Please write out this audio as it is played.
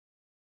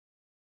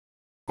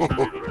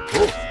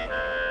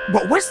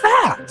What was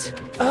that?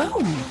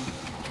 Oh.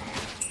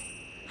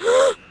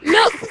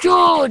 Look,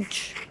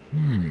 George!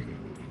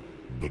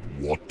 But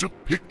what do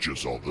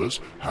pictures of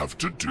us have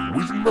to do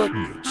with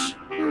magnets?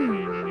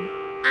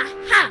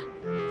 Aha!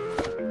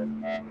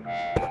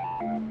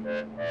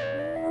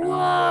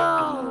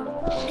 Whoa!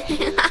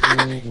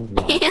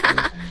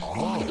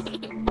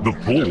 The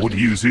board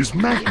uses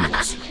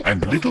magnets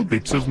and little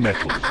bits of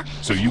metal,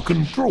 so you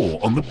can draw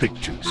on the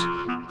pictures.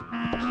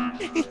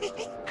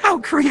 How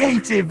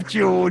creative,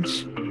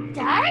 George.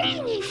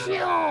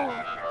 Dinosaur!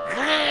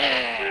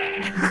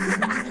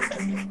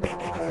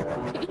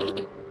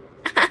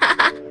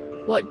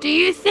 What do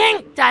you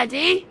think,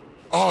 Daddy?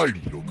 I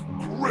look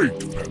great,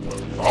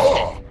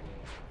 Peppa.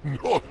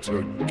 Not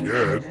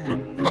again.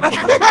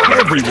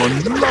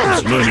 Everyone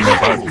loves learning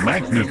about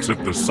magnets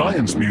at the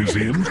Science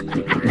Museum.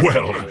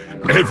 Well,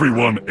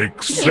 everyone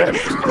except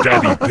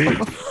Daddy Pig.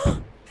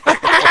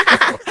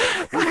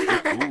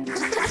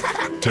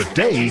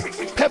 Today,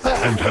 Peppa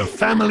and her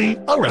family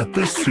are at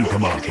the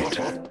supermarket.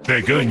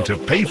 They're going to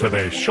pay for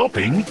their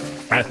shopping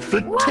at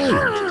the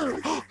till.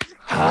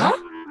 Huh?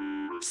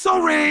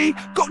 Sorry,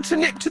 got to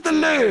nip to the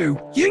loo.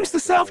 Use the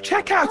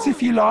self-checkout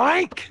if you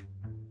like.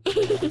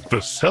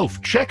 The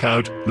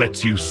self-checkout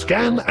lets you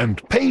scan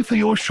and pay for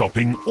your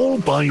shopping all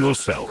by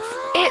yourself.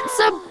 It's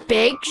a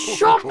big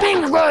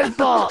shopping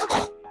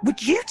robot.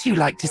 Would you two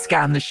like to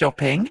scan the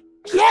shopping?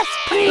 Yes,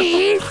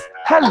 please.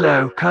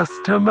 Hello,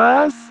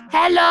 customers.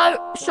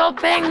 Hello,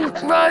 shopping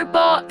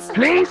robot.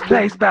 Please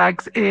place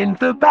bags in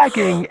the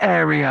bagging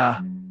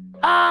area.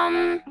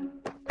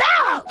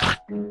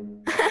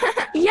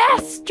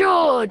 Yes,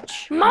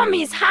 George.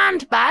 Mummy's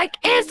handbag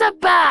is a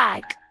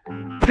bag.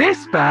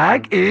 This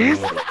bag is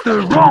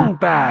the wrong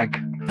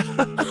bag.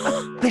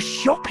 The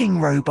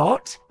shopping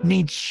robot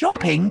needs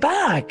shopping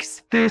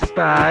bags. This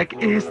bag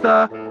is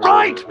the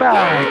right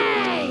bag.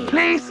 Yay!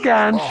 Please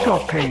scan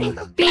shopping.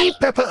 Beep.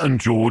 Peppa and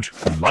George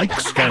like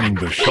scanning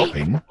the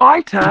shopping.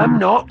 Item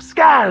not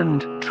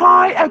scanned.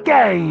 Try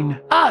again.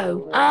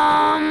 Oh,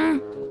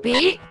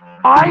 beep.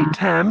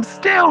 Item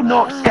still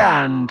not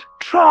scanned.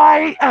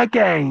 Try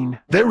again.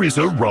 There is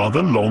a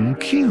rather long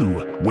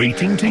queue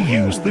waiting to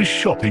use the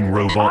shopping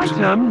robot.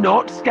 Item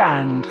not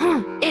scanned.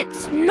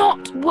 It's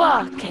not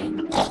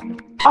working.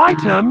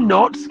 Item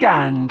not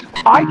scanned.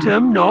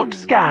 Item not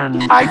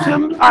scanned.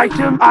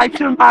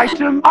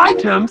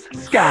 Items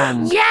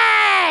scanned.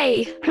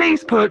 Yay!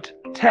 Please put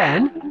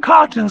 10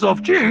 cartons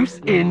of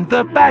juice in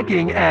the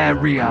bagging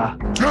area.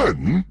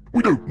 10?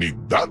 We don't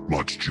need that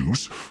much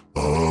juice.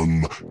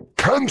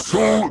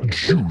 Cancel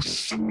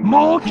juice.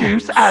 More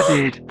juice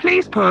added.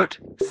 Please put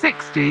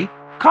 60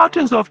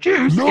 cartons of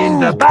juice in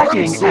the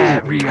bagging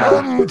area.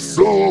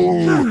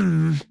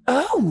 Cancel.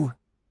 Oh.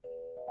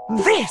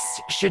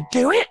 This should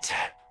do it.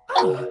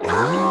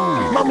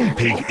 Mummy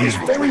Pig is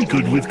very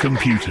good with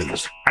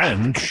computers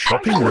and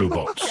shopping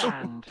robots.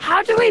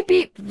 How do we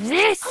beep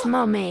this,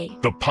 Mummy?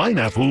 The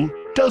pineapple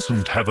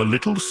doesn't have a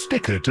little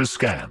sticker to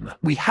scan.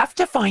 We have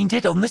to find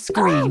it on the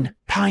screen.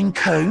 Pine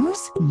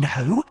cones?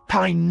 No.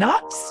 Pine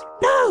nuts?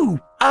 No.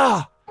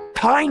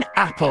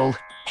 Pineapple.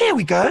 Here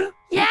we go.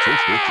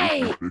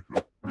 Yay!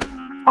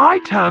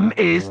 Item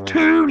is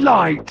too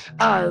light.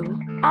 Oh,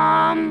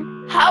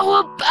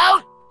 how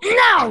about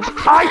now?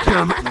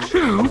 Item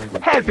too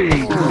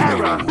heavy.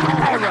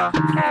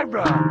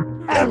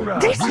 Error.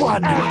 This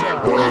one.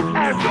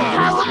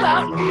 How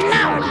about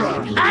now?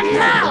 And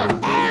now?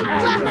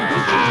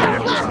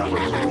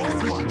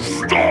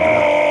 Stop!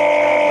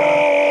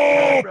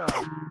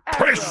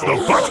 Press the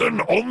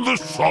button on the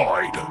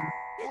side.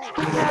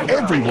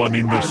 Everyone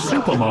in the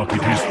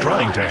supermarket is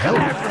trying to help.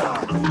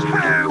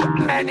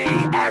 Too many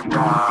errors.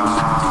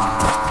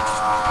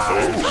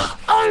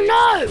 Oh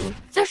no!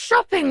 The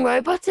shopping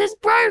robot is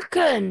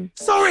broken.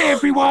 Sorry,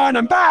 everyone.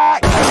 I'm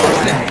back.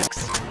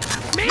 Next.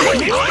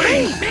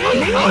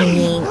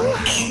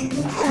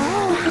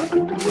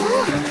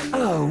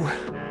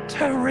 Oh,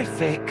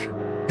 terrific.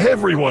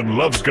 Everyone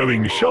loves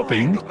going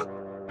shopping,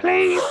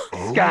 Please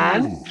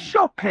scan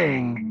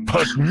shopping.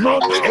 but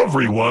not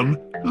everyone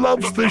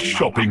loves the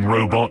shopping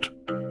robot.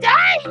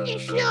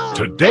 Dinosaur!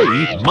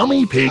 Today,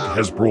 Mummy Pig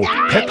has brought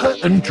Peppa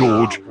and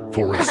George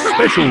for a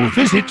special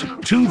visit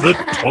to the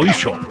toy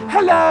shop.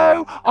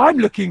 Hello. I'm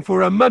looking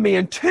for a mummy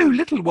and two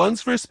little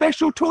ones for a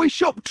special toy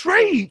shop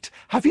treat.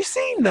 Have you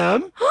seen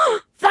them?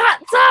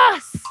 That's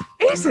us!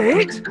 Is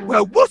it?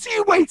 Well, what are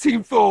you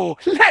waiting for?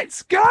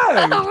 Let's go.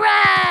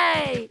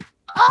 Hooray!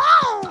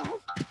 Oh!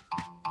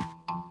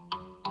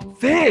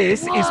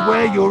 This is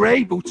where you're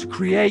able to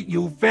create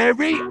your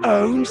very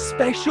own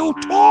special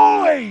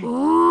toy.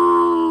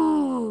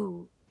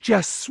 Ooh!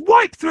 Just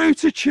swipe through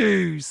to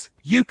choose.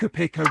 You could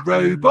pick a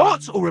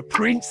robot or a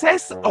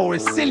princess or a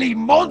silly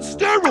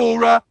monster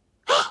or a...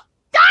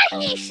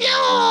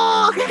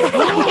 Dinosaur!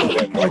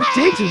 I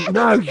didn't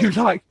know you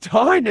liked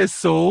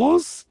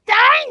dinosaurs.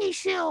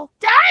 Dinosaur!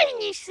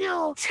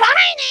 Dinosaur!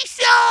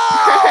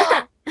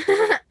 Dinosaur!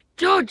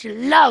 George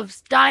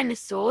loves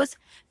dinosaurs.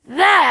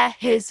 They're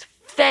his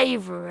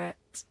favourite.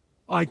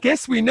 I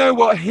guess we know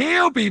what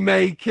he'll be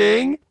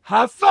making.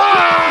 Have fun!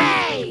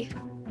 Hey!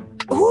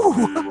 Ooh,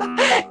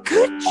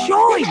 good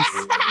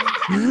choice.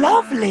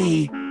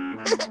 Lovely.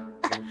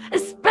 A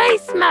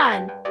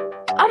spaceman!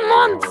 A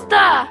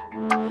monster!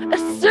 A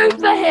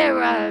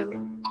superhero!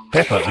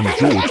 Peppa and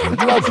George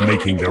love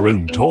making their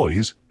own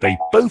toys. They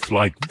both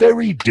like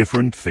very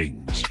different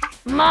things.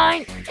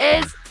 Mine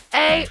is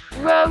a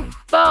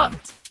robot.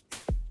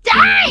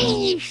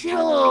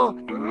 Dinosaur!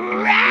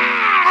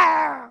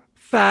 Rawr!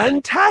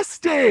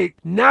 Fantastic!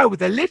 Now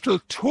with a little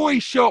toy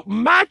shop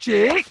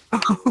magic,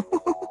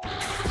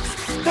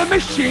 the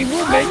machine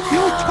will make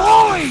your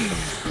toys!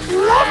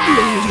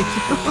 Lovely.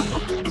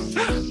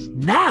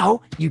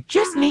 Now you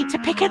just need to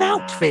pick an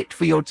outfit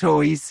for your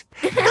toys.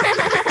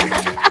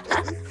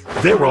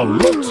 There are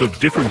lots of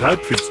different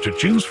outfits to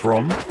choose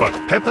from, but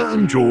Peppa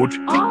and George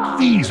think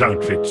these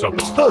outfits are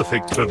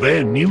perfect for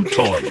their new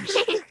toys.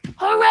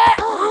 Hooray!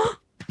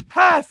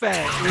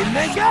 Perfect! In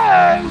they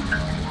go!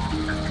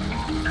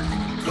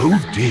 Oh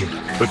dear,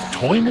 the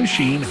toy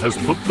machine has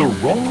put the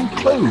wrong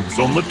clothes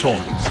on the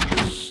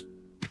toys.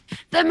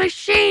 The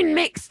machine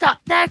mixed up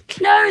their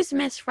clothes,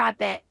 Miss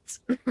Rabbit.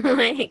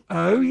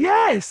 Oh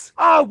yes!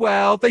 Ah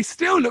well, they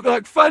still look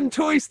like fun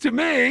toys to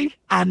me.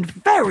 And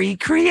very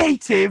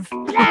creative.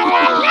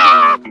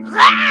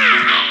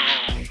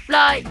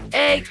 Flying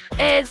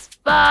is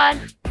fun.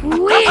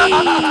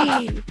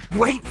 Whee!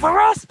 Wait for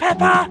us,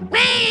 Peppa.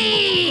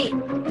 Whee!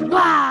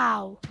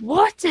 Wow!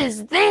 What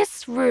is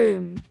this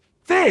room?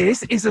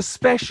 This is a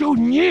special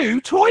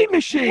new toy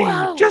machine.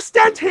 Whoa. Just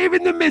stand here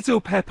in the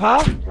middle,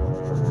 Peppa.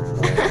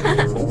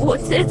 What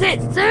is it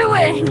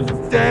doing?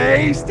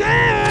 Stay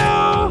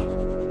still.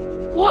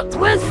 What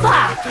was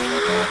that?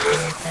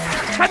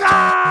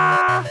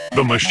 Ta-da!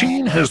 The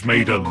machine has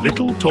made a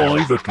little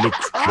toy that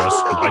looks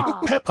just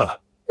like Peppa.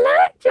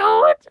 Look,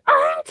 George,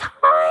 I'm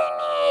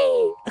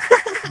tiny.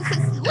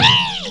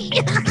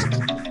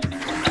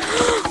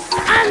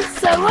 And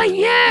so are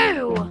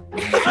you.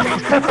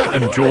 Peppa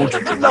and George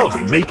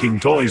love making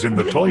toys in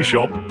the toy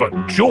shop, but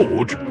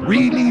George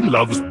really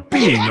loves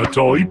being a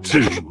toy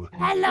too.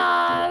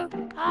 Hello.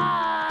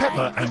 Hi.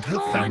 Peppa and her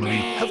Good family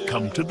morning. have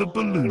come to the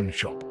balloon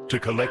shop to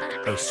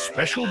collect a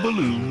special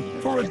balloon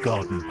for a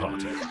garden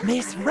party.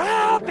 Miss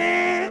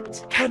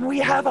Rabbit, can we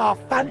have our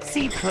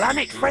fancy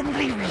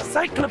planet-friendly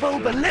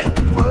recyclable balloon?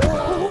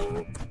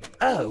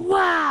 Oh,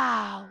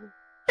 Wow.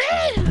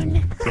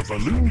 Boon. The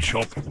balloon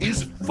shop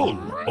is full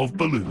of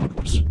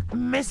balloons.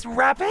 Miss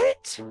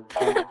Rabbit?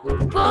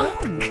 Bonk.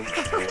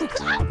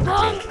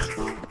 Bonk.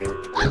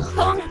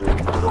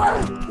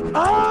 Bonk.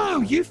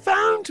 Oh, you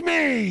found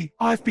me.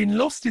 I've been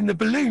lost in the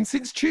balloon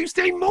since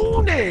Tuesday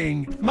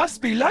morning.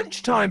 Must be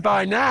lunchtime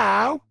by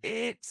now.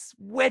 It's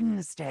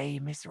Wednesday,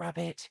 Miss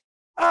Rabbit.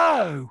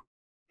 Oh.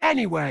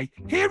 Anyway,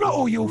 here are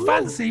all your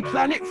fancy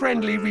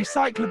planet-friendly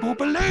recyclable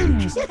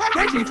balloons,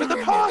 ready for the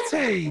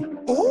party.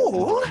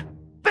 All?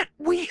 But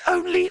we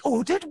only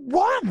ordered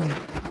one.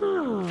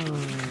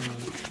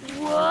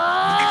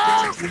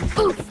 Whoa.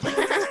 Oof.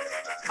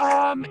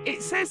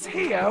 It says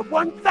here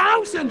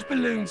 1,000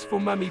 balloons for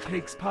Mummy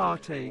Pig's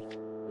party.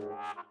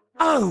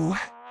 Oh,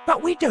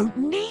 but we don't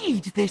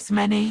need this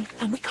many,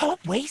 and we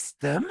can't waste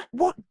them.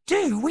 What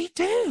do we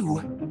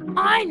do?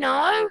 I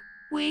know.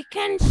 We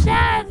can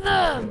share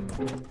them.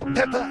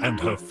 Peppa and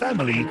her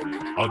family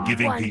are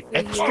giving One the for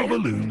extra you.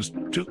 balloons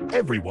to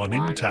everyone in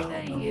One for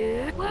town.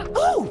 you.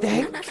 Oh,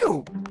 thank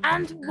you.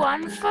 And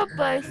one for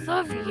both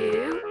of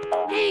you.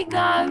 Here you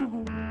go.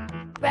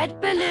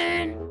 Red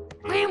balloon.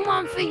 Green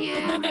one for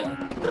you.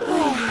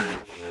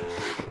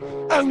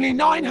 Only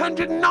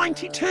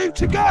 992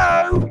 to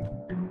go.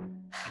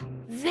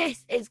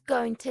 This is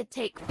going to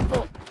take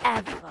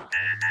forever.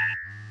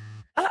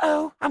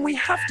 Uh-oh, and we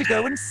have to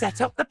go and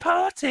set up the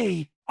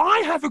party.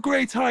 I have a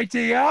great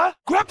idea.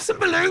 Grab some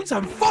balloons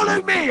and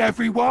follow me,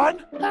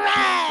 everyone.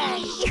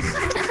 Hooray!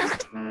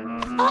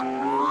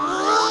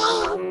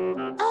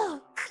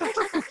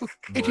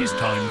 It is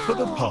time for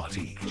the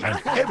party, and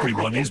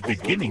everyone is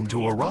beginning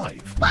to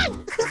arrive.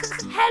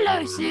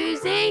 Hello,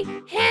 Susie.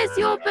 Here's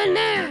your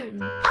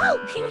balloon. Oh,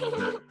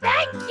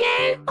 thank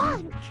you.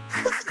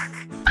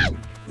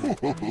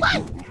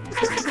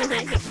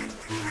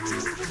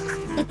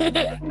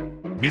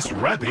 Miss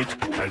Rabbit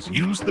has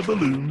used the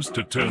balloons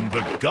to turn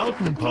the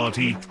garden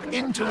party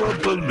into a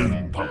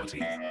balloon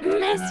party.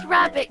 Miss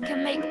Rabbit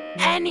can make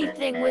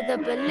anything with a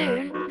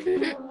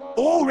balloon.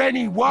 Or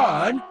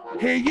anyone.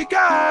 Here you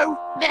go.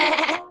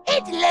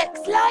 It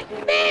looks like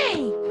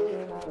me.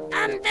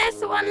 And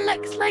this one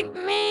looks like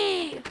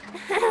me.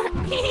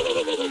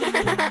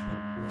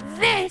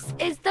 This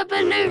is the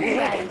balloon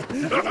race.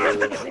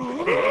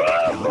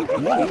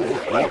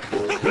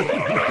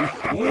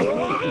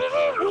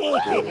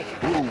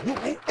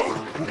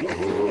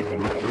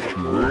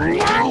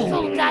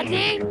 Careful,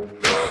 Daddy.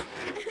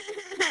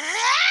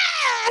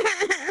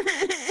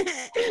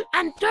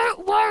 And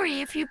don't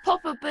worry if you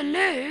pop a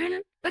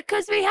balloon,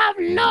 because we have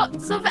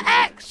lots of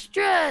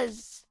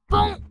extras.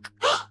 Bonk.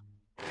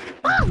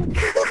 Bonk.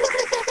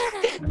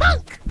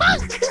 Bonk. Bonk.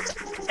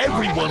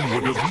 Everyone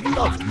would have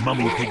loved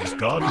Mummy Pig's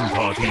garden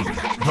party,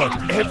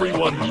 but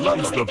everyone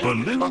loves the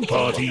balloon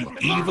party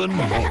even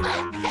more.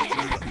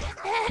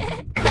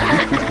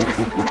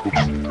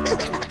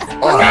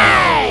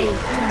 Hooray!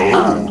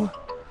 Oh!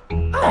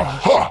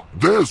 Aha!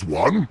 There's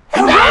one!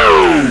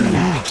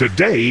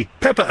 Today,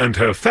 Peppa and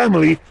her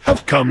family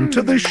have come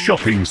to the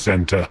shopping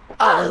centre.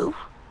 Oh,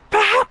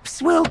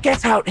 perhaps we'll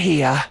get out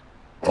here.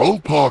 I'll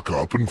park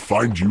up and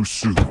find you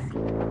soon.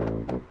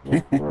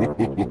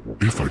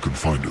 If I can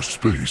find a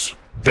space.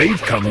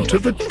 They've come to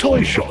the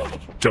toy shop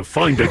to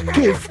find a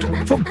gift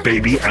for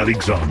baby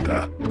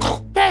Alexander.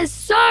 There's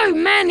so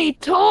many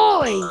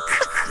toys.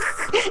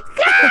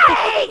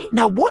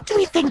 Now, what do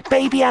we think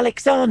baby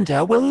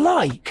Alexander will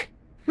like?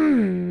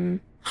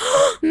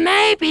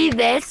 Maybe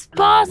this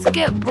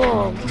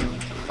basketball.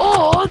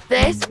 Or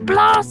this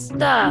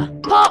blaster.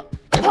 Pop,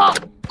 pop.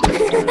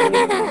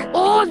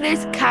 Or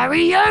this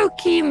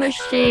karaoke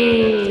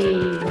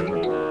machine.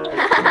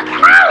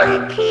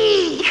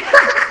 Karaoke!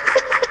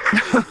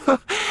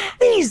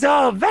 These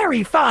are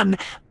very fun,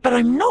 but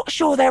I'm not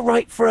sure they're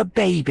right for a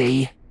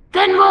baby.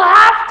 Then we'll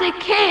have to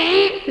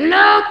keep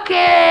looking.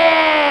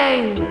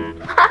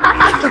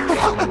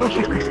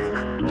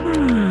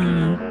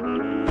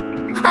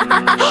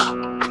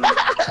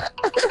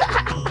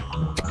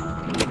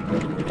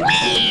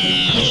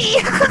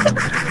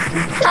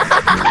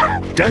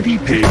 Daddy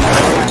Pig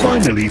has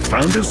finally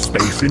found a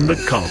space in the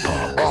car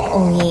park.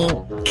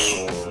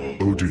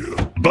 Oh dear.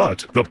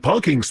 But the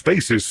parking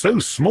space is so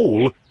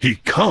small, he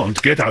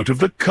can't get out of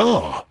the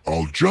car.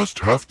 I'll just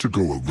have to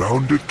go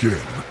around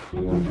again.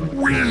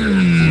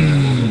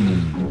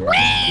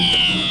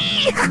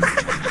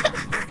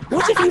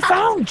 What have you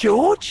found,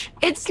 George?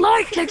 It's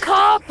like the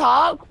car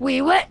park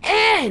we were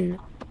in.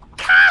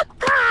 Car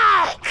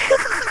park!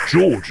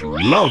 George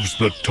loves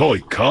the toy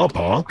car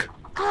park.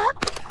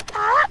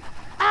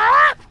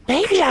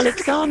 Baby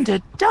Alexander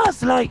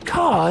does like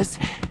cars,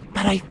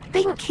 but I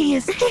think he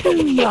is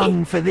too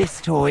young for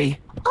this toy.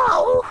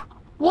 Oh,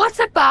 what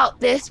about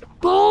this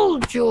ball,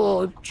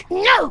 George?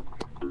 No!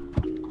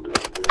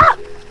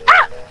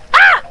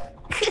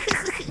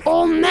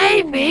 Or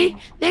maybe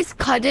this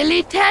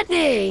cuddly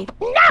teddy.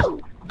 No!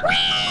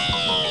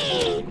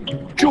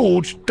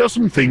 George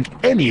doesn't think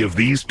any of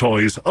these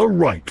toys are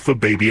right for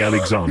baby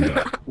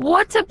Alexander.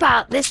 What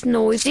about this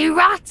noisy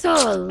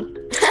rattle?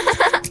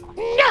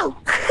 No!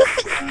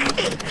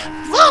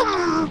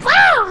 Vroom,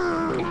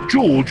 vroom.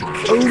 George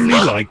only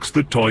likes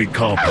the toy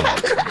car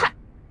park.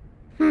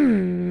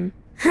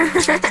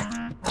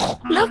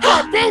 Look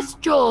at this,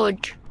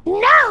 George.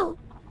 No!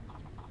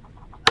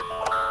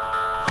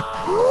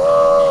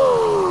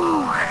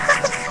 Ooh.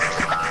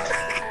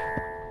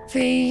 For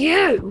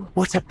you.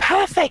 What a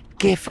perfect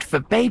gift for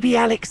baby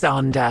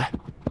Alexander.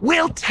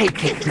 We'll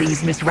take it,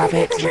 please, Miss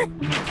Rabbit.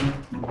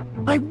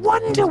 I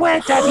wonder where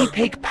Daddy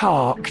Pig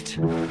parked.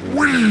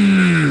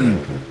 Whee!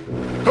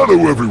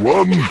 Hello,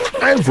 everyone.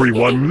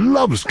 Everyone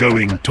loves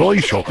going toy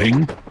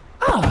shopping.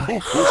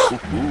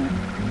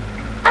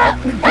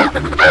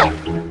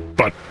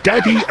 But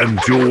Daddy and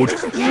George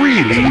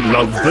really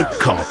love the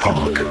car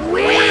park.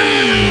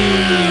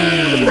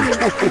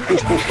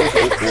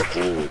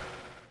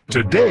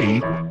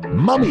 Today,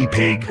 Mummy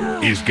Pig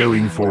is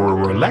going for a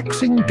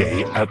relaxing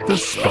day at the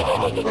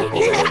spa.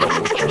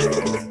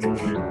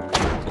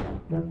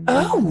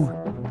 Oh,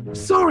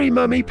 sorry,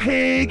 Mummy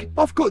Pig.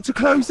 I've got to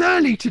close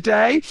early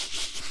today.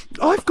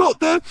 I've got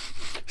the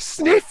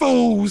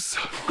sniffles.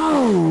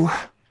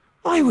 Oh,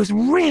 I was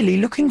really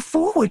looking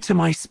forward to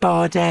my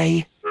spa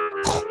day.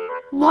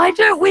 Why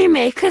don't we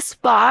make a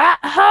spa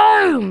at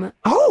home?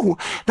 Oh,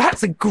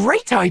 that's a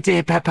great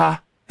idea,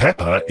 Peppa.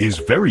 Peppa is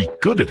very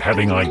good at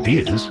having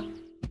ideas.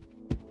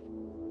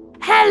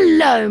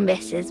 Hello,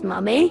 Mrs.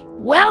 Mummy.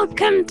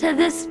 Welcome to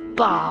the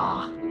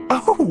spa.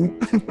 Oh,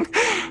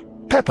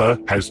 Peppa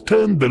has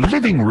turned the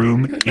living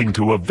room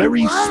into a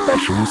very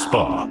special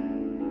spa.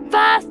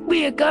 First,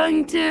 we are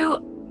going to,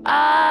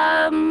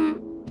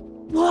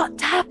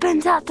 what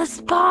happens at the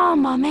spa,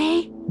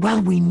 Mummy? well,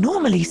 we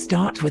normally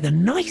start with a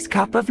nice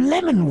cup of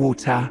lemon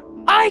water.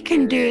 I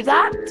can do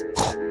that.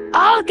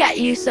 I'll get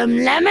you some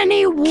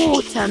lemony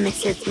water,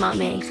 Mrs.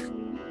 Mummy.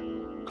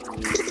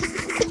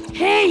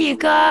 Here you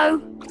go.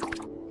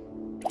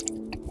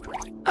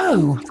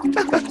 Oh.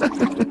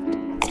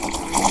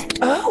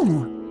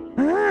 Oh.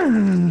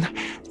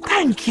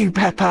 Thank you,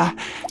 Peppa.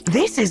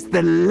 This is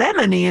the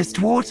lemoniest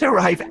water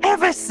I've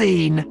ever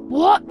seen.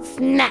 What's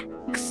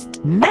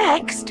next?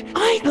 Next,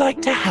 I'd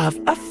like to have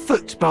a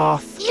foot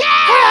bath.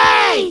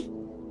 Yay!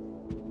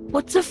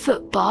 What's a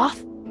foot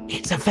bath?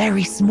 It's a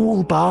very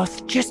small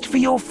bath just for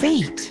your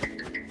feet.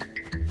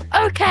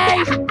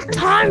 Okay,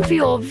 time for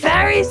your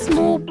very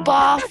small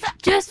bath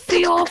just for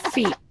your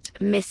feet,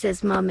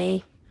 Mrs.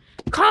 Mummy.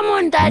 Come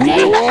on,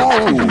 Daddy.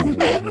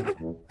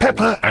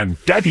 Peppa and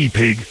Daddy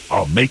Pig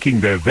are making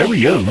their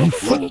very own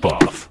foot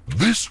bath.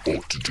 This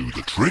ought to do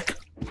the trick.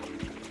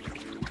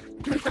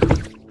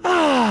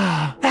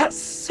 Ah, that's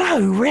so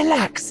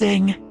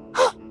relaxing.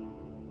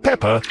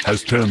 Peppa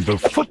has turned the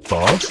foot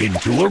bath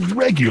into a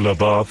regular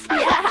bath.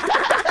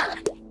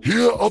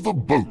 Here are the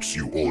boats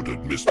you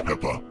ordered, Miss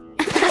Peppa.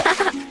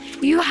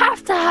 You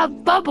have to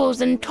have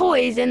bubbles and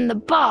toys in the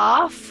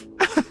bath.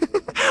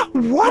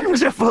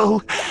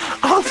 Wonderful!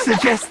 I'll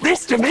suggest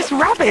this to Miss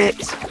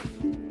Rabbit.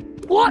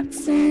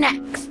 What's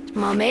next,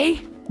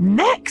 Mummy?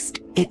 Next,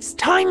 it's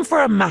time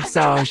for a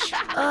massage.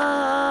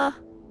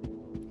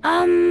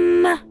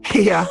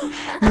 Here,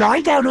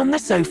 lie down on the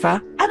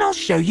sofa and I'll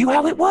show you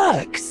how it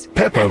works.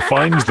 Peppa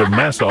finds the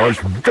massage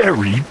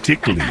very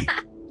tickly.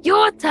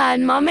 Your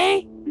turn,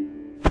 Mummy.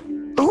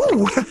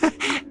 Ooh,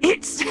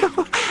 it's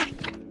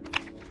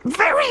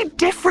very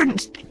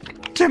different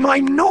to my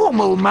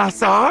normal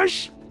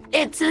massage.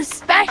 It's a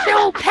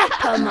special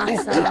Peppa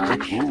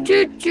massage.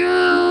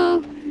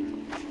 Choo-choo.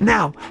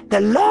 Now,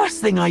 the last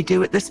thing I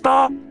do at the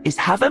spa is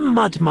have a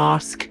mud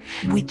mask,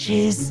 which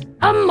is...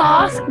 A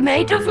mask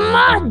made of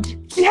mud.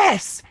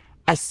 Yes,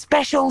 a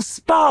special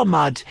spa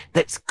mud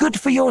that's good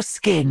for your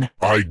skin.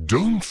 I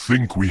don't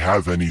think we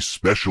have any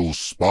special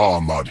spa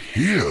mud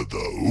here,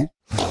 though.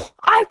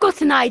 I've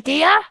got an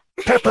idea.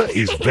 Peppa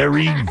is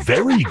very,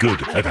 very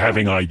good at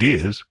having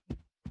ideas.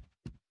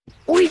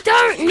 We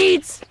don't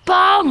need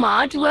spa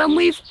mud when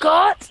we've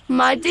got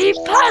muddy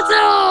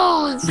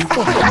puddles.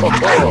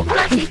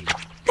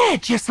 They're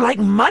just like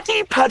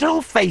muddy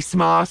puddle face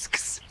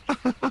masks.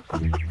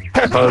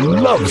 Peppa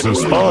loves a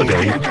spa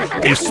day,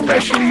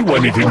 especially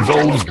when it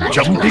involves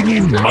jumping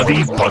in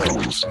muddy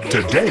puddles.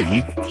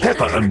 Today,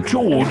 Peppa and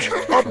George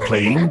are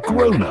playing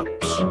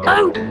grown-ups.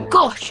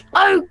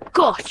 Oh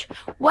gosh,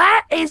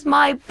 where is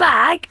my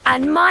bag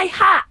and my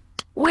hat?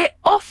 We're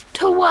off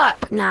to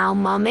work now,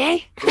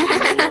 Mummy.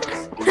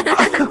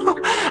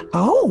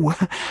 Oh,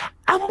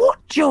 and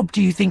what job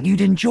do you think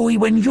you'd enjoy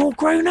when you're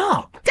grown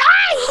up?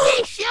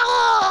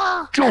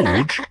 Dinosaur!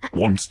 George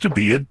wants to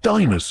be a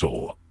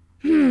dinosaur.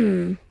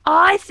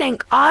 I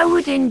think I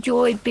would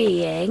enjoy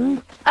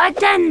being a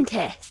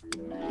dentist.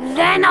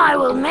 Then I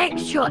will make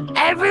sure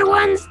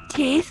everyone's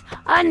teeth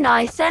are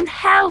nice and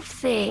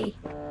healthy.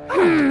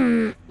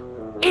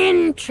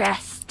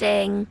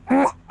 Interesting.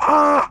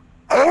 All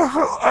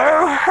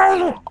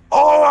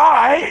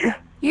right.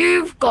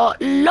 You've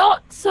got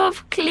lots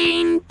of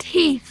clean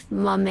teeth,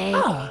 Mummy.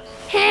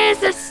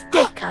 Here's a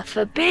sticker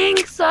for being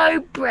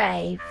so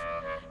brave.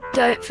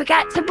 Don't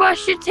forget to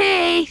brush your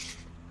teeth.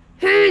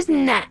 Who's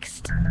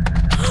next?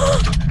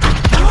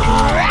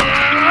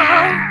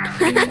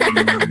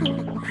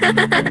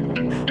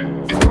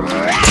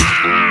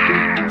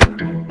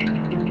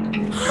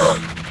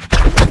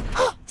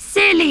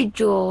 Silly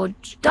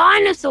George.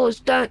 Dinosaurs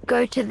don't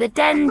go to the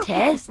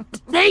dentist.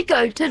 They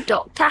go to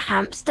Dr.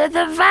 Hamster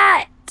the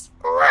vet.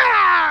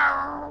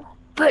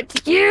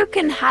 But you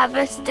can have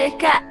a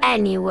sticker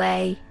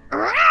anyway.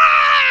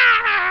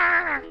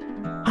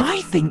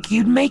 I think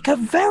you'd make a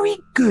very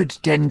good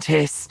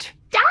dentist.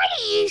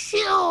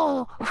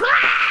 Dinosaur!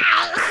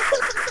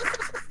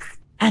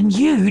 And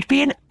you'd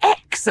be an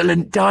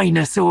excellent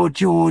dinosaur,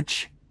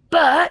 George.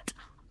 But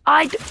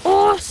I'd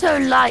also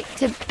like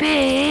to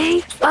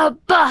be a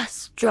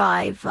bus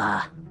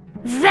driver.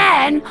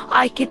 Then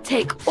I could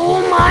take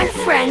all my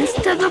friends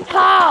to the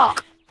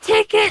park.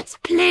 Tickets,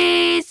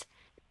 please.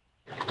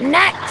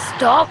 Next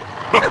stop,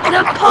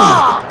 the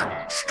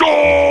park.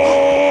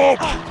 Stop!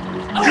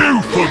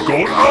 You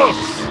forgot us!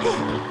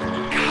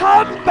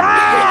 Come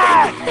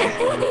back!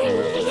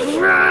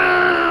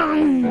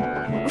 Vroom!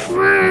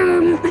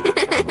 Vroom!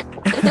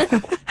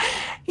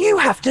 You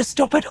have to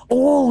stop at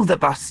all the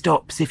bus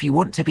stops if you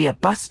want to be a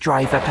bus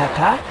driver,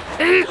 Peppa.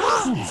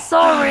 Oops,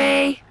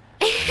 sorry.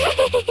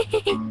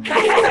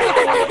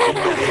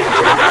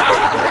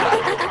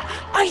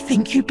 I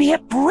think you'd be a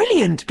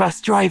brilliant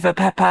bus driver,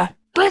 Peppa.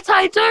 But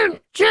I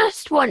don't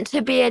just want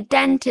to be a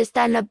dentist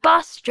and a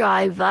bus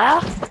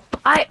driver.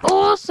 I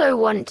also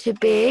want to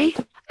be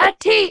a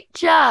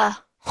teacher.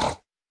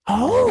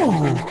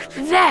 Oh.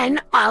 Then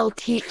I'll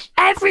teach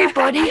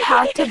everybody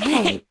how to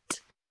paint.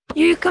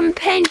 You can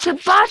paint a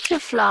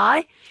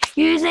butterfly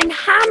using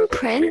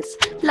handprints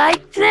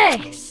like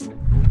this.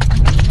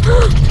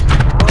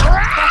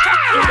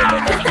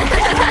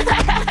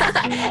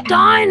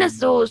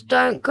 Dinosaurs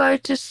don't go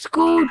to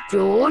school,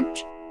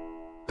 George.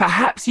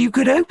 Perhaps you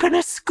could open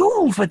a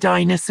school for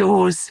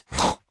dinosaurs.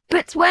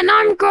 But when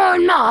I'm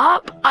grown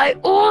up, I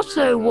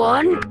also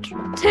want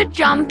to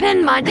jump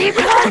in muddy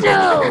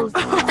puddles.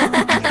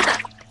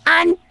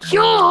 And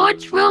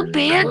George will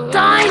be a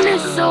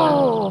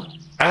dinosaur.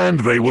 And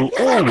they will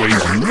always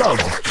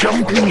love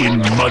jumping in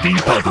muddy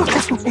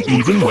puddles,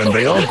 even when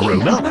they are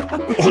grown up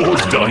or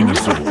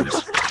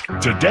dinosaurs.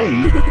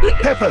 Today,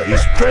 Peppa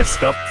is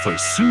dressed up for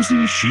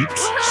Susie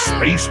Sheep's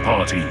space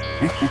party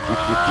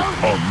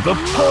on the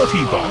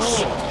party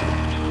bus.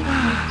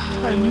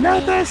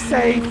 Another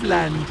safe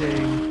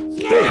landing.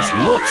 There's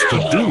lots to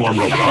do on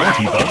the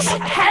party bus.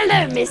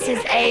 Hello,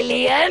 Mrs.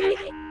 Alien.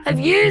 Have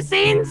you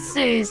seen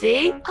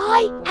Susie?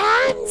 I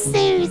am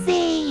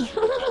Susie.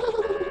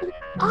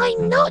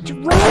 I'm not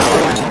really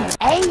an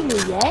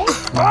alien.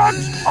 But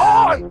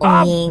I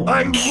am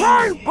a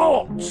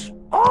robot.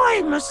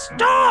 I'm a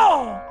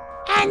star.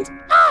 And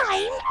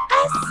I'm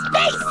a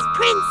space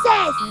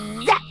princess.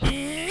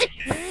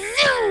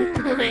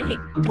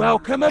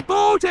 Welcome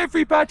aboard,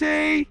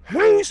 everybody!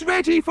 Who's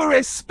ready for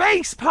a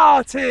space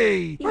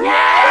party?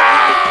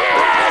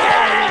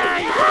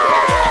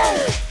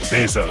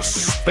 There's a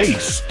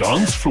space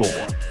dance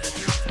floor.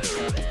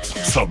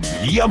 Some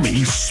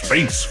yummy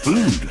space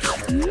food.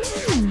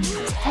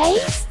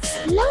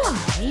 Tastes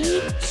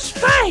like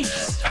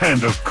Space!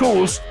 And of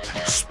course,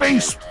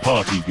 space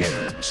party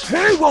games.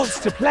 Who wants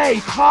to play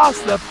Pass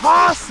the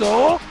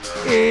Parcel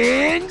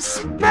in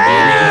space?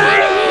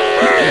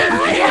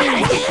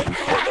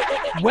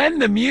 When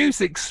the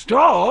music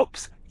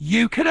stops,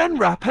 you can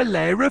unwrap a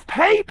layer of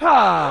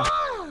paper.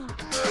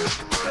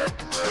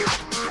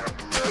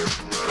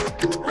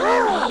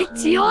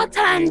 It's your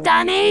turn,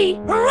 Danny.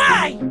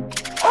 Hooray!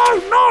 Oh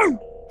no!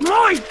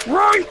 My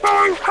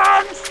rainbow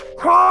hands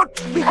can't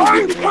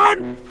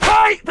open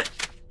paper!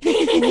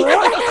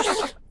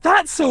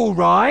 That's all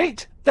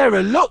right. There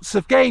are lots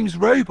of games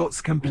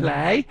robots can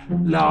play,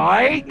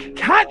 like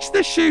Catch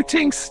the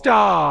Shooting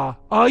Star.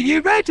 Are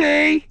you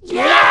ready?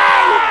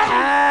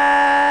 Yeah!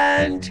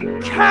 And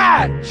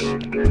catch!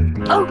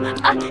 Oh,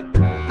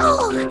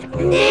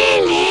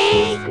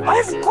 nearly.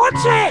 I've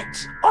got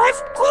it!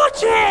 I've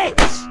got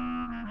it!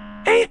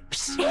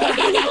 Oops!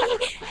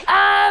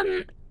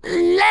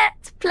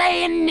 Let's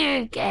play a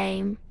new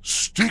game.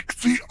 Stick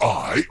the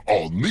eye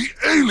on the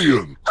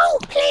alien. Oh,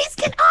 please,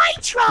 can I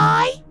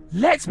try?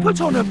 Let's put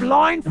on a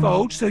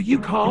blindfold so you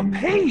can't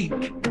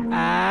peek.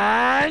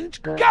 And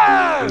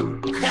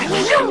go!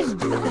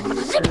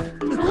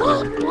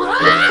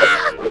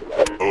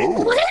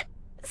 Oh,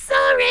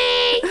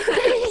 Sorry.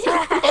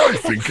 I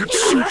think it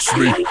suits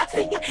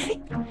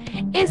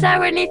me. Is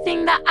there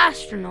anything that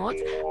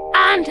astronauts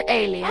and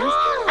aliens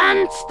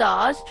and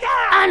stars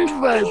and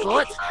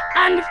robots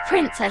and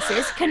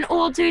princesses can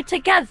all do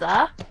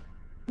together?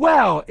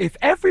 Well, if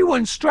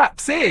everyone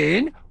straps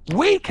in,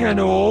 we can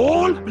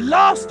all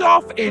blast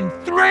off in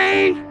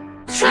 3, 2,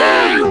 1!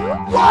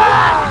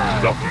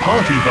 The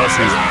party bus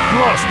is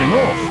blasting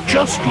off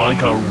just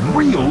like a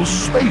real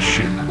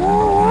spaceship.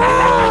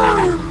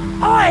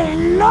 I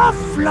love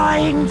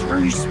flying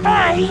through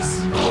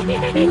space.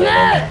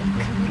 Look,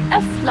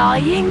 a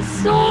flying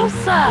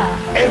saucer.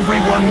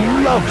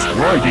 Everyone loves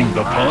riding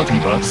the party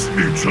bus.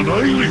 It's an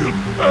alien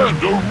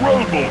and a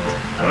robot.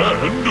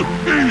 And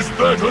is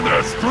that an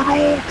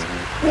astronaut?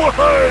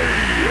 Why?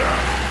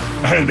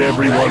 And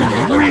everyone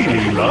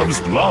really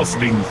loves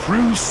blasting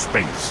through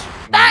space.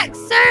 Back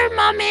soon,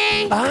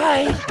 Mummy.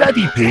 Bye.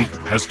 Daddy Pig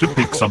has to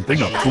pick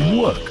something up from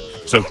work,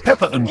 so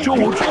Peppa and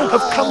George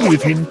have come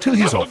with him to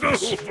his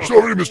office.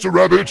 Sorry, Mr.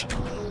 Rabbit.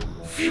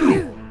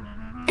 Phew.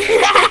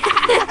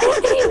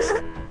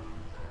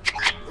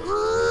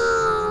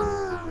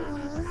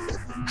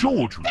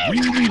 George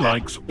really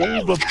likes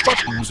all the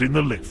buttons in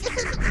the lift.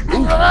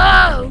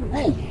 Whoa.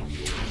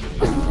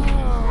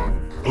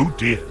 Oh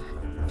dear,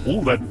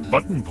 all that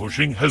button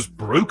pushing has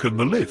broken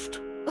the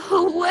lift.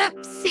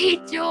 Whoopsie,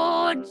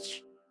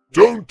 George.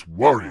 Don't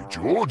worry,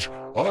 George.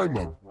 I'm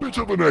a bit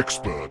of an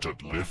expert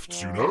at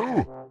lifts, you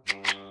know.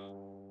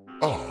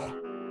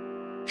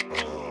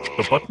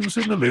 The buttons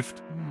in the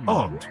lift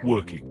aren't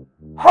working.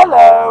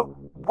 Hello.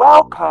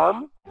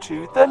 Welcome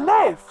to the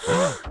lift.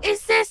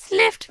 Is this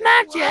lift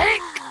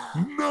magic?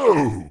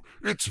 No,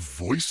 it's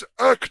voice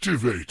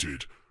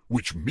activated,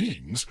 which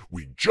means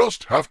we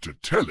just have to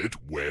tell it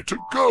where to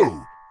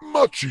go.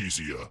 Much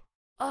easier.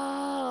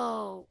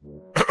 Oh.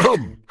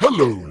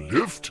 Hello,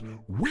 lift.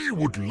 We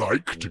would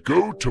like to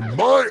go to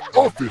my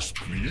office,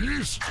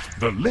 please.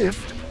 The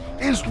lift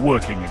is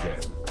working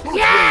again.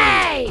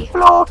 Yay!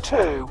 Floor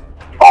 2.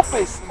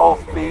 Office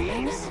of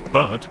these.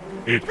 But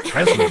it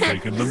hasn't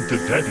taken them to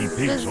Daddy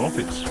Pig's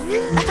office.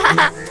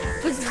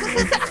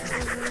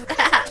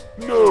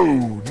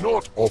 No,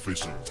 not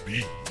office of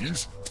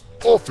bees.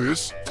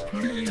 Office,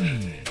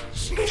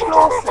 please.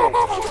 Floor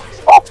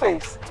 6.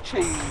 Office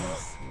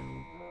cheese.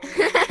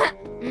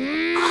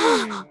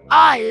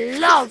 I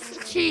love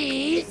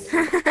cheese.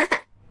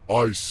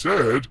 I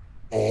said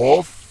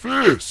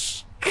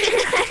office.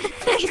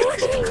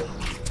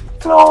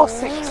 Floor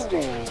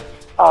 16.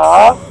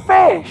 A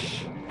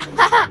fish.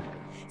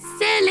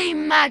 Silly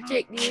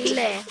magic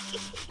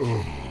lift.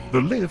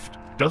 The lift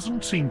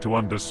doesn't seem to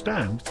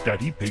understand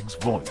Daddy Pig's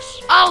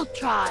voice. I'll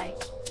try.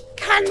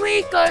 Can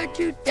we go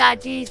to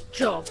Daddy's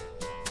job?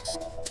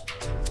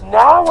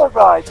 Now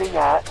arriving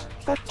at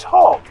the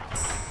top.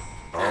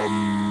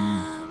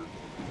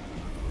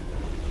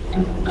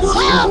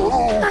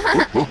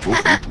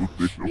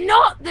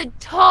 Not the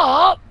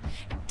top.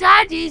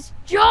 Daddy's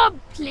job,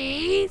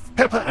 please.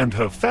 Peppa and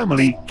her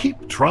family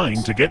keep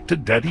trying to get to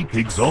Daddy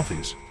Pig's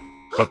office,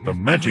 but the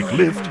magic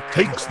lift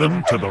takes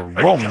them to the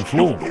wrong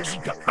floors.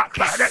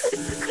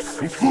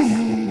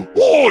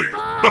 Oi!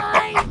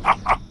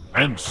 Bye.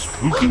 And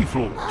spooky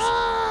floors.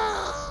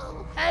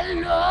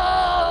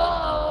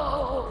 Hello.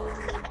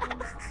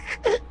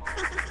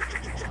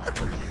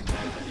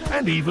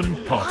 And even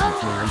party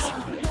floors.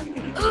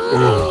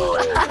 Ooh.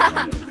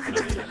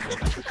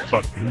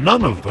 But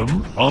none of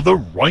them are the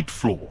right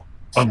floor.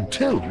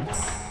 Until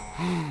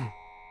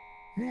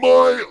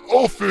My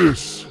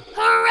office!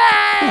 Hooray!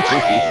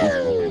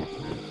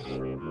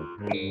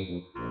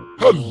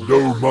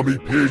 Hello, Mummy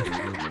Pig.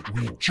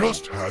 We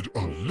just had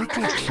a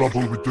little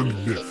trouble with the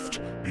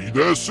lift. Be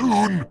there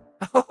soon.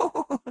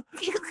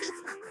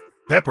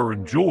 Peppa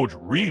and George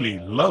really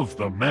love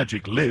the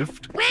magic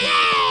lift.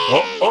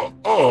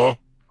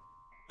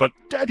 But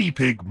Daddy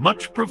Pig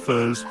much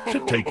prefers to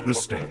take the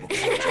stairs.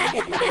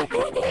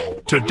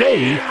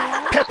 Today,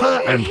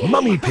 Peppa and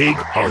Mummy Pig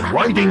are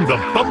riding the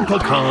bumper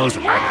cars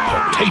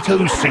at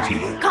Potato City.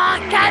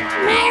 Can't catch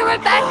me,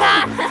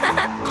 Rebecca.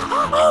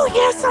 Oh,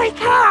 yes, I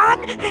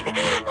can.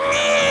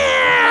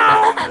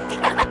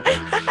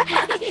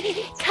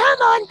 Come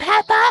on,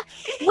 Peppa.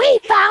 We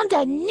found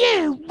a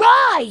new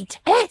ride.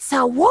 It's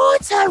a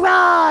water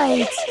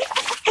ride.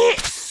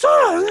 It's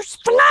so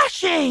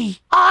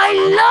splashy. I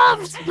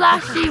love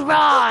splashy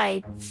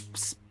rides.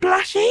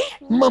 Splashy?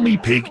 Mummy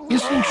Pig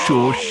isn't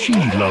sure she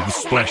loves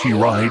splashy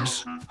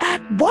rides.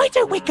 Why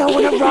don't we go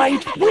on a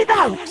ride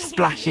without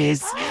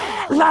splashes?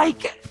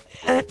 Like,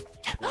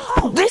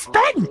 this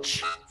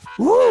bench.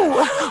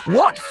 Ooh,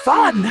 what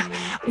fun!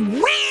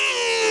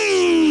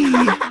 Whee!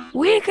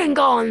 We can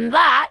go on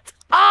that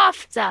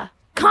after.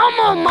 Come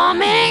on,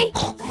 Mummy.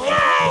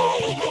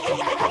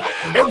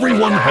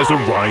 Everyone has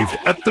arrived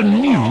at the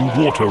new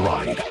water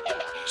ride.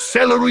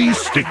 Celery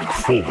Stick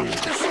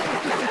Falls.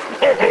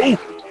 Uh-oh!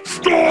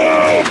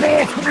 Stop!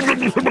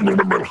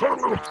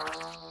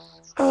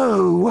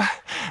 Oh,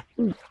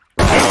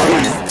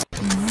 it's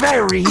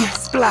very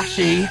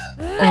splashy.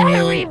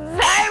 Very,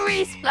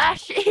 very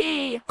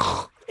splashy.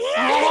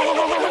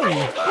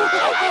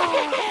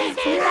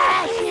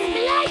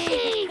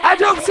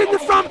 Adults in the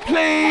front,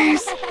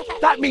 please.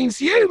 That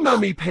means you,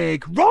 Mummy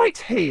Pig, right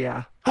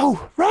here.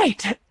 Oh,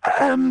 right.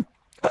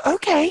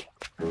 Okay.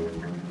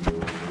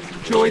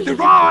 Enjoy the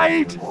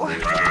ride.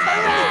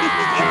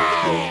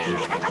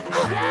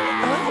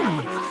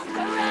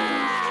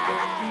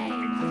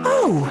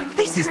 Oh,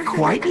 this is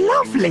quite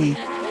lovely.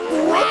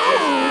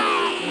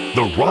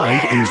 The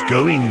ride is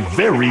going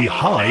very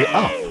high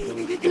up.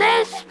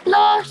 Splish,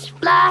 splosh,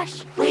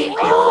 splash. We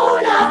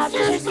all love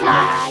to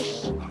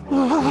splash.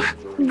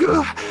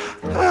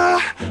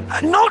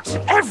 Not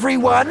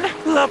everyone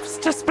loves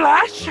to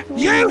splash.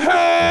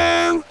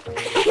 Yoo-hoo!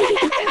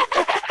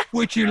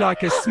 Would you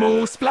like a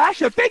small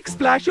splash, a big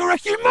splash, or a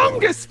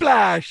humongous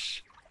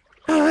splash?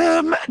 A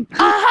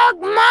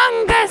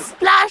humongous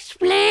splash,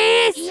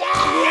 please.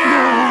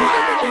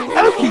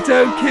 Okie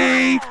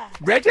dokie.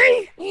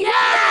 Ready?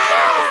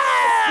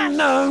 Yeah!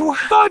 No.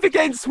 5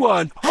 against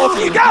 1. Off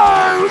you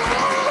go!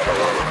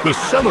 The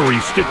Celery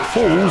Stick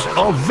Falls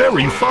are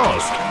very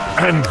fast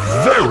and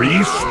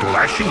very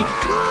splashy.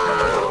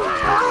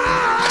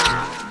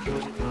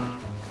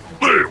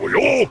 There we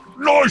are,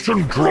 nice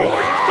and dry.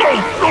 No,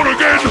 not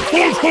again!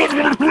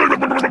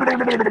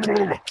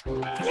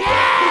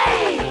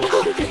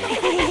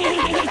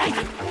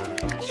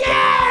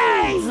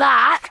 Yay!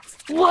 That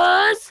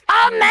was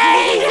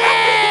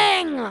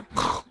amazing!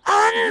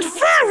 And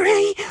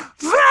very,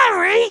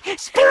 very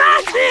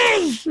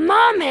splashy.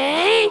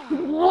 Mummy,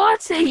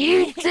 what are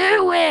you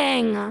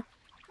doing?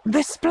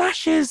 The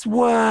splashes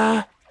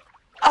were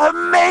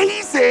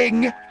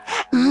amazing.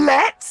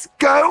 Let's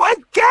go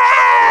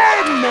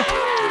again.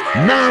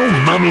 Now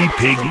Mummy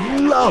Pig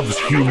loves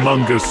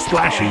humongous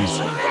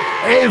splashes.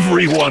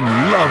 Everyone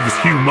loves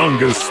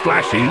humongous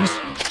splashes.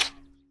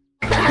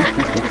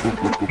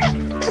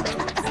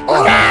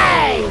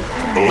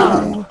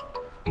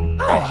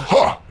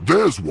 Aha!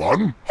 There's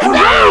one.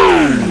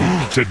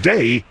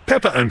 Today,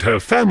 Peppa and her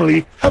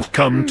family have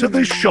come to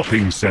the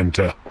shopping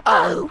centre.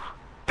 Oh,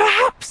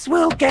 perhaps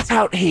we'll get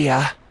out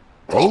here.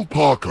 I'll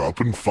park up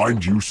and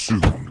find you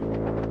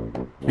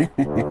soon.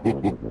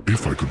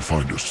 If I can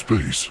find a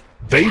space.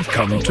 They've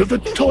come to the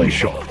toy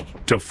shop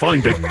to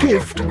find a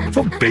gift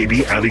for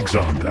baby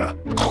Alexander.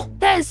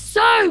 There's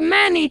so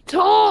many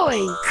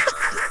toys.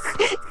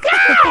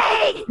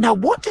 Now,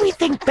 what do we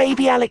think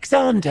baby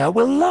Alexander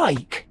will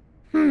like?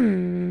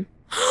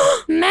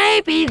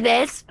 Maybe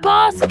this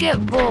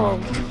basketball.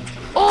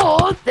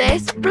 Or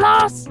this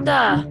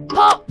blaster.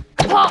 Pop,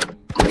 pop.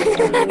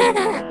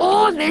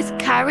 Or this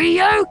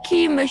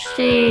karaoke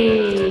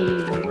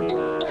machine.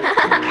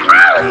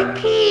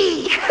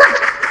 Karaoke.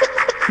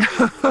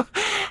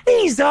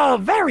 These are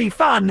very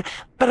fun,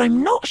 but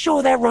I'm not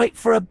sure they're right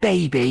for a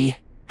baby.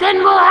 Then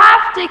we'll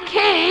have to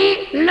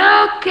keep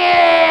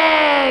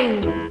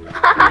looking.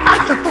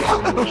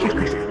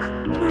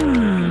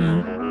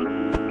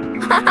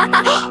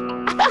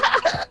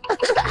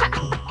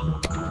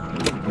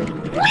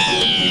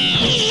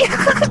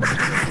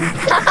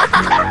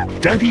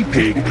 Daddy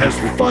Pig has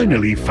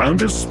finally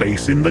found a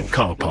space in the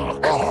car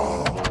park.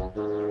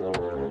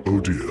 Oh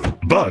dear.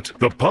 But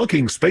the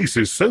parking space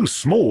is so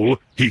small,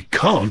 he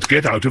can't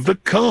get out of the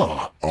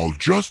car. I'll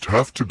just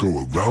have to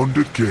go around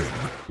again.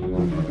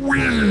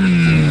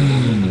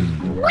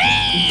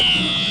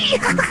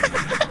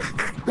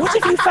 What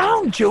have you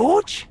found,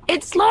 George?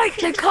 It's like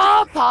the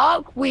car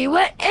park we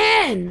were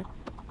in.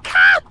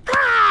 Car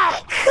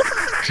park.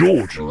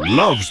 George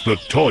loves the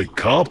toy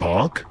car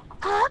park.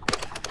 Up,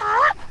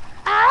 up,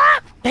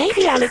 up.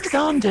 Baby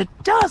Alexander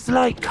does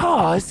like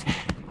cars,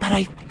 but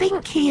I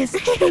think he is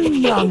too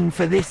young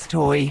for this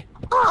toy.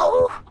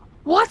 Oh,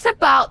 what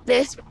about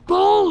this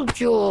ball,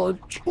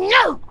 George?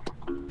 No.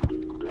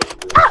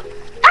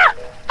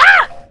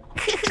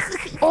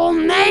 Or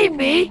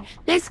maybe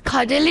this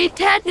cuddly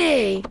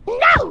teddy?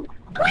 No.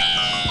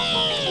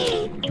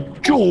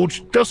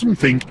 George doesn't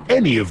think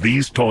any of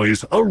these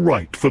toys are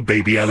right for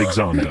baby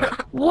Alexander.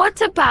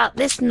 What about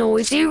this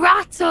noisy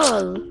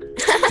rattle?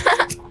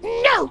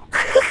 No.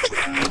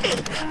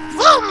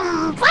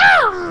 Vroom,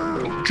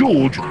 vroom.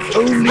 George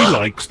only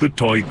likes the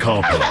toy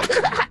car park.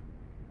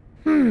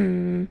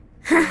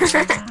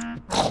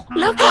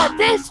 Look at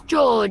this,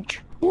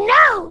 George.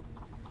 No.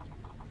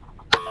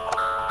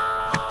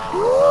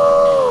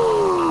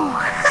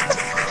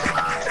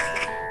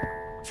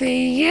 For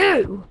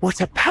you.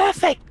 What a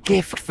perfect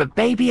gift for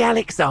baby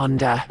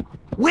Alexander.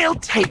 We'll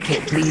take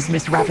it, please,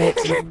 Miss Rabbit.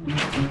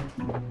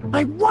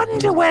 I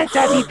wonder where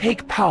Daddy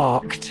Pig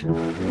parked.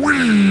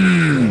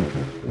 Whee!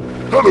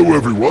 Hello,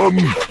 everyone.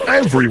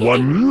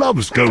 Everyone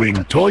loves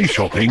going toy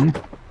shopping.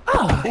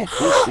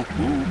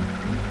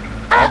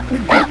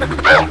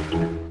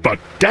 But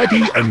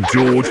Daddy and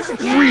George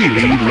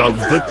really love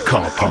the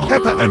car park.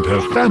 Peppa and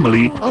her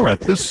family are at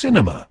the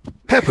cinema.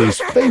 Peppa's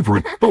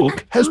favourite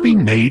book has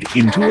been made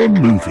into a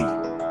movie.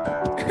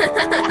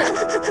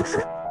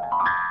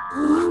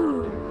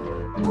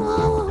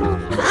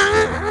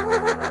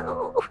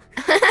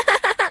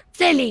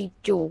 Silly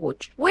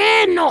George.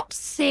 We're not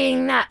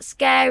seeing that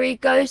scary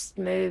ghost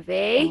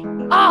movie.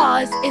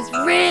 Ours is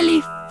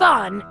really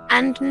fun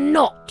and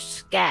not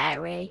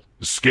scary.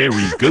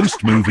 Scary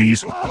ghost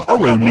movies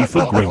are only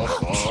for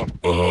grown-ups.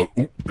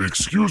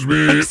 Excuse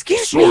me.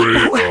 Excuse Sorry.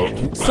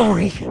 me.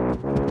 Sorry.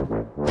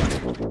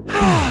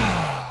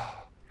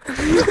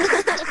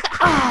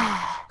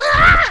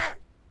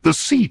 The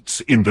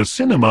seats in the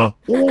cinema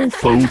all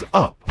fold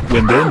up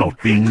when they're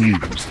not being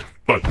used.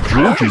 But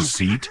George's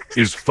seat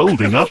is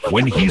folding up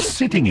when he's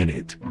sitting in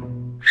it.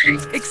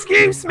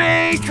 Excuse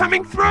me,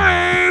 coming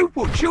through.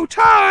 Watch your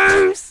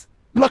toes.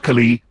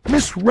 Luckily,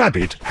 Miss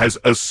Rabbit has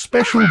a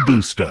special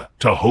booster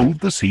to hold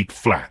the seat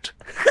flat.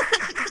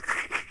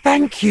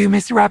 Thank you,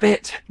 Miss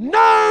Rabbit.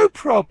 No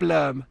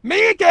problem.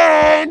 Me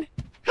again.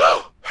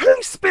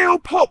 Who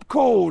spilled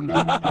popcorn?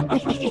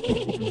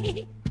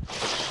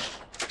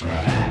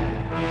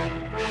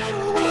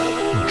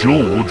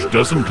 George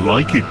doesn't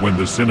like it when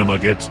the cinema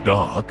gets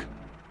dark.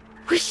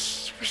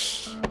 Whoosh,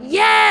 whoosh.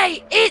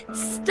 Yay!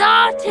 It's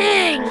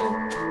starting!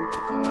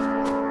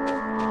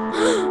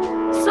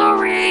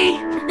 Sorry!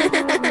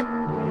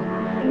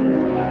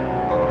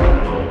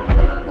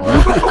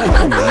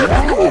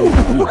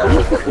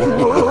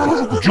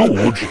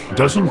 George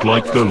doesn't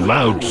like the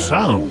loud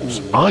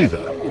sounds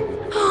either.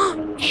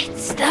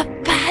 It's the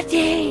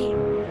baddie!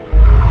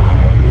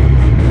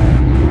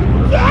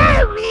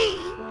 Scary.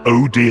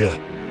 Oh dear.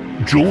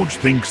 George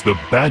thinks the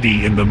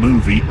baddie in the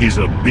movie is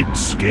a bit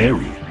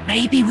scary.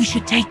 Maybe we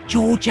should take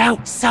George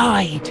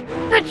outside.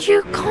 But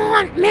you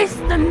can't miss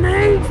the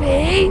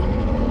movie!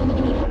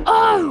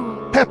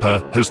 Oh!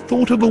 Peppa has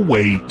thought of a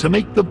way to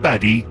make the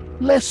baddie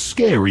less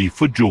scary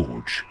for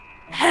George.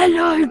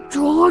 Hello,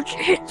 George,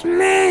 it's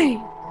me!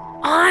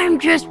 I'm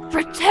just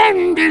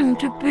pretending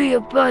to be a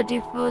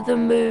buddy for the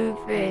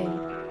movie.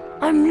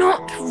 I'm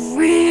not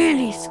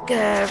really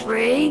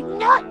scary.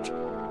 Not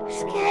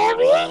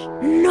scary.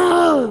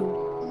 No!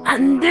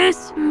 And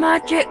this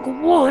magic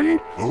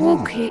wand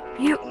will keep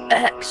you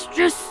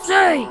extra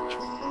safe.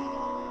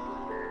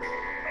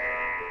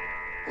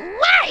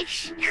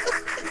 Wash.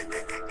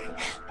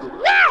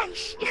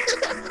 Wash.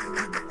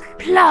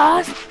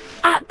 Plus,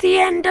 at the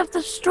end of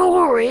the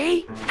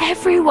story,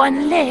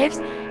 everyone lives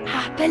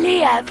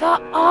happily ever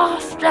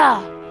after.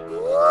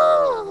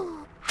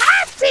 Ooh,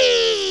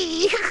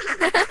 happy.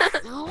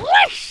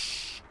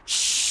 Wash.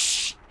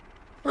 Shh!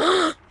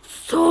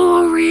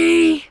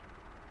 Sorry.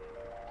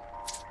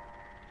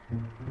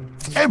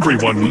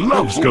 Everyone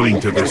loves going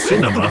to the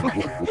cinema,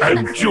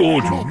 and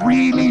George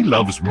really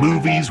loves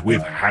movies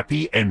with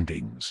happy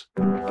endings.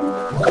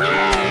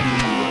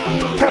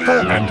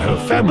 Peppa and her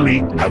family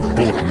have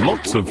bought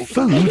lots of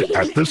food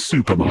at the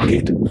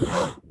supermarket.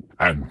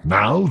 And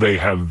now they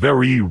have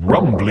very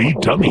rumbly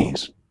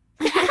tummies.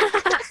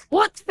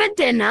 What's for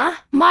dinner?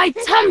 My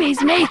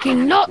tummy's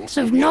making lots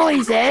of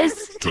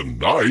noises.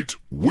 Tonight,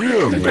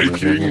 we're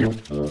making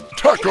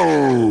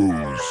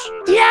tacos.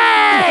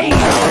 Yay!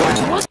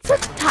 What's a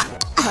taco?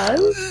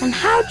 And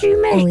how do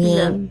you make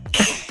them?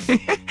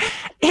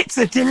 It's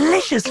a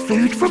delicious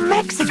food from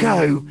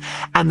Mexico.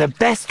 And the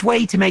best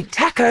way to make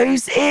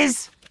tacos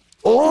is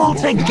all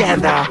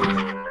together.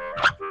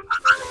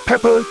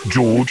 Peppa,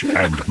 George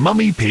and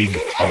Mummy Pig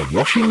are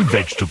washing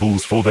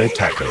vegetables for their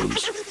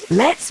tacos.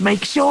 Let's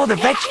make sure the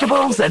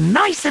vegetables are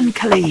nice and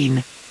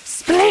clean.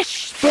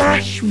 Splish,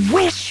 splash,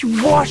 wish,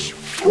 wash,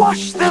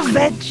 wash the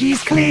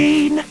veggies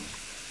clean.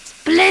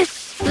 Splish,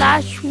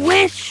 splash,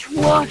 wish,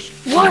 wash,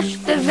 wash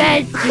the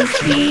veggies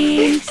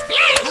clean.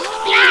 Splash,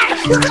 splash.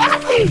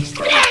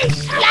 Splash,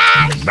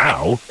 splash!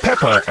 Now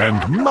Peppa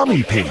and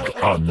Mummy Pig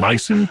are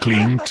nice and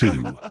clean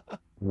too.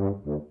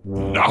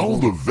 Now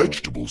the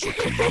vegetables are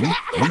clean,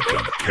 we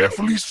can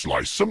carefully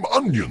slice some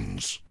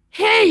onions.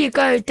 Here you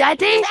go,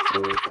 Daddy.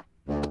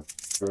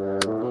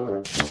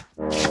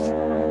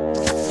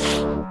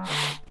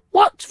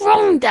 What's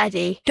wrong,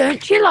 Daddy?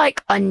 Don't you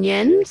like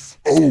onions?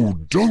 Oh,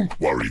 don't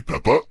worry,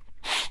 Peppa.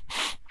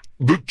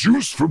 The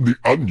juice from the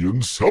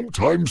onions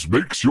sometimes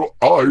makes your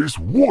eyes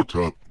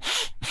water.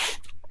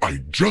 I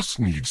just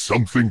need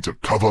something to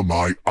cover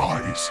my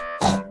eyes.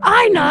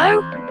 I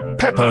know.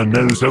 Peppa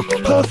knows a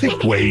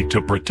perfect way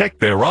to protect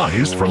their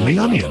eyes from the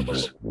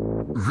onions.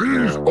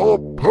 These are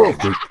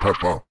perfect,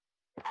 Peppa.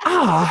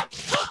 Ah,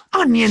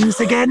 onions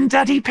again,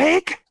 Daddy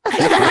Pig.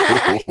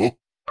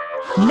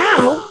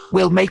 Now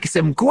we'll make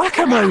some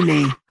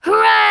guacamole.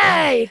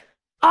 Hooray!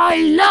 I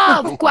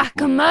love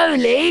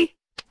guacamole.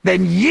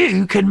 Then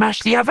you can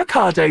mash the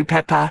avocado,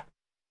 Peppa.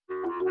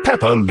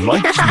 Peppa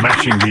likes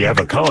mashing the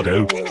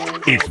avocado.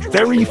 It's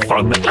very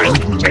fun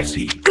and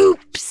messy.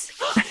 Oops.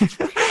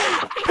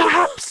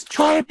 Perhaps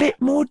try a bit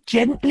more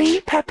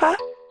gently, Peppa.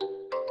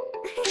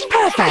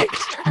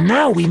 Perfect.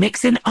 Now we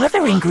mix in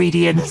other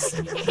ingredients.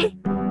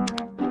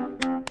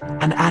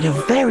 And add a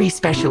very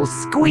special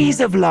squeeze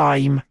of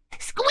lime.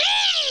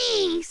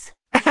 Squeeze!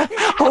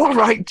 All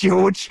right,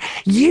 George.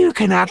 You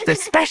can add the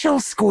special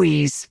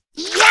squeeze.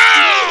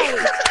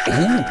 Yay!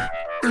 Oh,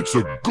 it's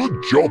a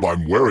good job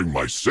I'm wearing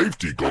my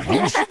safety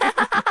goggles.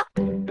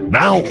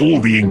 Now all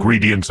the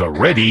ingredients are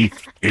ready,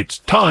 it's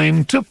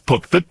time to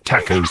put the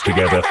tacos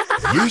together.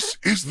 This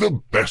is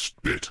the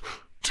best bit.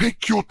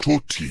 Take your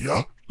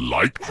tortilla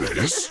like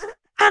this.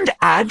 And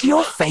add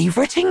your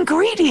favourite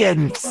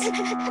ingredients.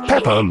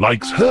 Peppa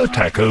likes her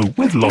taco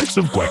with lots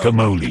of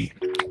guacamole.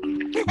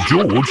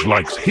 George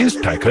likes his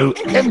taco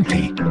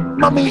empty.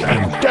 Mummy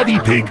and Daddy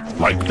Pig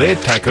like their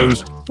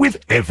tacos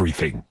with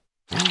everything.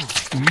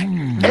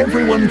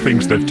 Everyone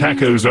thinks that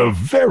tacos are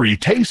very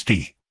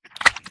tasty.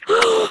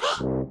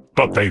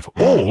 But they've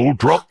all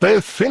dropped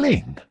their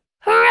filling.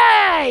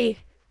 Hooray!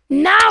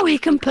 Now we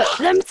can put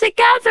them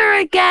together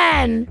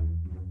again.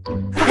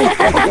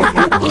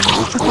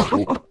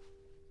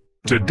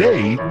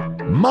 Today,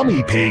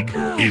 Mummy Pig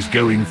is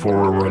going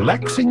for a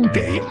relaxing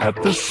day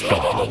at the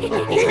spa.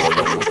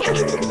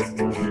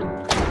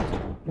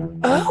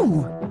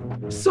 Oh,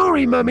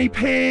 sorry, Mummy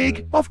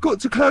Pig. I've got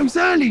to close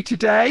early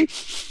today.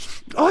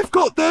 I've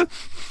got the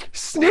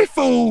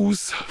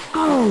sniffles.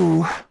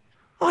 Oh,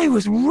 I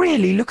was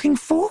really looking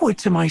forward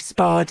to my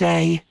spa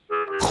day.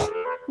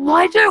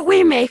 Why don't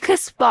we make a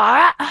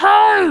spa at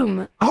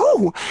home?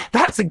 Oh,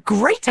 that's a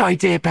great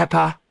idea,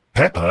 Peppa.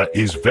 Peppa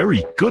is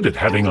very good at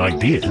having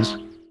ideas.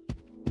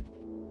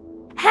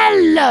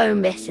 Hello,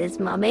 Mrs.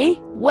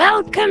 Mummy.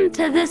 Welcome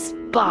to the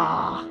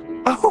spa.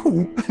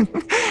 Oh,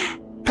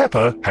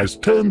 Peppa has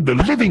turned the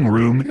living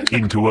room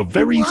into a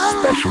very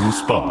special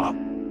spa.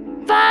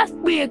 First,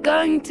 we are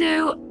going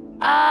to,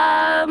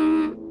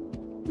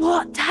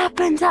 what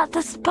happens at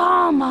the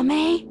spa,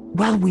 Mummy?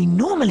 well, we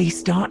normally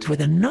start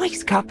with a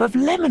nice cup of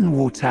lemon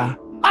water.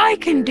 I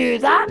can do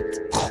that.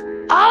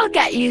 I'll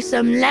get you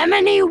some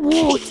lemony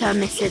water,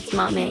 Mrs.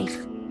 Mummy.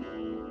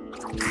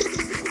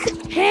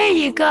 Here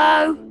you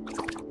go.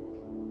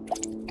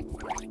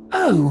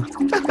 Oh.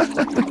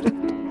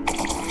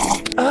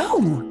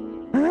 Oh.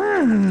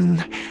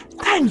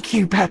 Thank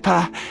you,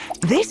 Peppa.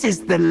 This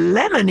is the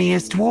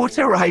lemoniest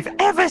water I've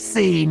ever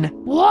seen.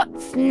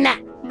 What's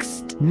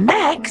next?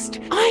 Next,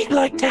 I'd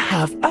like to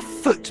have a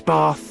foot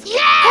bath.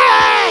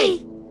 Yay!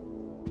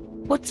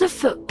 What's a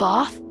foot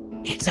bath?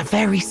 It's a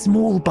very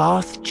small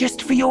bath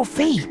just for your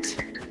feet.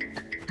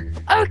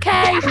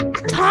 Okay,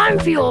 time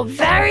for your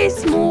very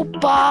small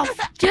bath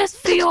just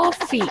for your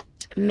feet,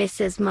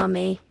 Mrs.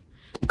 Mummy.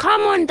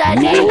 Come on,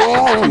 Daddy.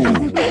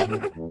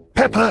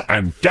 Peppa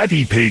and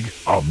Daddy Pig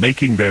are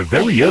making their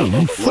very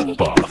own foot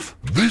bath.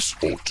 This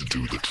ought to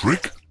do the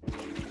trick.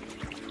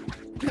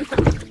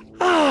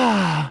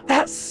 Ah,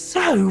 that's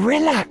so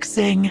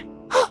relaxing.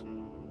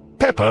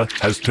 Peppa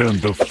has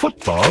turned the foot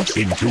bath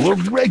into a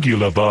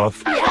regular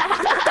bath.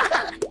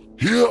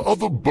 Here are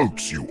the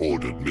boats you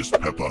ordered, Miss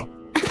Peppa.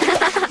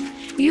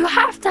 You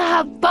have to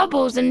have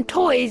bubbles and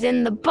toys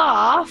in the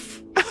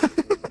bath.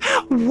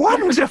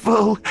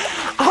 Wonderful.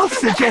 I'll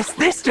suggest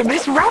this to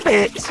Miss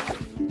Rabbit.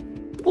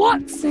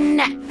 What's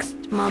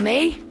next,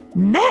 Mummy?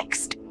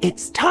 Next,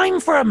 it's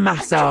time for a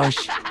massage.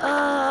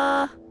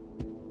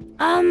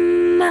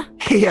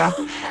 Here,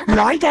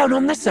 lie down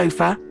on the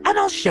sofa and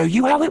I'll show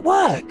you how it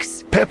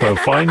works. Peppa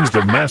finds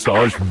the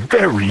massage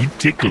very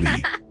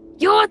tickly.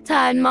 Your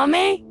turn,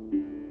 Mummy.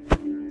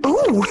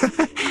 Ooh,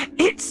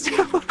 it's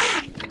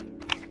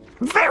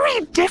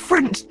very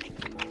different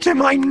to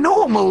my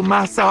normal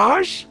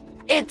massage.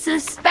 It's a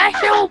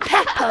special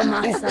Peppa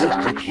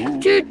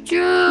massage.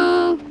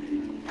 Choo-choo.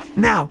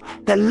 Now,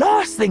 the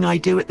last thing I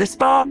do at the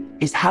spa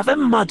is have a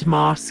mud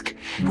mask,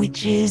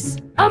 which is...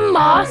 A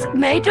mask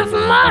made of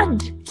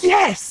mud.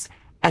 Yes,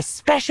 A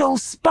special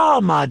spa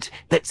mud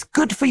that's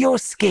good for your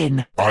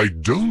skin. I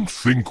don't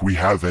think we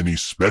have any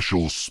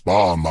special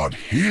spa mud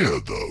here,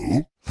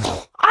 though.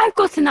 I've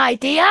got an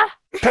idea.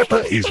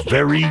 Peppa is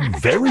very,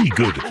 very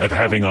good at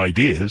having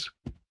ideas.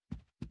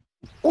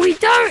 We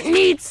don't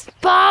need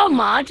spa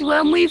mud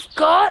when we've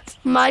got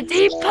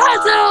muddy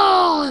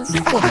puddles.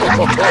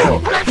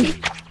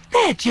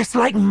 They're just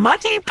like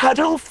muddy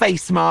puddle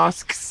face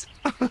masks.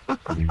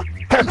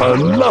 Peppa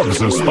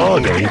loves a spa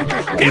day,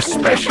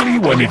 especially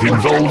when it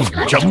involves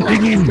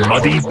jumping in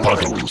muddy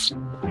puddles.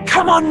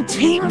 Come on,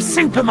 Team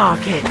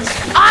Supermarket.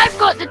 I've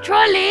got the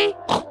trolley.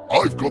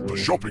 I've got the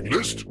shopping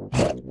list.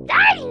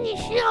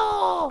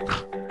 Dinosaur!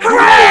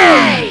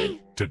 Hooray!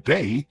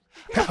 Today,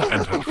 Peppa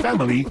and her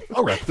family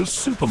are at the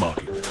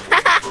supermarket.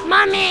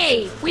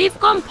 Mummy, we've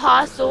gone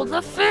past all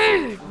the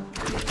food.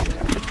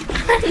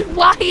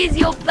 Why is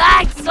your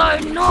bag so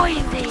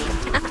noisy?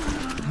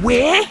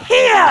 We're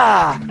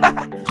here.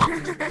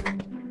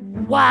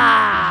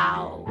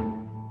 Wow.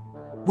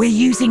 We're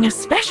using a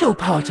special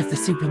part of the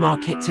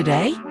supermarket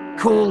today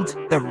called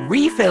the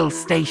refill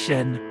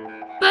station.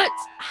 But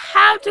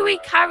how do we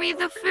carry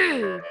the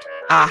food?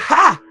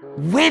 Aha!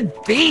 With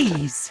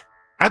these.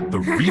 At the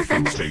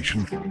refill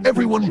station,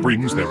 everyone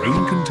brings their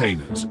own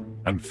containers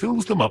and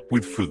fills them up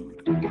with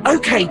food.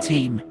 Okay,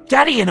 team.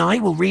 Daddy and I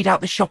will read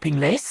out the shopping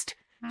list.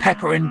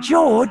 Peppa and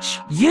George,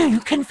 you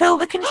can fill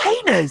the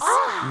containers.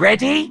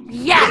 Ready?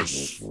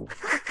 Yes.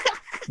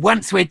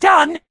 Once we're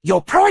done,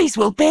 your prize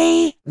will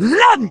be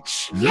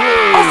lunch. Yay!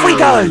 Off we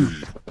go.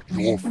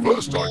 Your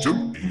first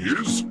item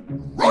is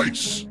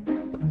rice.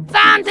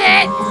 Found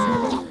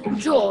it.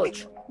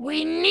 George,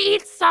 we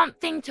need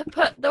something to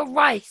put the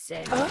rice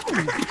in.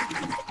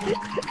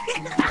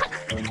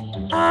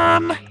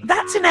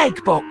 That's an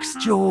egg box,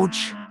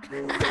 George.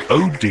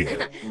 Oh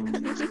dear.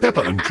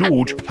 Peppa and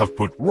George have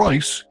put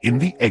rice in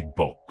the egg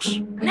box.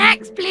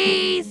 Next,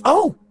 please.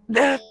 Oh,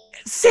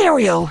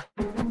 cereal.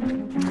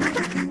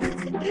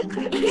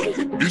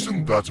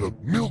 Isn't that a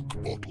milk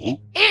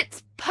bottle?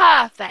 It's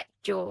perfect,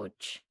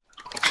 George.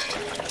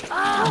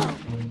 Oh,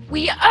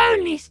 we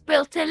only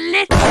spilt a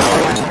little.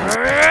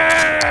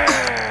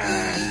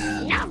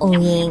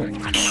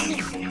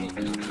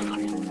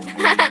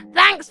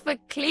 Thanks for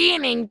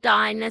cleaning,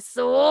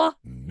 dinosaur.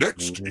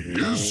 Next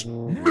is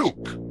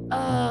milk.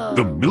 Oh.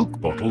 The milk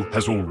bottle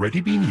has already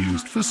been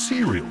used for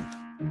cereal,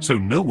 so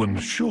no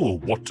one's sure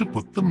what to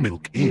put the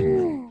milk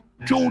in.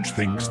 George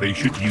thinks they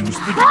should use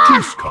the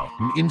juice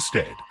carton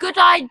instead. Good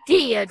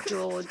idea,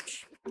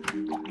 George.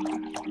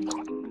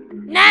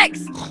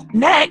 Next.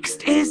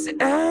 Next is,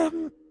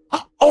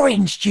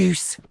 orange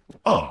juice.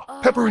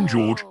 Peppa and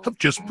George have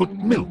just put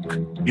milk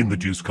in the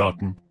juice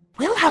carton.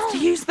 We'll have to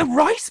use the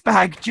rice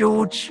bag,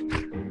 George.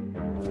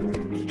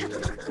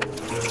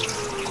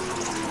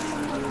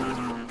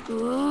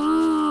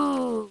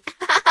 Ooh.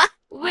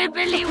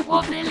 Wibbly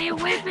wobbly,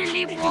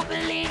 wibbly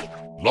wobbly.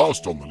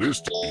 Last on the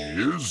list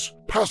is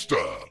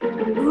pasta.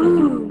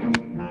 Ooh.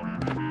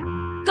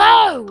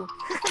 Go!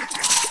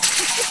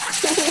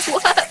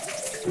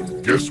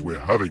 Guess we're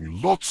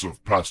having lots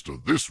of pasta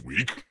this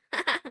week.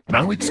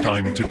 Now it's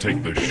time to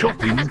take the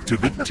shopping to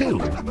the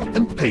till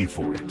and pay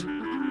for it.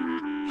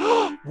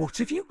 What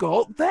have you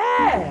got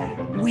there?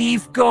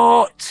 We've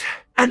got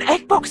an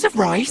egg box of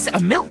rice, a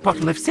milk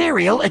bottle of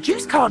cereal, a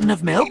juice carton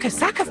of milk, a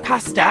sack of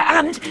pasta,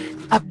 and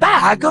a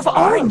bag of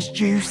orange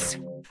juice.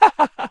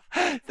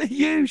 The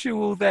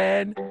usual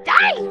then.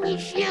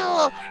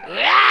 Dinosaur!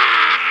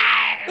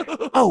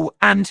 Oh,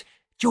 and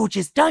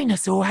George's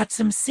dinosaur had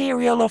some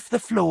cereal off the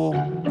floor.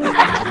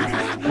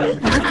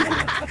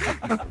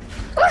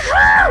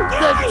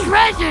 The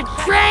treasure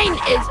train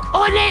is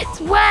on its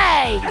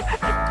way!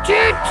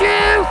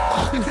 Choo-choo!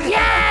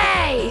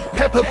 Yay!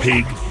 Peppa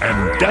Pig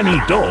and Danny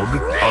Dog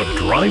are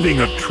driving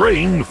a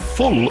train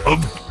full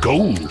of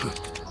gold,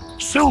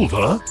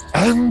 silver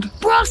and...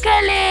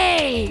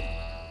 Broccoli!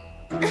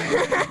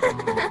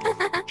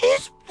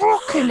 Is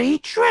broccoli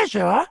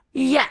treasure?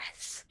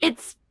 Yes,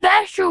 it's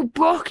special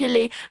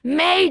broccoli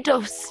made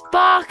of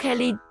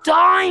sparkly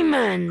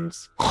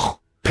diamonds.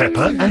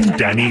 Peppa and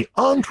Danny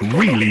aren't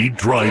really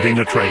driving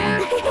a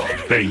train.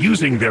 They're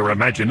using their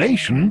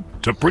imagination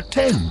to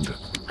pretend.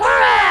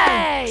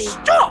 Hooray!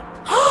 Stop!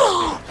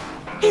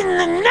 In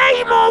the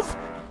name of,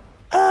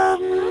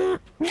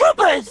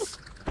 robbers!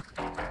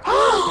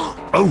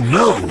 Oh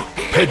no!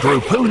 Pedro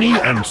Pony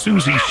and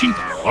Susie Sheep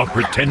are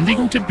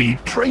pretending to be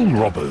train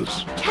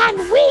robbers. Can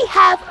we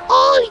have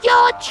all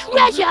your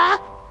treasure,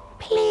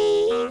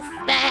 please?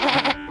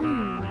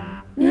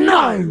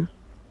 No!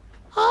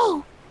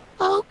 Oh,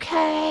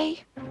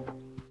 okay.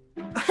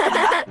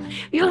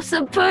 You're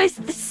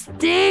supposed to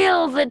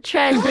steal the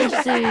treasure,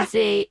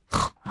 Susie.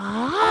 Oh.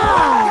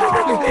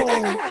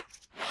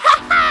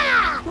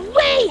 Ha-ha!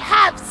 We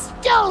have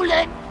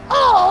stolen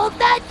all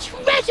the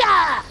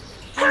treasure!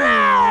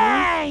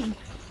 Hooray!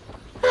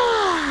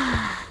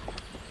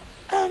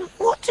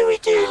 What do we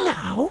do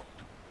now?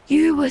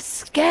 You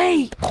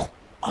escape.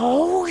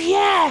 Oh,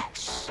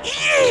 yes!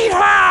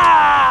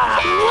 Yeehaw!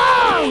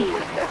 Whoa!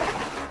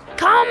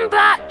 Come Come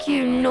back,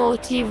 you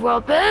naughty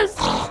robbers.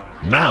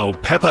 Now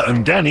Peppa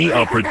and Danny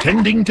are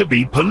pretending to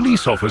be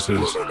police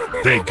officers.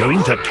 They're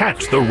going to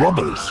catch the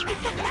robbers.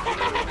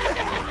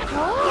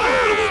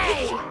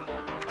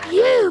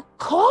 You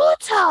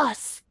caught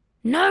us.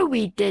 No,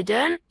 we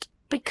didn't.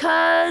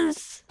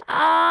 Because,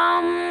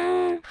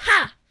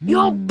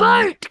 your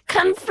boat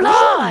can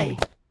fly.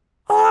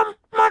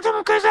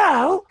 Madame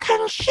Gazelle,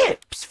 can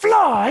ships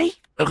fly?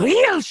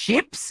 Real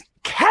ships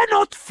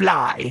cannot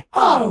fly.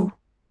 Oh.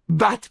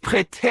 But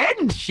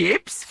pretend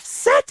ships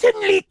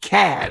certainly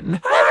can.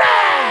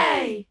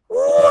 Hooray!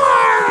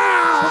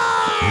 Wow!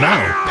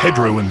 Now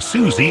Pedro and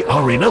Susie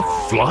are in a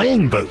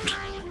flying boat.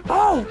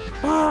 Our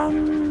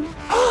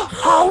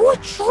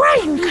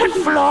train can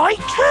fly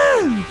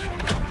too.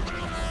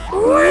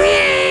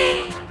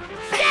 Whee!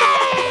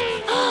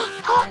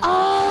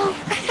 Uh-oh.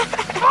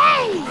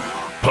 Hey!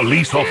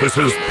 Police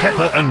officers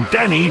Peppa and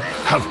Danny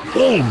have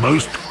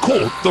almost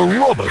caught the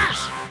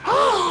robbers.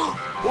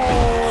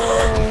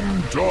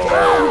 I'm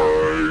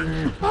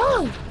dying.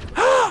 Oh.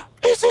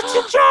 Is it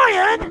a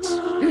giant?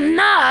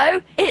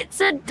 No,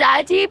 it's a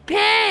daddy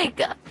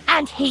pig.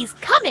 And he's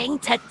coming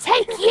to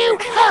take you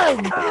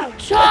home.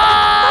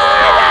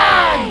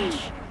 Charge!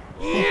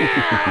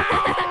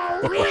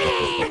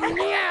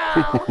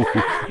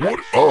 What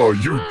are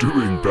you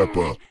doing,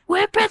 Peppa?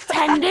 We're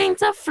pretending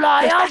to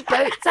fly our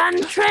boats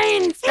and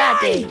trains,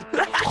 Daddy.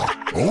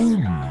 Oh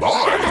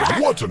my,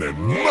 what an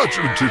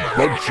imaginative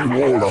bunch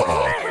you all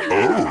are.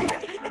 Oh,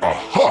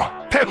 aha.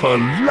 Peppa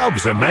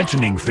loves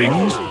imagining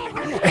things.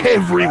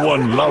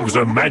 Everyone loves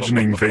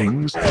imagining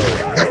things.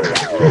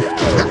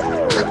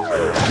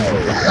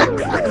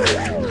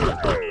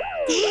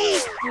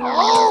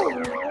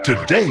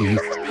 Today,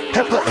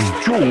 Peppa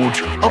and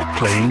George are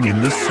playing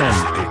in the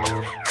sandpit.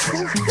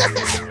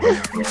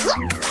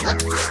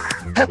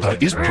 Peppa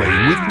is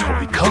playing with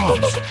toy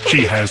cars.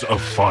 She has a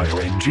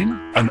fire engine,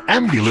 an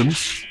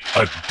ambulance,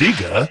 a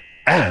digger,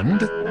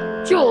 and...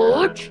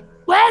 George,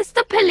 where's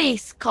the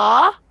police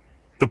car?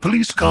 the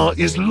police car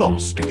is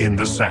lost in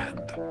the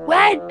sand.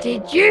 Where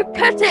did you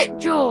put it,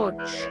 George?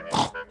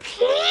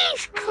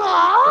 Please,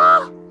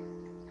 car.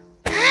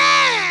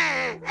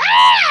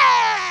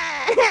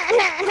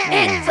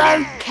 It's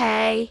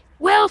okay.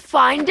 We'll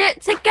find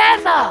it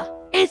together.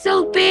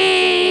 It'll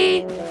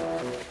be...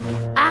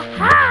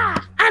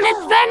 Aha! An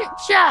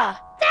adventure!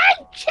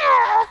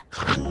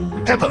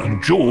 Peppa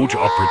and George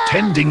are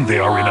pretending they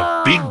are in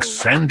a big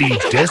sandy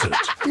desert.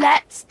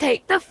 Let's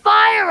take the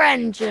fire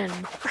engine.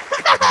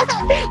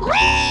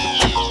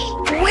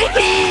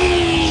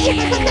 Whee!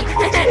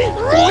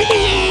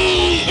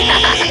 Whee!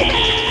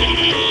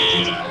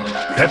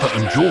 Peppa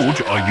and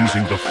George are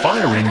using the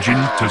fire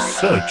engine to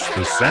search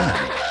the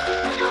sand.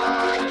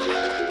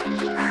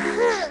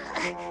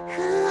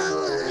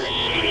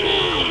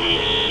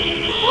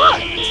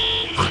 What?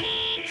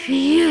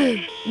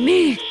 Phew,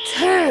 me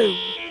too.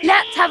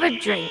 Let's have a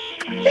drink.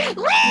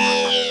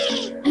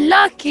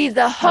 Lucky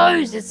the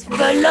hose is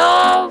full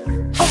of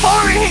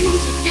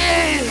orange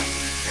juice.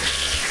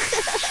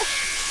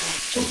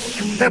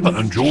 Peppa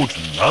and George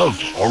love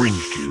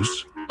orange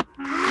juice.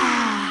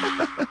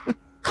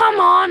 Come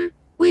on,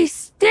 we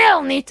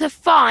still need to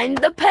find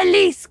the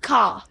police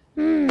car.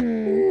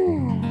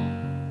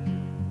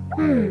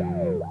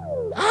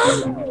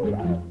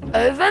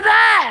 Over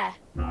there.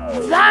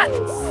 That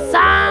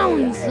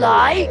sounds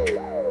like...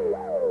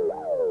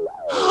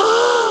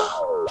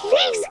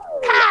 Police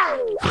car.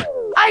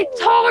 I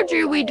told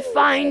you we'd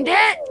find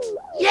it.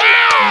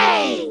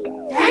 Yay!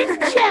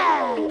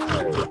 Adventure.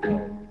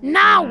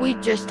 Now we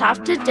just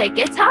have to dig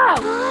it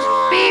out.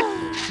 Beep,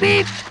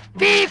 beep,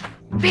 beep,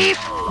 beep,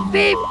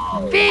 beep,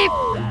 beep.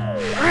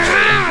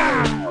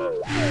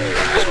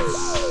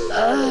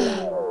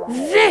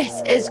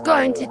 This is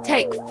going to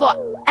take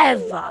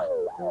forever.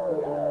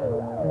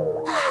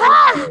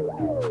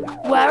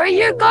 Where are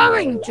you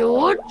going,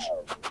 George?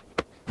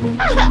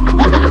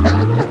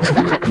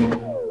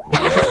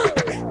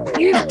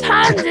 You've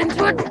turned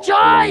into a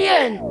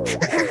giant.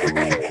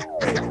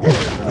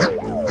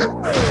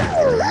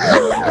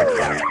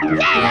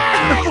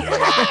 Yay!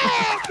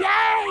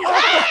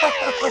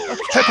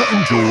 Peppa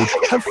and George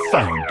have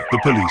found the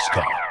police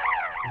car.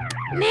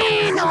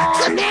 Nino,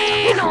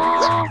 Nino,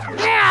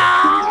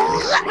 meow,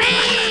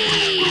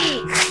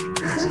 wee!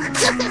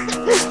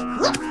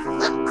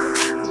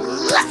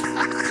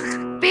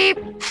 Beep,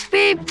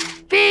 beep,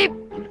 beep.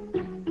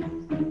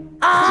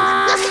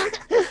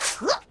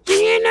 Do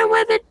you know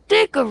where the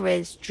digger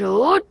is,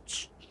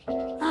 George?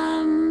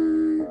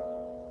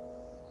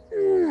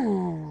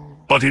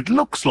 But it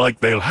looks like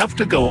they'll have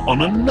to go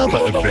on another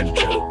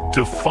adventure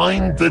to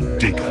find the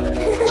digger.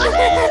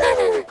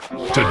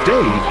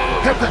 Today,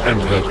 Peppa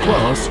and her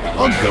class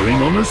are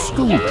going on a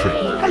school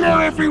trip. Hello,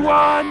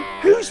 everyone.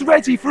 Who's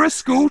ready for a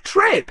school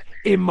trip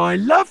in my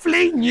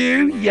lovely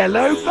new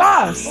yellow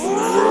bus?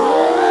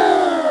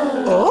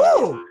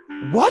 Oh,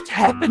 what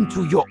happened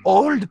to your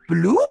old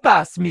blue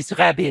bus, Miss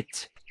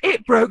Rabbit?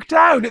 It broke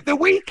down at the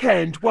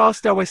weekend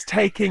whilst I was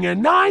taking a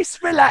nice,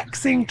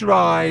 relaxing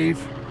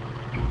drive.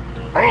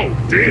 Oh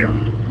dear,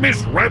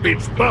 Miss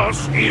Rabbit's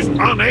bus is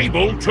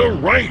unable to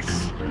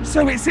race.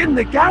 So it's in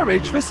the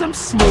garage for some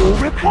small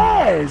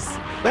repairs.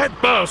 That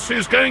bus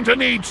is going to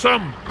need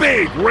some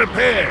big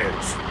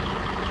repairs.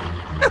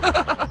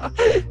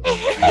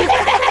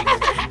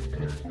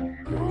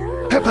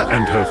 Peppa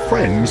and her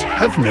friends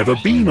have never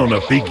been on a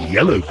big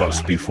yellow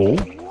bus before.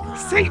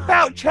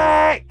 Seatbelt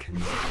check.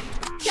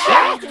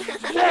 Check.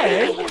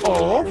 Then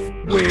off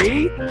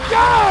we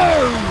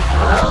go.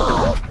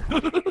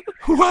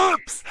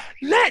 Whoops!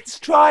 Let's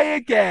try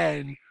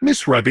again.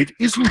 Miss Rabbit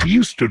isn't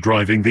used to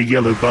driving the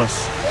yellow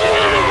bus.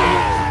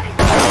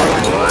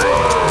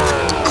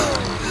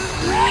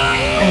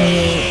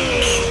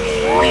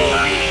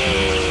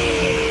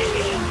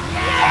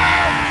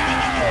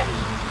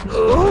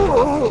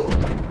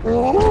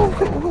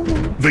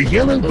 The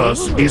yellow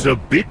bus is a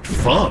bit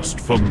fast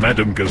for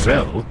Madame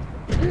Gazelle.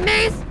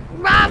 Miss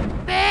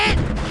Rabbit,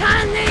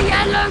 can the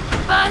yellow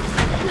bus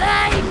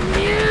play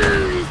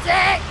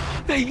music?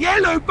 The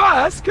yellow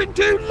bus can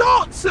do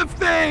lots of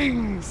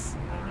things.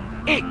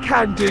 It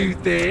can do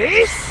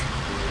this,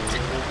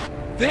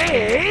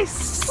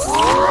 this,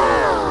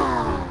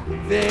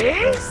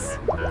 this,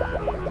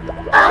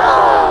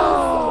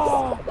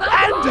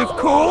 and of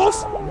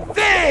course,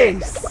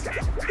 this.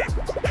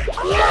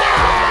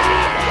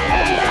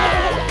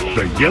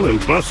 The yellow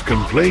bus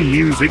can play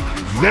music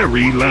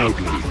very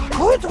loudly.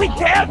 Could we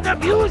turn the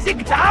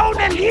music down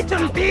a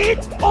little bit?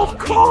 Of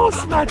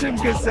course, Madame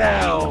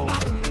Gazelle.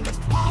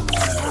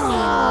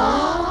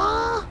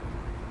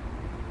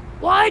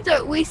 Why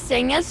don't we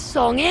sing a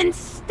song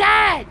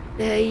instead?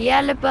 The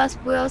yellow bus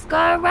wheels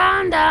go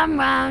round and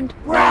round,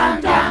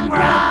 round and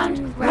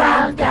round,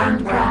 round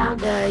and round.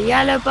 The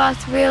yellow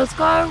bus wheels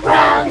go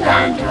round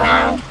and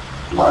round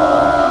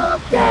all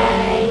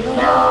day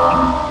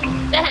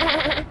long.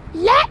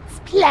 Let's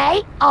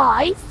play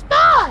I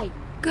Spy.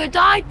 Good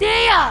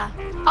idea.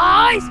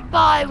 I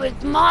spy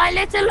with my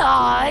little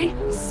eye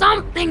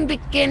something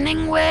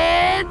beginning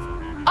with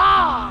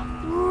R.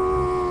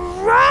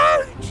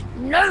 Road.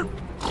 Nope.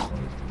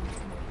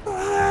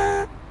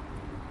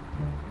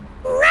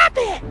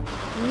 Rabbit.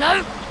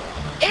 Nope.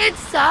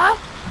 It's a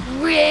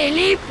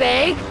really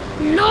big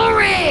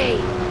lorry.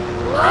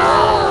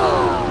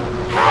 Whoa!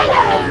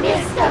 Hello,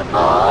 Mr.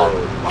 Bull.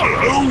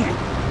 Hello!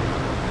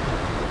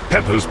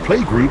 Peppa's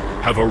playgroup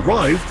have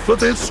arrived for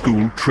their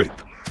school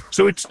trip,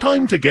 so it's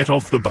time to get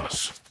off the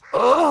bus.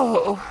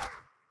 Oh,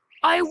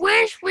 I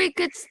wish we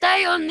could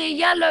stay on the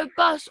yellow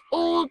bus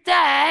all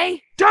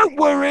day. don't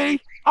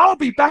worry. I'll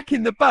be back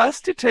in the bus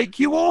to take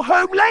you all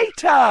home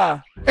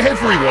later.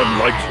 Everyone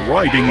likes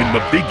riding in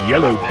the big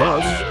yellow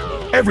bus.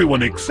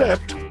 Everyone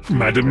except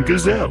Madame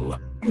Gazelle.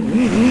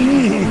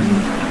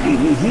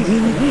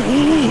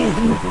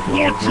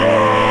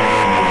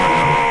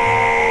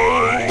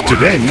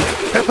 Today,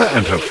 Peppa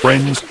and her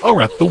friends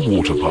are at the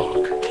water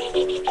park.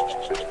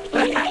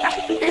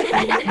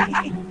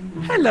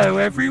 Hello,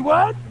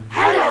 everyone.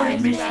 Hello,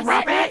 Miss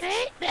Rabbit.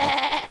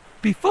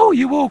 Before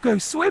you all go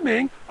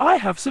swimming, I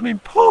have some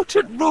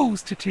important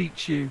rules to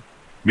teach you.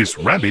 Miss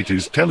Rabbit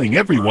is telling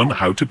everyone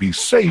how to be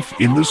safe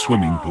in the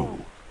swimming pool.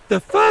 The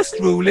first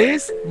rule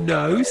is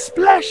no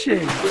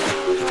splashing.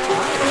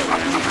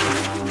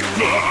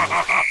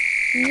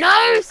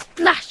 No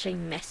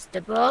splashing,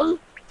 Mr. Bull.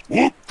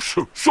 Whoops!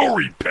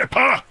 Sorry,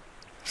 Peppa.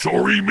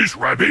 Sorry, Miss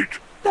Rabbit.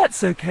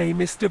 That's okay,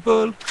 Mr.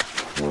 Bull.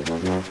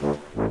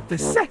 The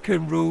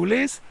second rule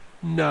is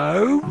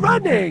no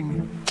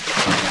running.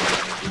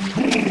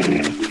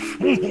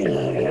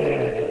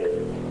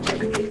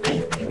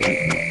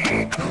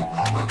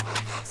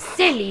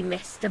 Silly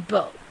Mr.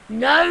 Bull.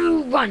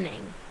 No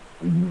running.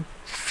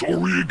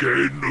 Sorry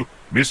again.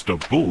 Mr.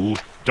 Bull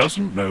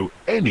doesn't know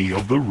any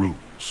of the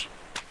rules.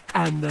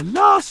 And the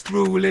last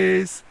rule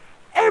is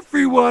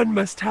everyone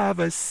must have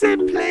a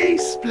simply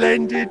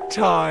splendid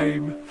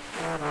time.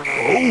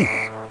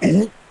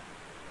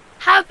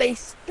 Have a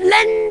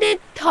splendid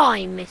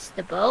time,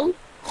 Mr. Bull.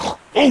 Oh,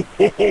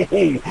 ho, ho,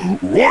 ho.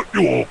 Right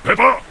you are,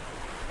 Peppa.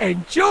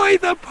 Enjoy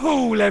the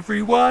pool,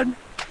 everyone.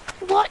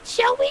 What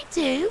shall we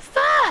do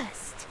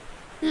first?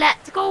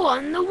 Let's go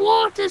on the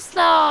water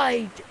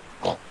slide.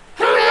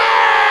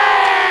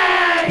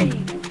 Hooray!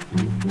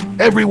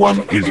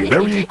 Everyone is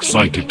very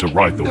excited to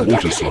ride the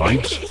water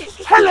slides.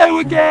 Hello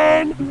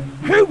again.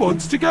 Who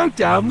wants to go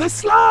down the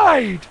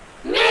slide?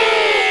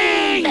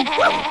 Me!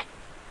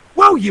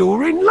 Well,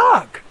 you're in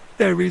luck.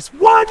 There is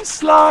one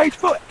slide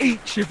for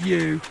each of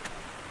you.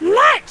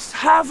 Let's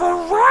have a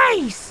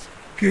race.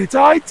 Good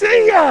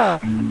idea.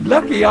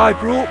 Lucky I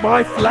brought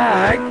my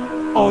flag.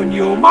 On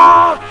your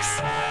marks,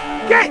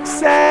 get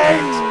set,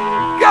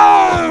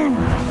 go!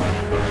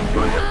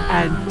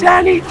 And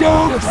Danny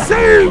Dog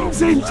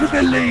zooms into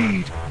the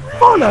lead,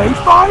 followed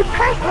by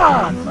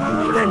Peppa.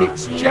 Then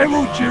it's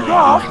Gerald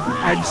Giraffe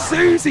and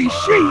Susie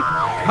Sheep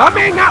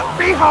coming up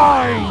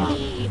behind.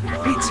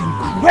 It's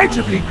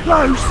incredibly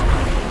close.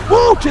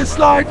 Water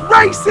slide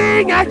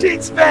racing at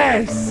its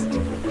best.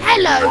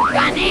 Hello,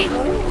 Granny.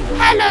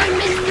 Hello,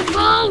 Mr.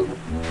 Bull.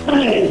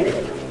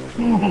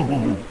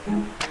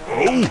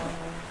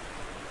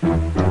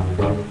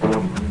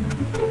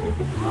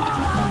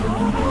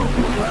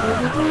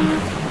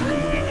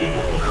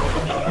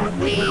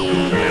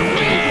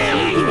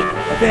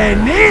 They're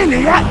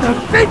nearly at the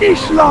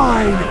finish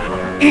line.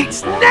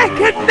 It's neck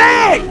and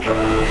neck.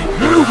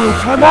 Who will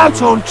come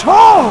out on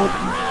top?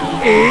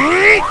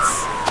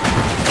 It's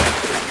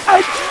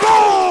a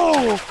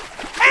draw.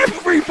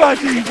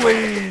 Everybody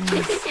wins.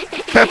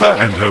 Peppa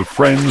and her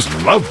friends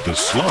love the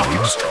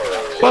slides,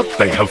 but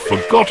they have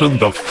forgotten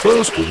the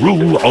first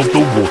rule of the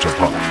water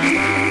park.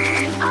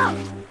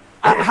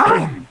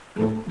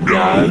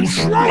 No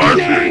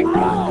sliding.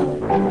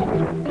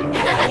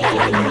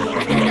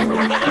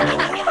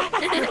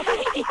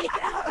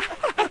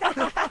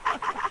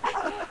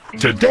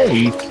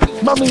 Today,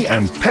 Mummy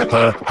and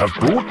Peppa have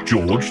brought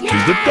George to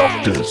the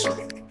doctor's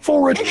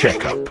for a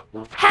checkup.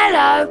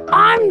 Hello,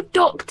 I'm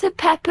Dr.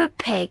 Peppa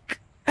Pig.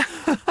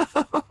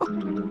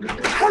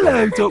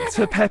 Hello,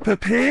 Dr. Peppa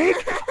Pig.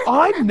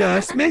 I'm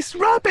Nurse Miss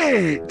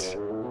Rabbit.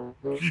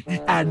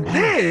 And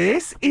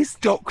this is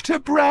Dr.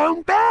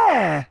 Brown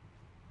Bear.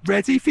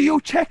 Ready for your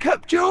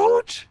checkup,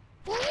 George?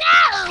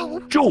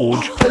 No!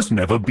 George has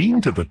never been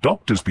to the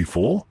doctor's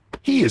before.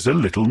 He is a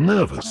little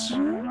nervous.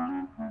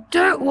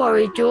 Don't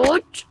worry,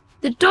 George.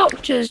 The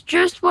doctors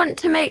just want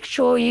to make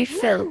sure you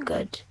feel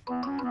good.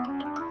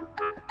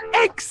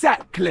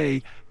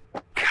 Exactly.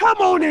 Come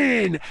on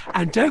in,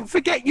 and don't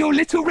forget your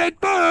little red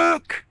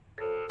book.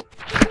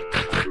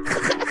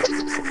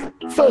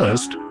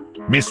 First,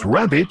 Miss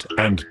Rabbit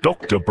and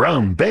Dr.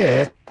 Brown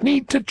Bear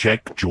need to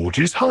check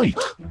George's height.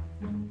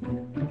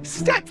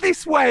 Step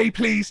this way,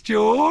 please,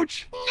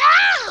 George.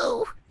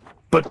 No!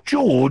 But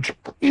George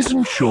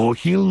isn't sure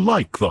he'll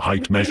like the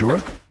height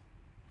measurer.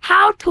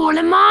 How tall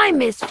am I,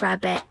 Miss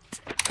Rabbit?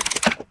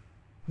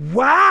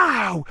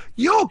 Wow,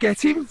 you're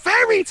getting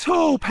very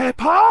tall,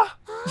 Peppa.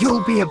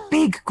 You'll be a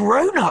big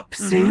grown-up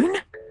soon.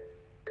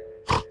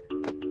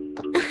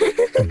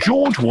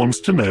 George wants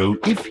to know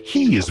if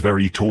he is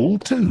very tall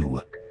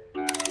too.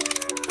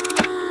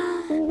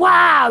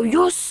 Wow,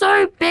 you're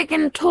so big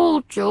and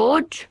tall,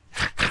 George.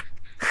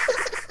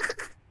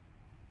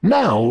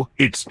 Now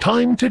it's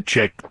time to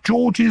check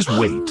George's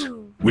weight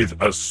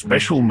with a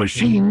special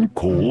machine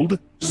called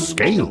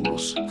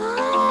scales.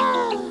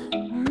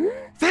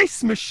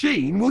 This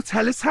machine will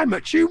tell us how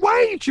much you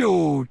weigh,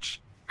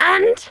 George.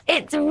 And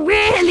it's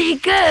really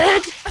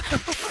good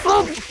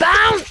for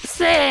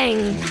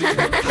bouncing.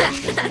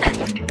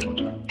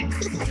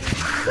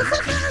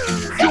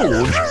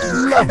 George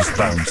loves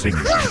bouncing.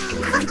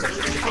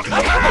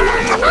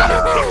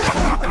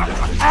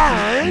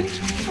 And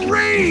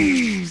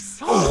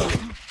freeze.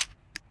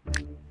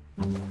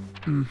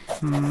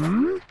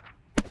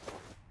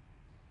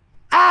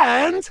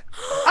 And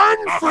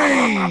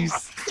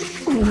unfreeze.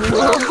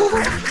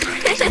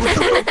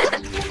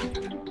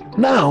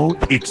 Now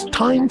it's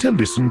time to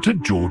listen to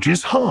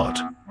George's heart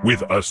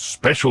with a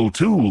special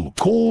tool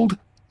called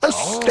a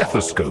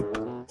stethoscope.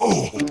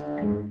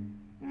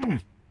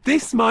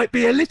 This might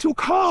be a little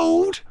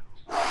cold.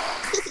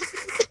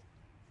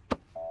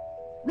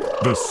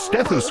 The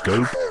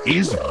stethoscope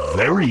is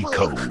very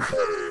cold.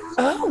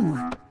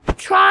 Oh,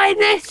 Try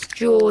this,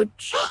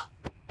 George.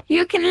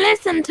 You can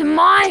listen to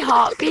my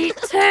heartbeat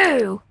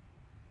too.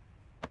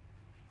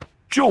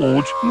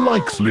 George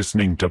likes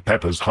listening to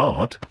Peppa's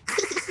heart.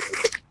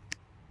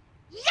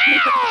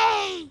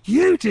 Yay!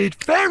 You did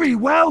very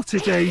well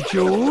today,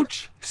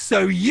 George.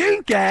 So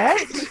you get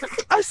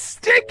a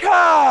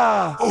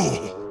sticker.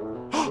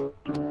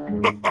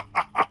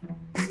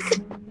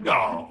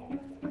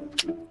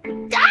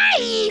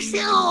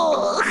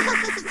 Dinosaur!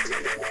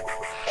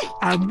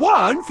 And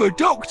one for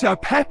Dr.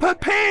 Peppa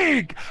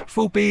Pig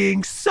for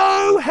being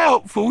so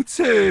helpful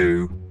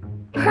too.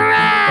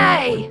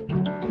 Hooray!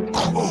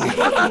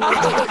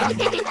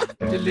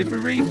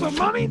 Delivery for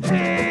Mummy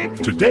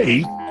Pig.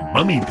 Today,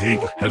 Mummy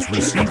Pig has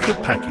received a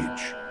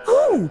package.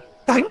 oh,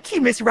 thank you,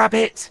 Miss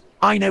Rabbit.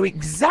 I know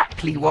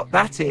exactly what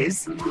that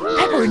is.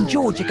 Peppa and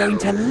George are going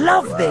to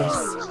love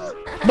this.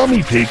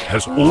 Mummy Pig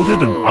has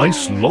ordered an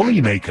ice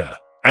lolly maker,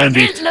 and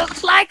It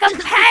looks like a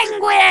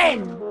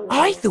penguin.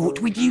 I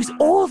thought we'd use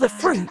all the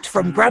fruit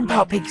from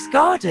Grandpa Pig's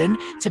garden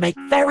to make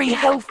very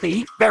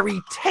healthy,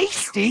 very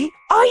tasty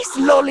ice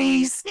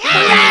lollies.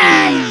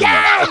 Yay!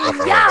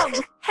 Yum! Yum!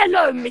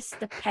 Hello,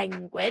 Mr.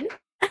 Penguin.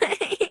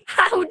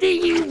 How do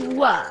you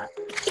work?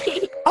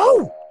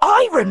 Oh,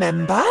 I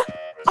remember.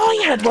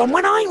 I had one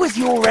when I was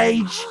your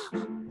age.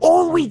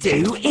 All we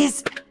do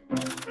is,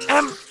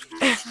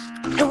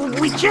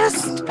 we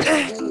just,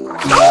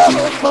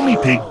 Mummy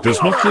Pig does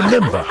not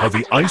remember how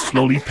the ice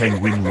lolly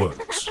penguin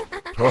works.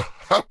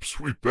 Perhaps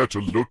we better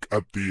look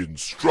at the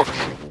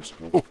instructions.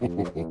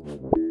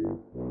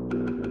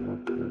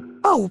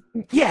 Oh,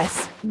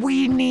 yes,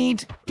 we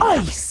need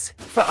ice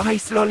for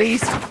ice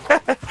lollies.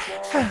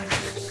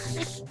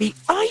 The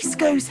ice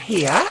goes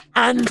here,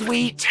 and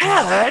we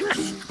turn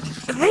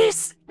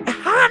this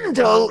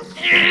handle.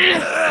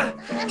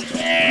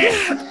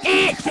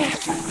 It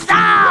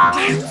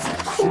sounds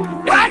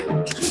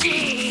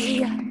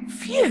crunchy.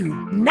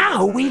 Phew,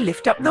 now we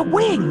lift up the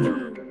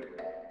wing.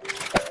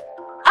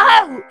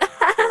 Oh,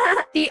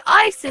 the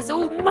ice is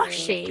all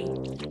mushy.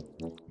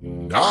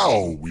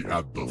 Now we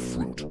add the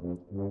fruit.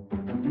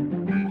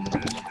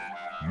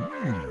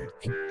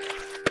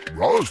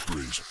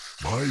 raspberries,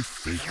 my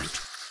favorite.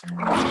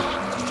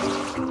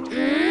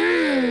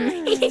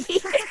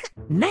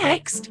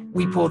 Next,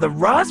 we pour the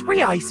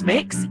raspberry ice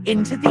mix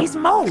into these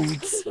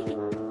molds.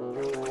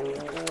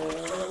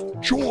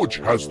 George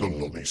has the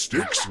lolly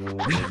sticks.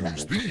 We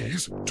use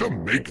these to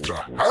make the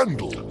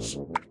handles.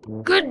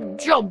 Good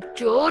job,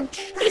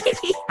 George.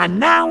 And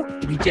now,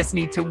 we just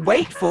need to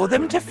wait for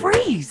them to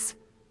freeze.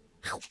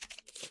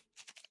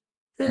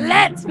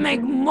 Let's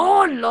make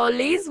more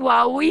lollies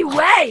while we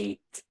wait.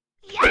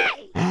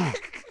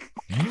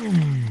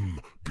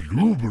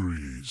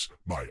 Blueberries,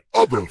 my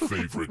other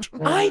favorite.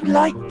 I'd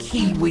like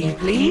kiwi,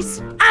 please.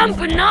 And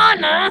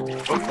banana.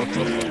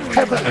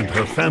 Peppa and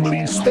her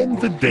family spend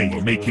the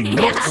day making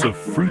lots of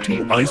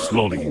fruity ice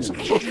lollies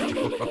and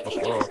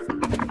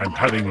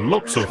having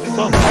lots of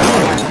fun.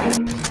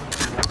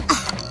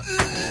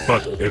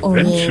 But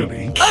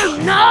eventually... Oh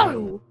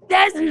no!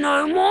 There's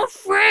no more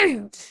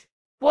fruit.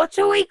 What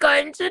are we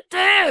going to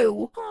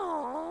do?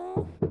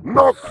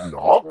 Knock,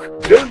 knock.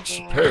 Don't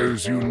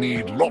suppose you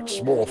need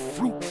lots more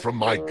fruit from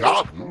my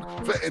garden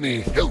for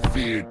any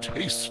healthy,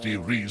 tasty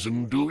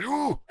reason, do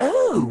you?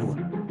 Oh,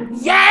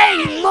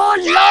 Yay! More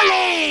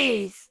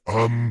lollies!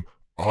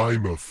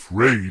 I'm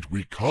afraid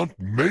we can't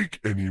make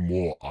any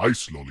more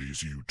ice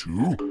lollies, you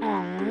two.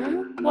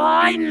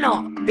 Why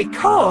not?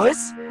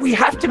 because we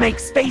have to make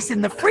space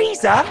in the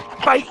freezer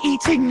by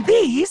eating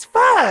these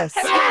first.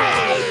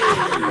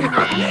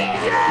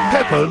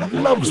 Peppa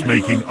loves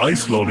making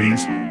ice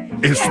lollies,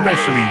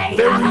 especially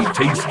very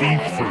tasty,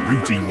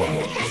 fruity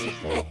ones.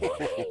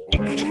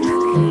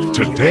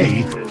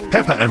 Today,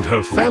 Peppa and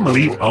her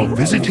family are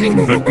visiting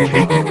the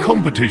cake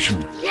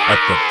competition at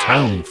the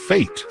town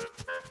fete.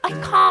 I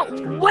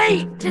can't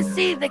wait to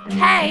see the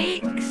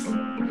cakes.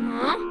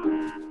 Huh?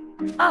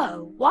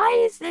 Oh, why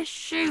is this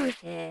shoe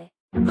here?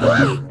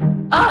 Oh,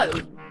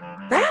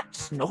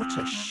 That's not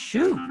a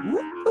shoe.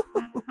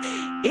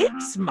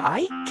 It's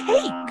my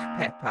cake,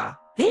 Peppa.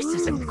 This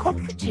is a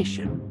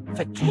competition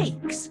for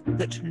cakes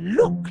that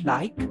look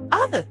like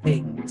other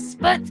things.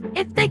 but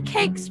if the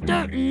cakes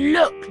don't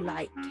look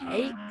like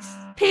cakes,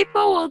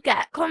 people will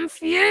get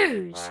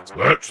confused.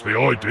 That's the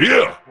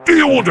idea. Do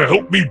you want to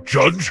help me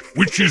judge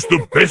which is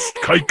the best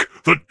cake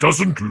that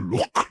doesn't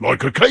look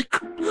like a cake?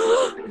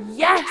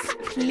 Yes,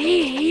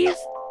 please.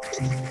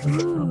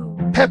 Ooh.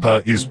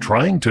 Peppa is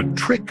trying to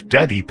trick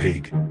Daddy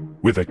Pig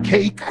with a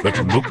cake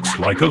that looks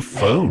like a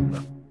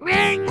phone.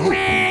 Ring,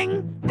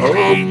 ring,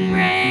 ring,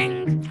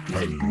 ring.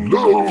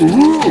 Hello!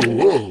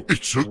 Oh,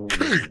 it's a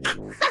cake!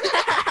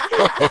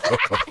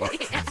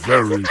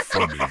 Very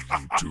funny, you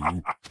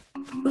two.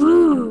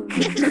 Ooh.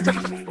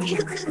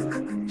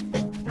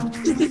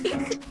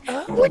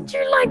 Would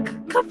you like a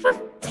cup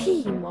of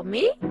tea,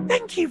 Mummy?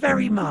 Thank you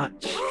very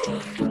much.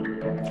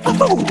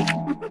 Oh,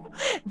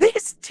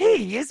 this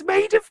tea is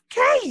made of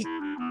cake.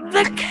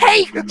 The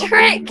cake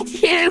tricked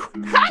you.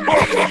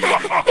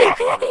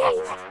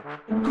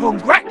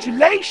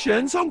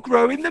 Congratulations on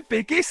growing the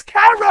biggest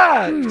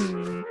carrot!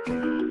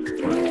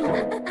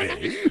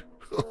 Eh?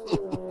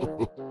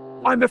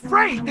 I'm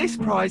afraid this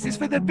prize is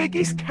for the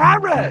biggest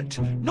carrot,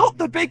 not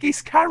the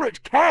biggest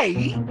carrot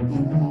cake.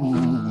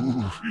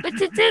 But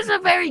it is a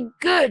very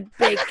good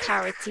big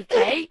carroty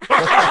cake.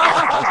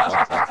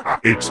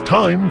 It's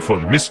time for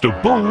Mr.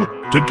 Bull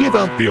to give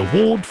out the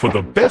award for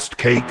the best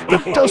cake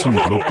that doesn't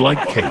look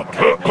like cake.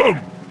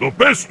 The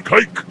best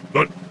cake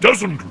that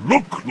doesn't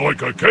look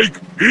like a cake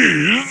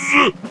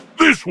is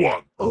this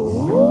one.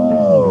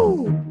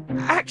 Ooh.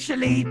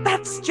 Actually,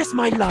 that's just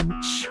my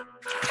lunch.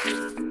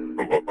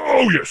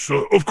 Oh, yes,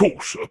 of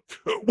course.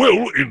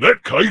 Well, in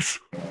that case,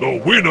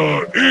 the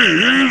winner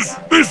is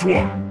this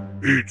one.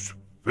 It's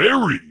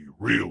very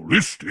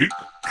realistic.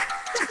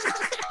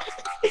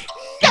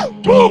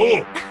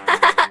 Oh,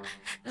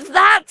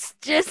 That's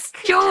just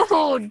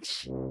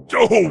George.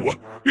 oh,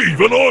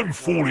 even I'm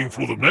falling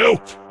for them now.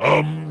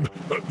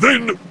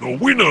 Then the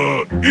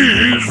winner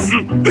is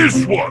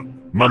this one.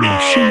 Mummy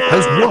Sheep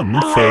has won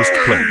first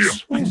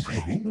place.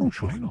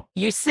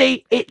 You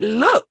see, it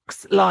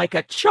looks like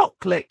a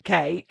chocolate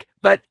cake,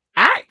 but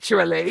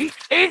actually,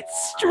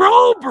 it's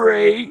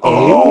strawberry.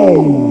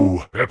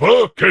 Oh!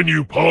 Peppa, can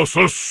you pass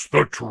us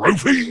the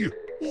trophy?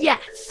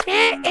 Yes,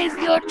 here is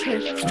your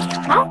trophy.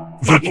 Huh?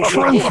 The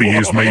trophy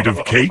is made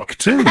of cake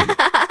too.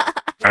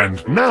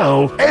 And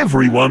now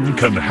everyone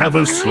can have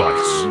a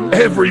slice.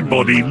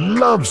 Everybody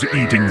loves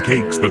eating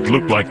cakes that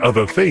look like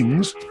other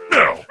things.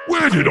 Now,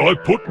 where did I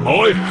put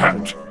my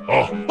hat?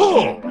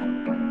 Aha!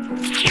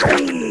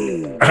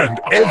 And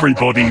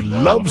everybody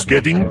loves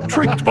getting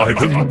tricked by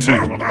them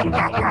too.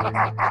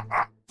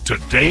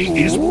 Today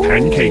is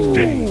Pancake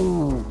Day.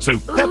 So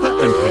Peppa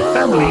and her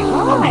family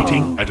are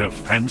eating at a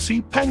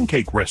fancy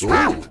pancake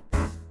restaurant.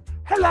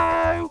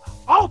 Hello,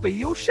 I'll be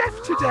your chef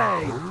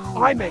today.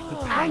 I make the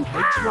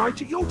pancakes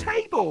right at your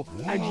table,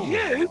 and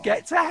you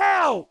get to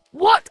help.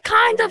 What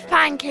kind of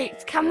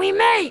pancakes can we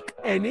make?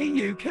 Any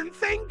you can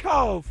think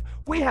of.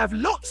 We have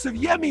lots of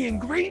yummy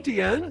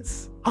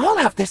ingredients. I'll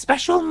have the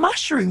special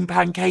mushroom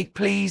pancake,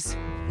 please.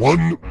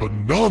 one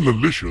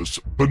banana-licious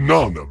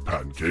banana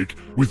pancake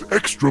with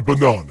extra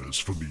bananas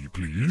for me,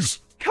 please.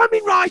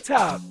 Coming right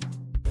up.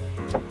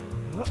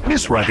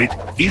 Miss Rabbit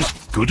is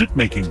good at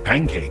making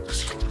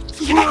pancakes.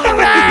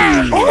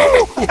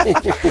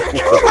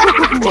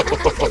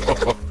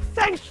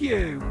 Thank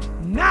you.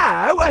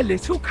 Now a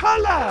little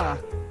colour.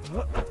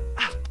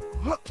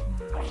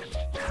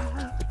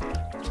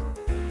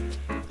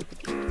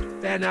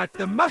 Then add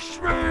the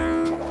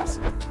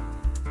mushrooms.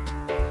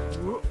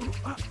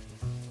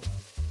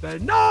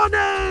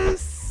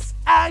 Bananas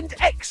and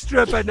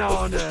extra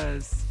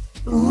bananas.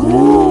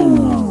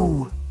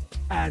 Ooh!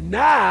 And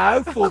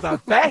now for the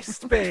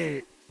best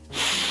bit.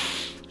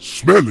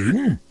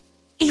 Smelling?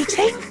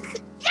 Eating?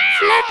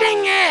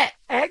 Flipping it!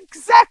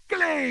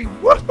 Exactly!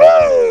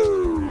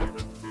 Woohoo!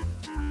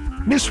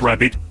 Miss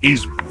Rabbit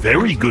is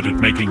very good at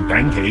making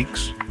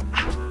pancakes.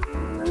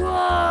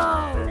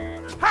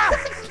 Whoa!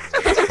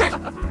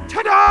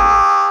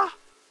 Ta-da!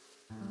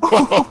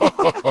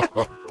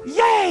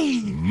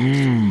 Yay!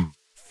 Mmm.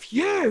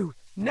 Phew!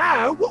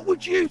 Now, what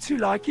would you two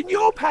like in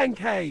your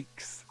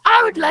pancakes?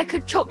 I would like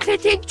a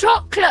chocolatey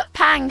chocolate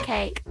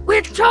pancake.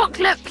 With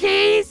chocolate,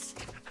 please.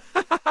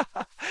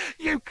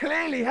 You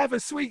clearly have a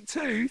sweet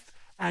tooth.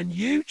 And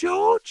you,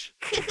 George?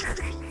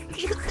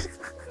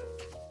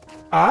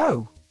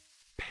 Oh,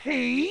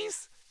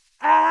 peas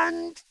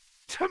and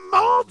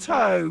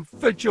tomato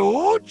for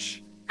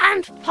George.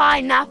 And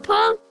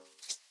pineapple,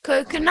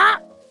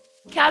 coconut,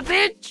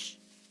 cabbage.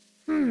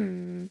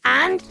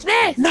 And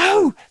this.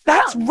 No,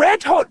 that's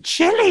red hot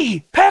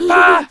chili,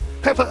 Peppa.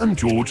 Peppa and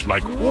George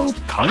like all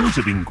kinds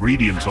of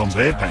ingredients on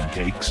their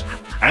pancakes,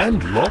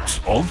 and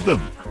lots of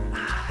them.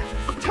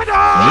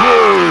 Ta-da!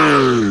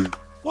 Yay!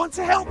 Want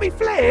to help me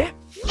flip?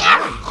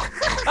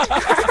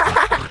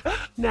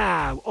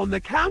 Now, on the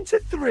count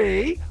of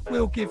 3,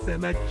 we'll give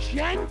them a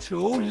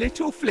gentle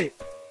little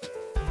flip.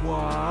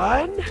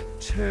 1,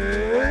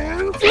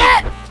 2...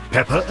 Flip!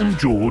 Peppa and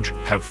George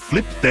have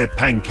flipped their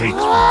pancakes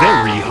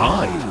very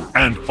high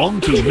and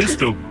onto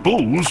Mr.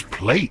 Bull's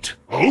plate.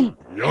 Oh,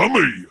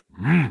 yummy!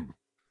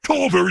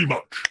 Tar very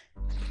much.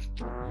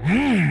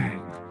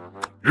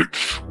 It's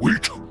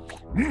sweet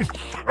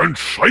and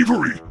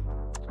savoury,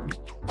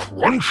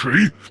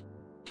 crunchy,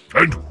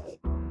 and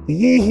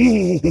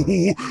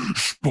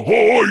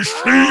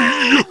spicy.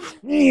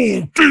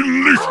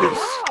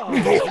 Delicious!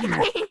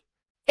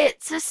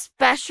 It's a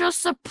special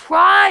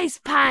surprise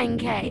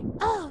pancake.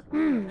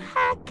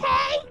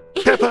 Okay.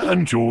 Peppa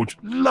and George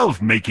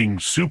love making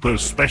super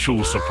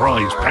special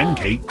surprise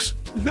pancakes.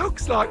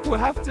 Looks like we'll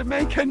have to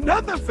make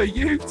another for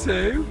you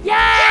two.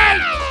 Yay!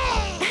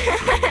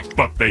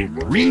 But they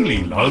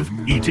really love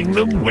eating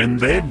them when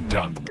they're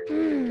done.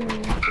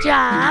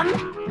 Jam,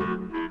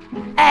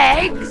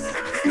 eggs,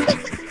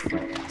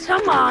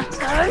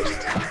 tomatoes,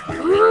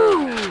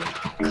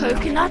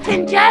 coconut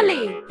and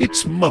jelly.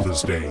 It's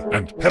Mother's Day,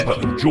 and Peppa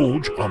and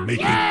George are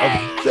making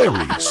a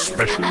very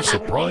special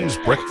surprise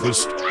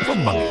breakfast for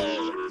Mummy.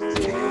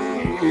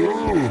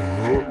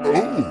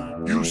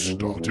 Oh, you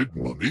started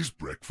Mummy's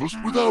breakfast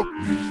without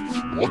me.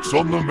 What's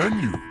on the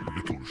menu,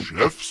 little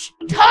chefs?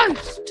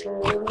 Toast!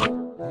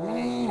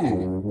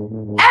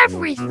 Oh,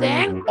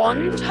 Everything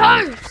on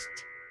toast.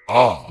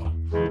 ah.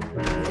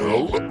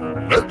 Well,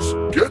 let's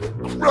get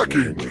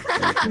cracking.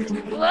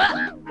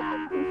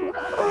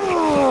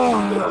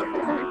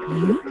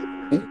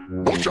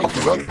 Watch out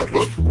for that,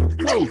 Peppa.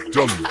 Well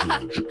done,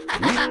 George. A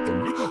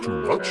little too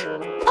much.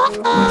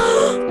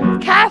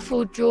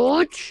 Careful,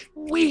 George.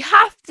 We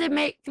have to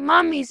make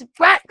Mummy's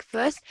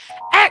breakfast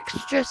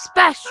extra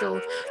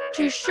special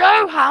to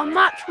show how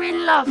much we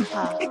love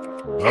her.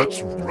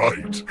 That's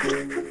right.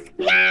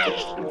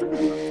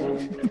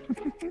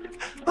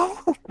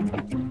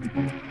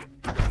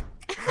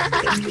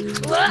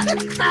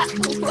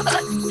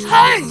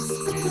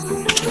 Toast!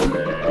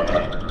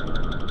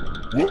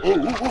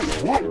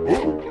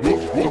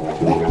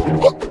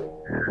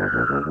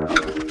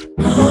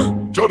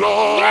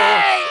 Ta-da!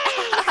 Yay!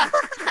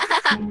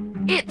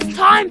 It's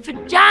time for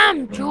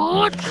jam,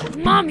 George.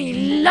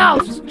 Mummy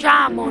loves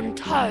jam on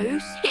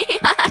toast.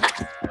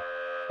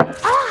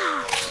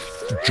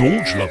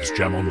 George loves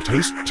jam on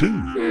toast too.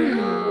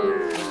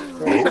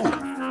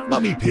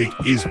 Mummy Pig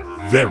is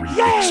very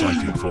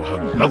excited for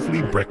her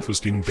lovely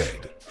breakfast in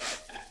bed.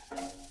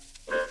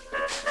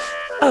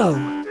 Oh,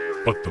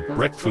 But the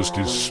breakfast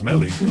is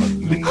smelling a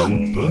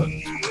little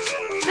burnt.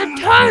 The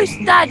toast,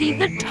 Daddy,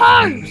 the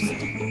toast.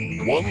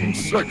 1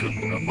 second,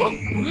 Peppa.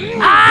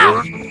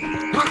 Ah!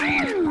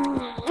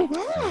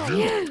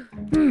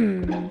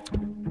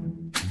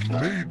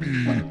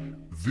 Maybe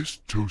this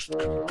toast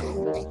can go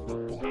on the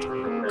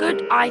bottom.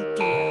 Good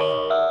idea.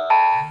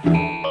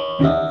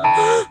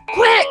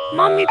 Quick,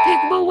 Mummy Pig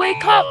will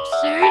wake up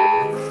soon.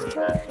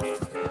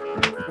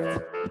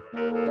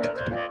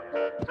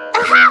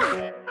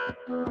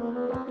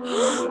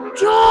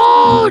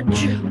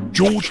 George!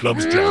 George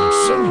loves jam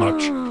so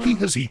much he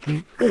has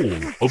eaten all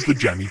of the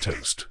jammy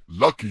toast.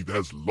 Lucky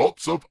there's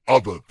lots of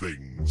other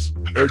things.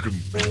 Egg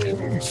and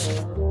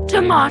beans,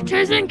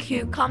 Tomatoes and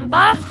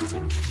cucumber.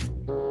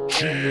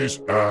 cheese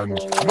and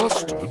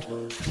mustard.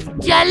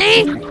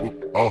 Jelly?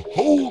 A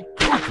whole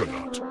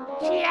coconut.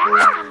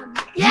 Jam!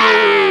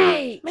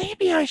 Yay!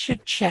 Maybe I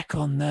should check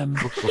on them.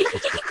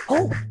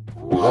 Oh,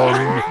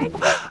 1,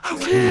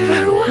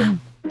 2.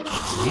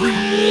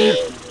 3.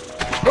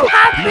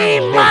 Happy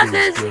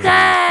Mother's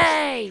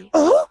Day!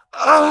 oh!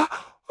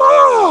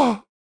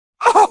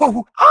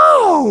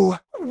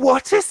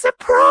 What a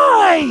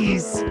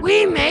surprise!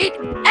 We made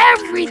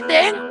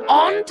everything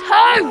on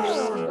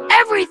toast.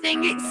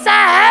 Everything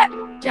except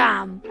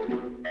jam.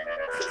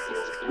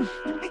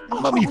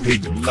 Mummy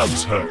Pig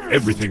loves her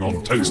everything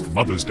on toast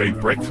Mother's Day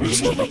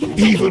breakfast,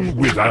 even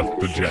without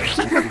the jam.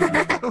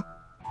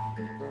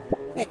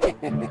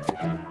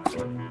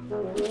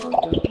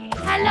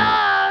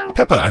 Hello!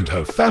 Peppa and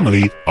her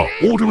family are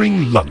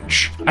ordering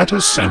lunch at a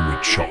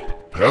sandwich shop.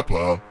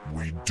 Peppa,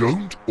 we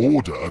don't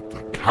order at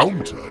the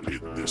counter in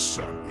this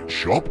sandwich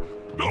shop.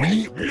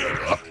 We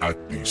order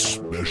at the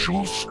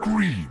special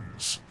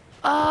screens.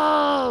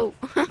 Oh,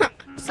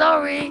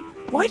 sorry.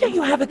 Why don't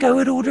you have a go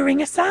at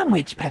ordering a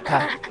sandwich,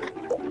 Peppa?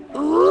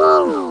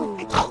 Ooh.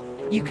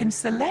 You can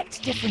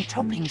select different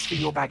toppings for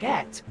your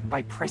baguette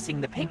by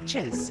pressing the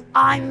pictures.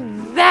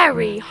 I'm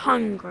very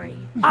hungry.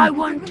 I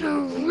want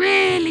a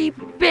really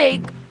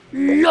big,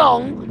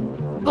 long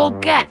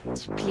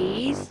baguette,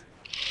 please.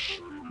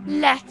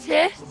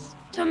 Lettuce,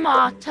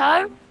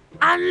 tomato,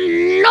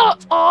 and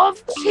lot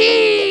of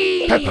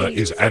cheese. Peppa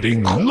is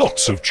adding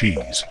lots of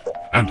cheese,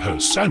 and her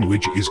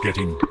sandwich is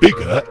getting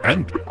bigger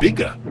and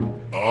bigger.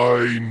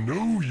 I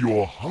know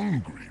you're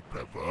hungry,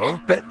 Peppa.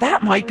 But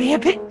that might be a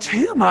bit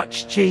too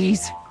much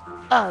cheese.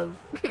 Oh,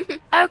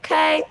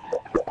 okay.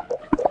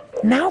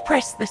 Now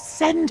press the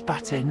send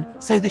button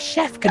so the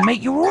chef can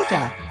make your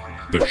order.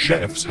 The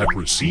chefs have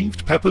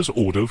received Peppa's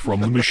order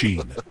from the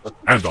machine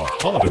and are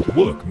hard at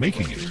work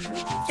making it.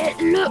 It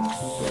looks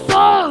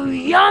so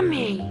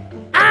yummy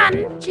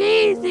and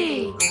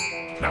cheesy.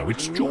 Now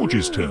it's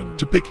George's turn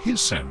to pick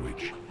his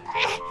sandwich.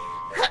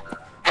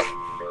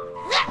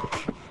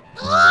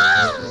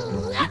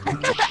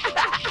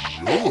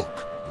 Look,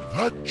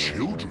 that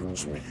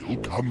children's meal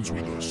comes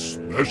with a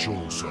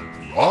special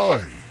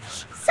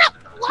surprise.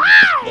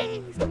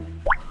 Surprise!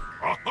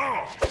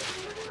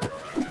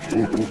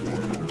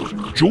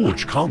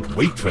 George can't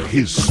wait for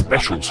his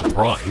special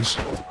surprise.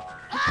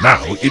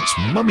 Now it's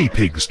Mummy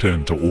Pig's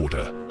turn to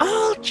order.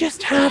 I'll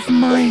just have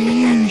my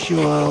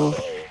usual.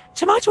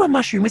 Tomato and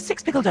mushroom with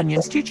 6 pickled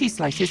onions, 2 cheese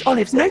slices,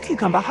 olives, no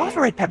cucumber, half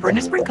a red pepper, and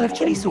a sprinkle of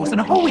chili sauce,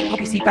 and a whole wheat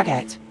poppy seed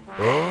baguette.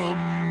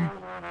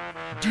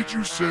 Did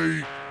you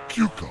say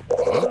cucumber?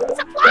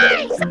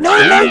 Surprise! No,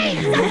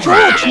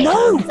 George,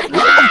 no!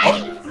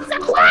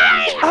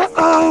 Surprise!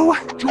 Uh-oh!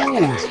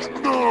 George,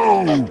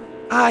 no!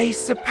 I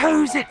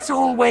suppose it's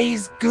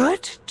always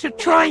good to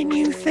try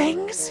new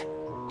things.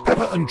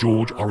 Peppa and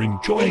George are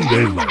enjoying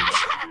their lunch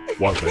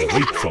while they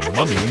wait for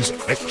Mummy's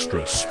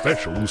extra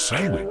special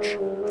sandwich.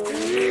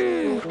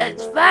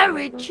 It's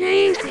very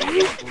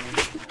cheesy.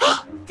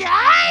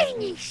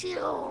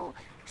 Dinosaur!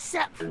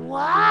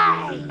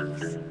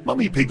 Surprise!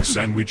 Mummy Pig's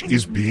sandwich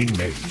is being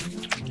made.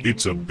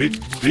 It's a bit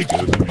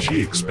bigger than she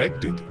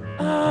expected.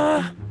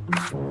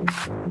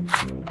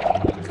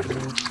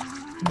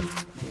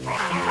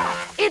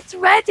 It's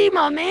ready,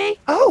 Mummy.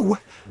 Oh,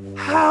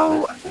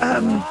 how,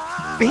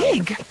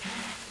 big?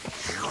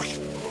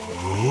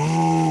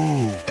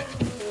 Oh,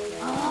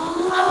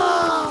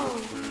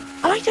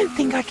 I don't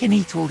think I can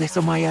eat all this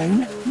on my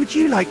own. Would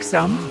you like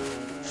some?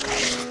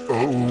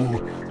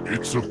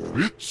 it's a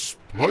bit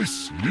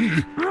spicy.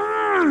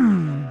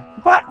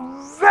 But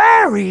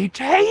very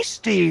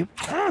tasty.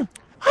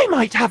 I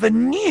might have a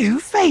new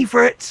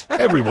favourite.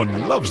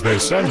 Everyone loves their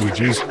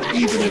sandwiches,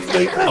 even if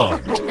they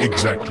aren't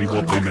exactly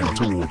what they meant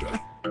to order.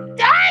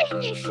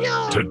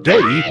 Dinosaur!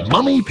 Today,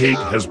 Mummy Pig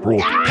has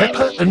brought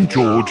Peppa and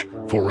George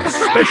for a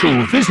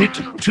special visit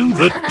to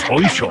the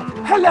toy shop.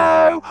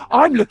 Hello,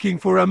 I'm looking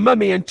for a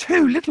mummy and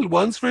 2 little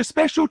ones for a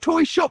special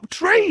toy shop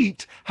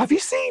treat. Have you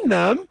seen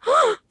them?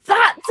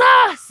 That's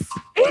us!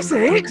 Is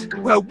it?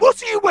 Well,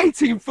 what are you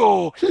waiting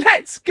for?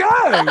 Let's go!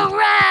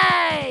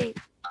 Hooray!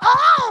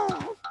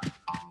 Oh!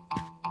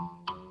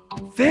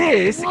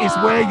 This is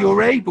where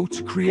you're able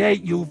to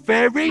create your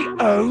very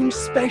own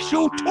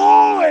special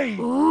toy.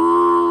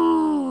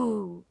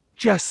 Ooh!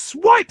 Just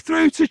swipe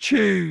through to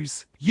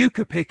choose. You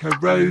could pick a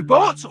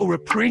robot or a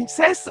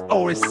princess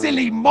or a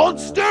silly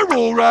monster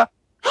or a...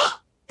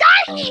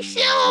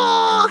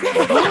 Dinosaur!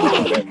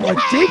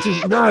 I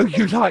didn't know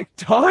you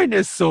liked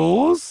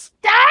dinosaurs.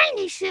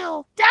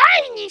 Dinosaur!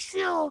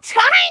 Dinosaur!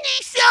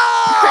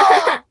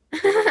 Dinosaur!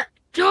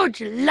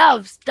 George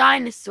loves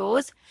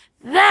dinosaurs.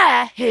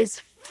 They're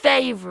his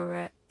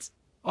favourite.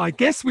 I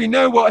guess we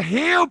know what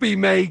he'll be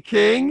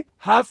making.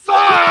 Have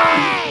fun!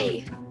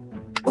 Hey!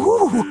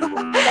 Ooh,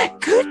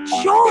 good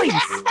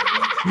choice.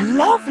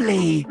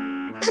 Lovely.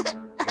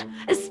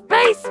 A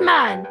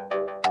spaceman!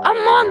 A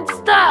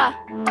monster!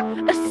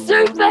 A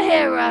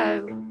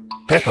superhero!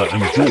 Peppa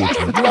and George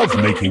love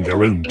making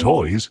their own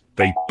toys.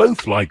 They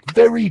both like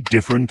very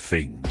different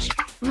things.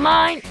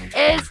 Mine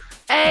is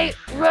a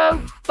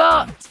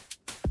robot.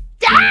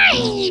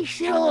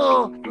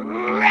 dinosaur!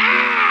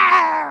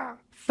 Rawr!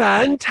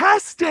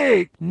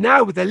 Fantastic!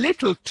 Now with a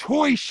little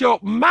toy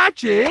shop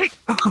magic,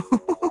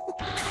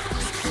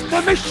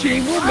 the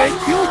machine will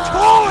make your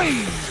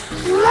toys!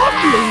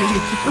 Lovely!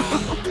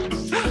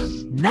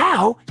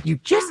 Now you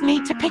just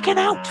need to pick an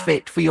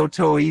outfit for your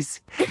toys.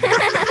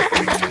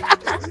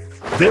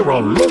 There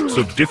are lots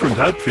of different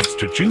outfits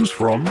to choose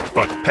from,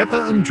 but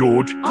Peppa and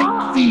George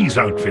think these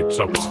outfits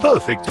are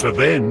perfect for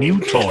their new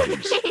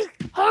toys.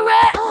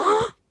 Hooray!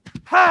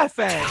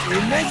 Perfect!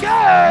 In they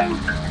go!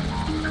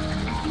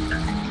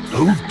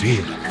 Oh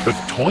dear, the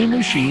toy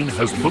machine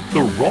has put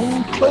the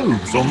wrong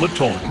clothes on the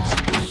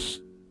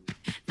toys.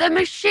 The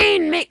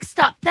machine mixed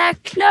up their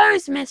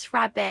clothes, Miss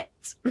Rabbit.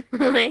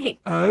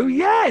 Oh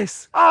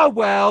yes! Ah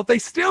well, they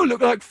still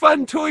look like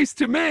fun toys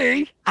to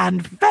me.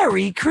 And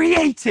very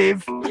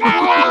creative.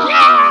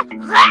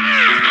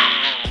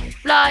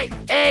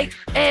 Flying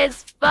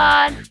is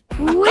fun.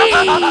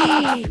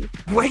 Whee!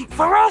 Wait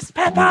for us,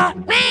 Peppa.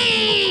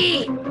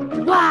 Whee!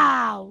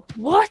 Wow,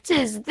 what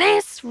is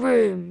this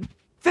room?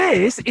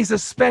 This is a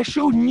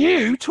special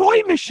new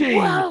toy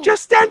machine. Whoa.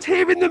 Just stand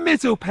here in the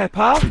middle,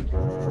 Peppa.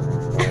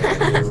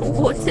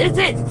 What is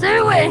it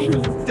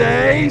doing?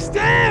 Stay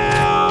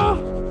still.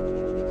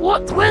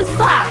 What was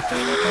that?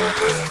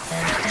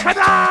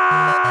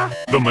 Ta-da!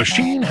 The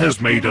machine has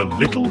made a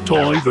little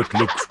toy that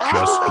looks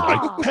just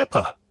like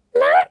Peppa.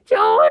 Look,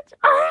 George,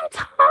 I'm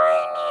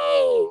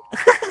tiny.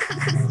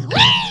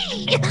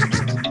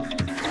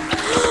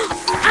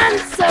 And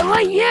so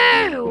are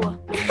you.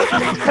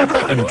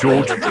 Peppa and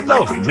George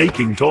love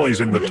making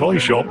toys in the toy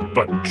shop,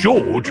 but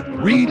George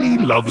really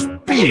loves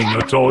being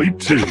a toy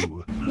too.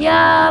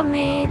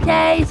 Yummy,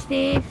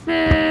 tasty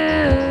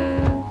food.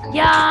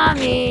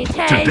 Yummy,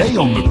 tasty Today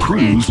on the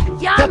cruise,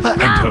 food. Yum, Peppa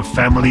and her yum.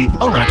 family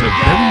are at a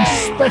very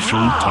special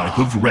type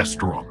of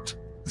restaurant.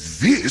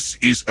 This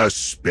is a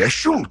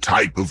special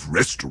type of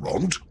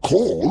restaurant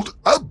called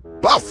a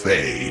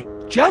buffet.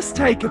 Just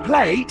take a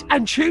plate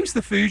and choose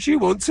the food you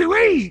want to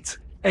eat.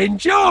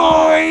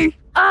 Enjoy!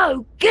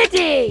 Oh,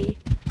 goody.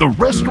 The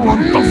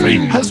restaurant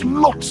buffet has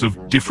lots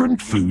of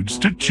different foods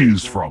to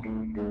choose from.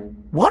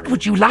 What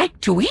would you like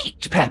to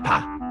eat,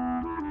 Peppa?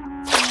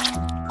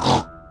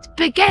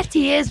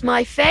 Spaghetti is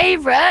my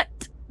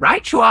favourite.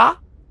 Right you are.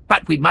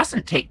 But we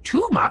mustn't take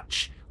too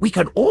much. We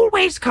can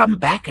always come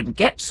back and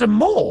get some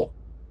more.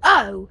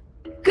 Oh,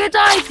 good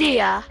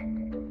idea.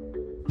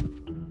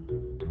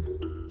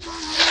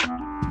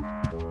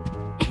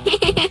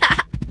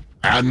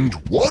 And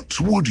what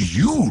would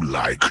you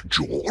like,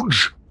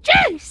 George?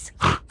 Juice.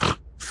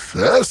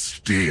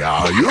 Thirsty,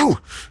 are you?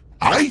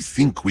 I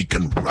think we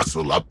can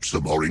rustle up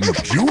some orange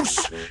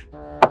juice.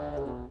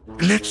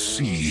 Let's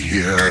see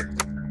here.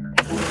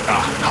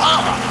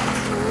 Aha!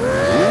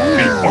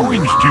 The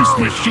orange juice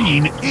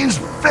machine is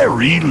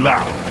very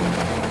loud.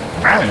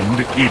 And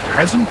it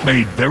hasn't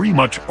made very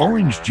much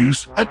orange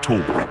juice at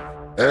all.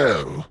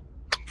 Oh,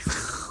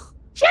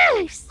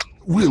 Juice.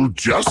 we'll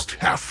just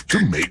have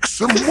to make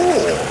some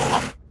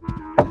more.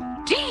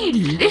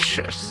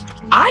 Delicious.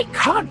 I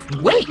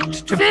can't wait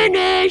to...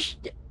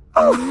 Finished.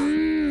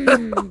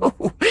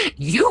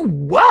 You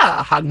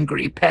were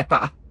hungry,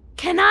 Peppa.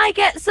 Can I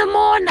get some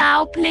more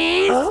now,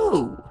 please?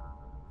 Oh.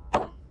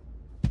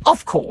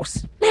 Of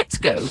course. Let's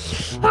go.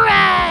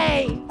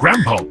 Hooray!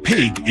 Grandpa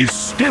Pig is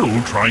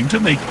still trying to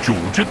make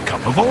George a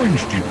cup of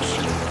orange juice.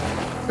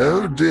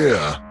 Oh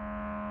dear.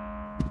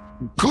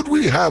 Could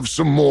we have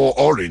some more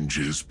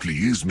oranges,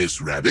 please,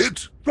 Miss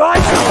Rabbit? Right.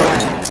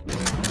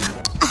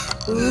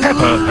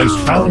 Peppa has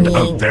found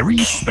a very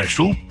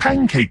special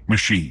pancake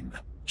machine.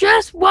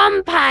 Just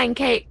one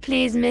pancake,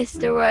 please,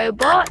 Mr.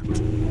 Robot.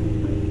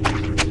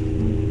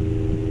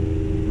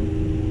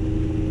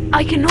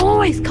 I can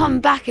always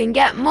come back and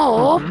get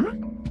more.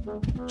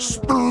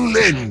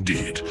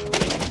 Splendid.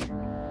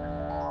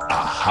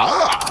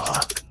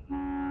 Aha!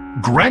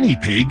 Granny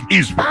Pig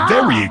is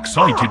very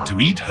excited to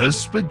eat her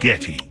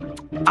spaghetti.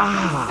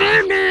 Ah.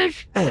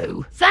 Finished.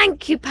 Oh.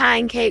 Thank you,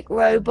 Pancake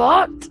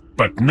Robot.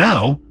 But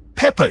now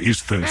Peppa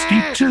is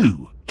thirsty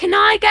too. Can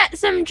I get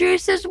some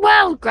juice as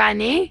well,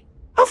 Granny?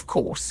 Of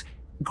course.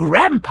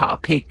 Grandpa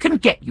Pig can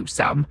get you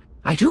some.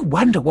 I do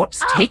wonder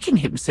what's taking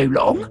him so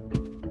long.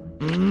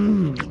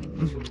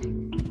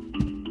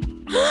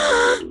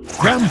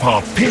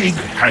 Grandpa Pig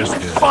has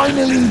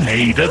finally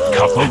made a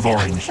cup of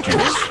orange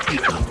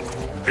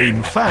juice.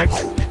 In fact,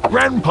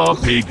 Grandpa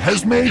Pig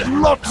has made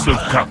lots of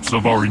cups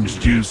of orange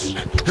juice.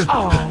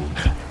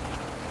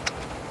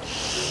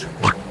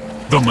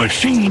 The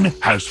machine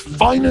has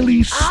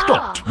finally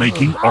stopped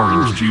making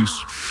orange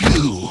juice.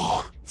 Phew.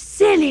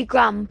 Silly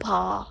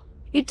Grandpa.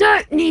 You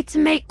don't need to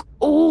make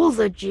all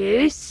the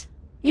juice.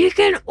 You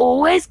can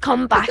always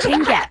come back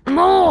and get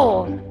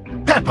more.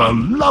 Peppa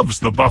loves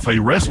the buffet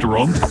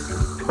restaurant.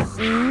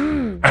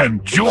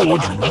 And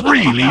George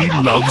really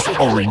loves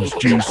orange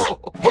juice.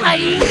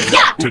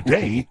 Hi-ya!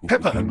 Today,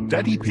 Peppa and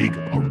Daddy Pig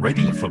are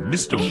ready for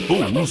Mr.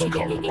 Bull's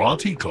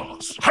karate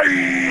class.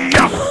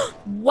 Hi-ya!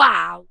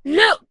 Wow!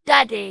 Look,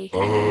 Daddy.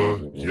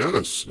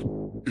 Yes.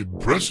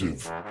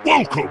 Impressive.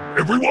 Welcome,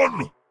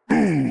 everyone.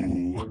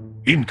 Ooh.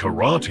 In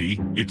karate,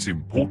 it's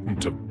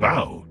important to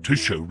bow to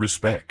show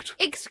respect.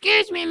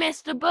 Excuse me,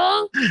 Mr.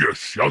 Bull.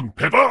 Yes, young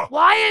Peppa.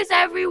 Why is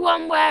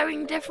everyone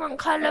wearing different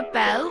colour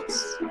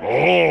belts?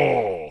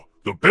 Oh,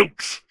 the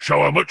belts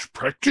show how much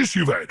practice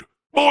you've had.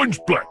 Mine's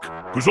black,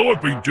 because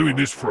I've been doing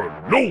this for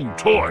a long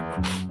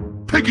time.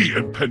 Piggy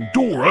and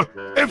Pandora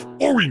have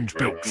orange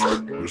belts,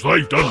 because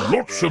they've done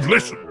lots of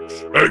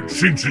lessons. And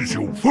since it's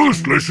your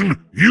first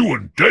lesson, you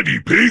and Daddy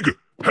Pig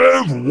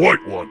have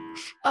white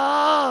ones.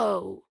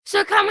 Oh,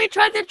 so can we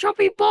try the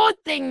choppy board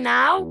thing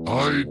now?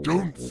 I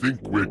don't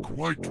think we're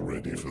quite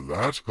ready for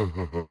that.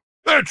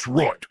 That's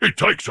right. It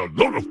takes a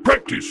lot of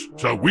practice,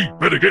 so we'd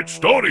better get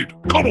started.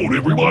 Come on,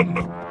 everyone.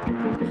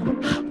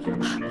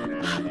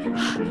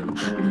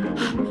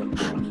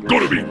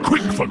 Gotta be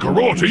quick for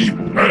karate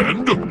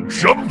and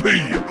jumpy.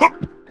 Hup.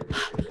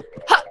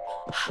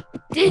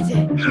 Did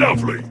it?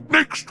 Lovely.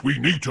 Next, we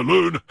need to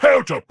learn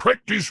how to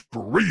practice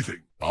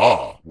breathing.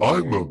 Ah,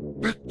 I'm a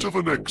bit of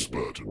an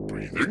expert at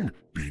breathing.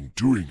 Been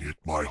doing it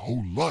my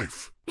whole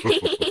life.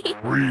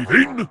 Breathe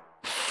in.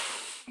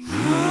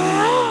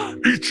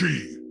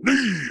 Ichi,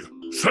 ni,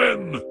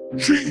 san,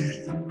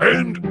 chi.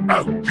 And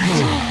out.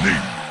 Ichi, ni,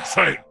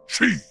 san,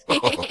 chi.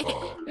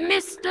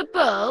 Mr.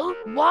 Bull,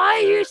 why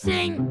are you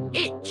saying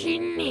itchy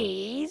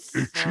knees?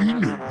 Itchy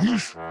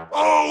knees?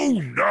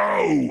 Oh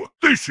no!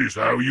 This is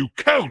how you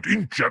count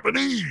in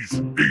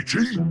Japanese.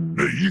 Ichi,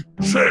 ni,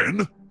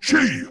 san,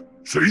 chi.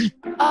 See?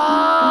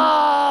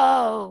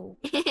 Oh!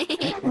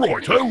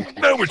 Righto,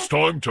 now it's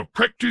time to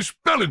practice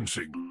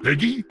balancing.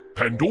 Peggy,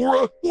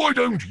 Pandora, why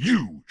don't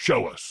you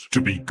show us?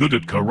 To be good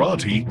at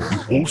karate, you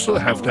also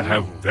have to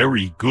have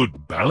very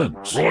good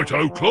balance.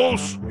 Righto,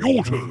 class,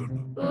 your turn.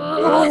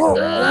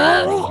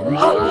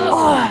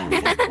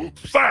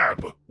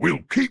 Fab!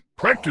 We'll keep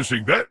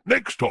practicing that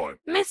next time.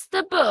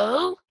 Mr.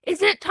 Bull,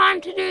 is it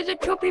time to do the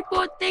choppy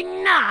board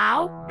thing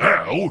now?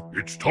 Now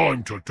it's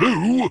time to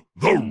do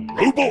the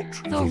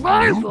robot. The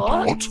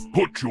robot?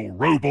 Put your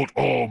robot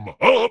arm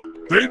up,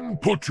 then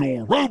put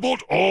your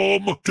robot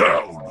arm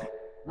down.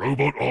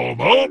 Robot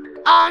arm up.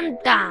 Arm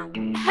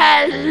down.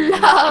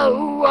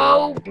 Hello,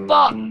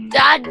 robot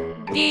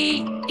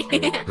daddy.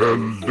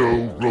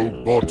 Hello,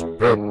 robot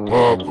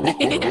Peppa.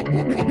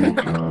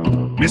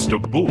 Mr.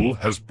 Bull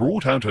has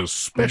brought out a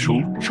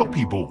special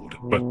choppy board,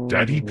 but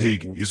Daddy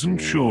Pig isn't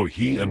sure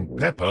he and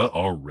Peppa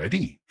are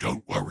ready.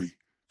 Don't worry,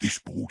 this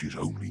board is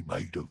only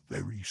made of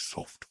very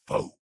soft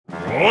foam.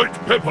 Right,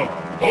 Peppa,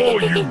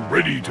 are you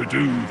ready to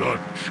do the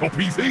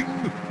choppy thing?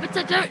 But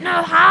I don't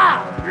know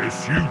how.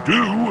 Yes, you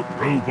do.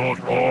 Robot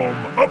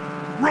arm up,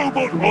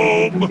 robot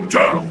arm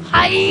down.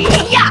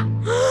 Hi-ya!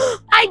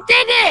 I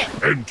did it!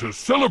 And to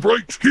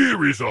celebrate,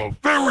 here is a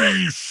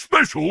very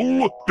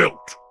special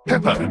belt.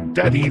 Peppa and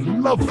Daddy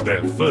love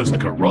their first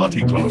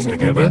karate class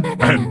together,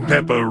 and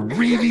Peppa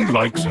really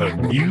likes her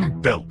new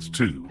belt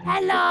too.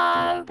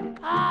 Hello.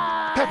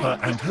 Hi. Peppa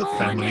and her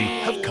family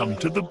have come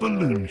to the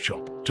balloon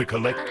shop to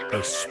collect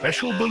a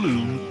special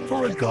balloon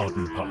for a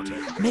garden party.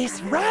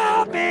 Miss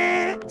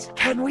Rabbit,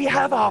 can we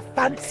have our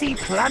fancy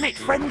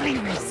planet-friendly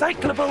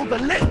recyclable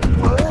balloon?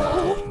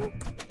 Whoa.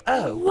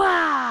 Oh.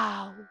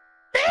 Wow.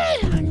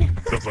 Balloon!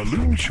 The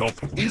balloon shop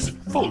is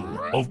full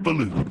of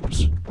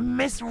balloons.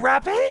 Miss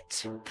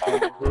Rabbit?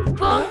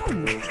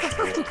 Bonk.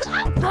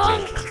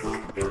 Bonk.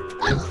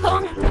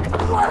 Bonk.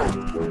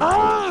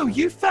 Oh,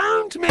 you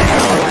found me!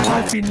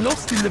 I've been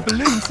lost in the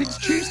balloon since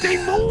Tuesday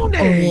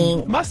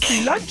morning. Must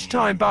be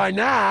lunchtime by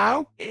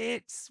now.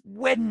 It's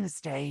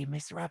Wednesday,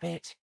 Miss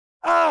Rabbit.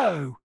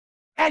 Oh.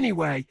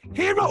 Anyway,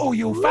 here are all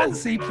your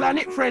fancy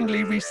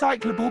planet-friendly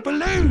recyclable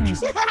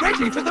balloons,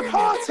 ready for the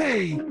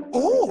party.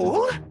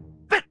 All?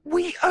 But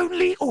we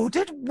only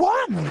ordered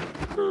one.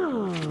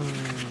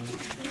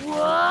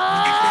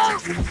 Whoa.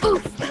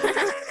 Oof.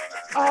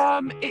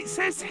 It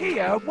says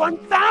here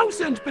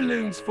 1,000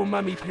 balloons for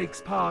Mummy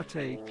Pig's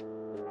party.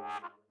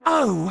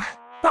 Oh,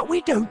 but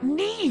we don't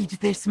need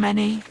this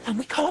many, and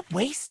we can't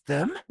waste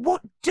them.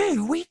 What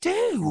do we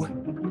do?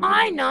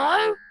 I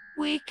know.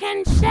 We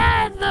can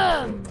share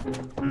them.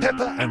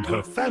 Peppa and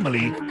her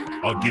family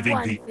are giving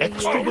the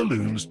extra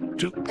balloons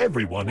to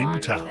everyone in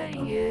One town. for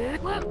you.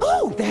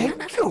 Oh,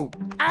 thank you.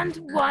 And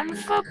one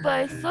for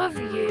both of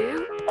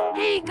you.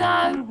 Here you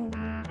go.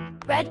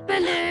 Red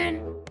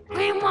balloon.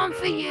 Green one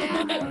for you.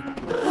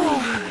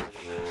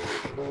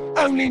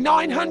 Only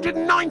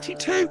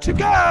 992 to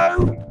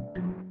go.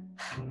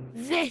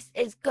 This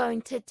is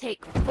going to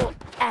take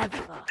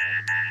forever.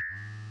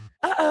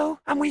 Uh-oh,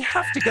 and we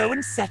have to go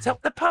and set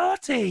up the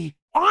party.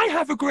 I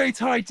have a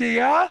great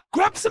idea.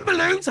 Grab some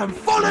balloons and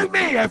follow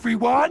me,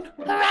 everyone.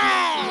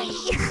 Hooray!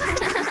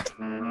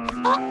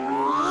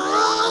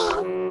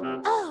 Oh.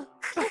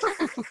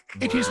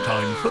 It is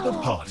time for the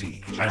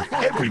party, and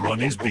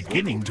everyone is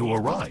beginning to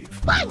arrive.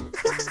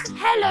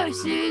 Hello,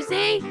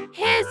 Susie.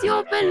 Here's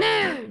your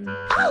balloon.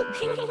 Oh.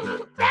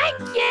 Thank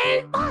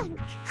you. Bonk.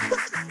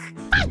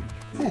 Bonk.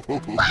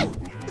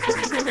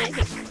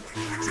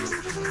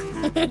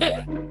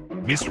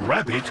 Miss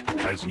Rabbit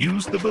has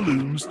used the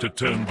balloons to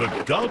turn the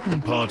garden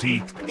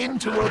party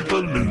into a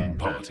balloon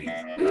party.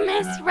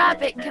 Miss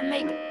Rabbit can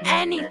make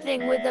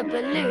anything with a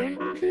balloon.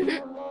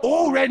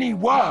 Or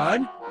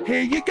anyone.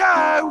 Here you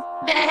go.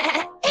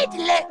 It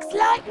looks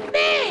like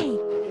me.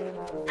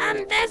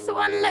 And this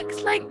one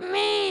looks like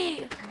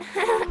me.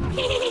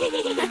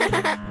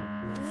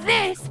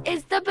 This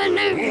is the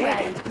balloon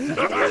red.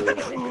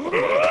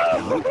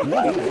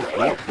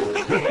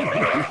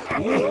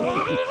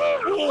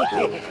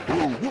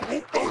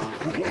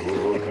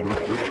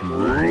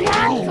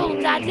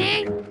 Careful,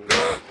 Daddy.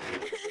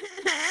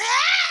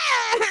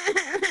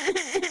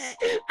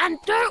 And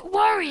don't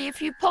worry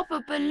if you pop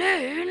a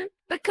balloon,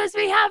 because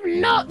we have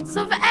lots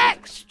of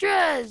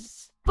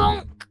extras.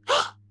 Bonk.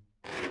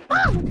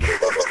 Bonk!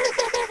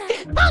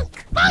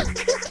 Bonk! Bonk!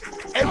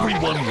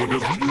 Everyone would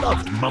have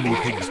loved Mummy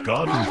Pig's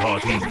garden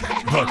party,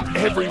 but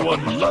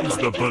everyone loves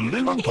the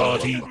balloon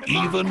party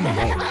even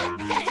more.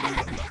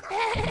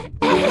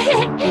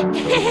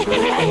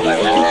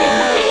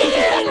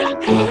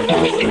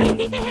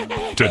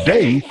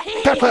 Today,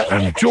 Peppa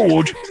and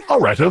George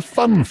are at a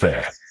fun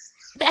fair.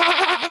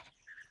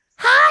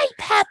 Hi,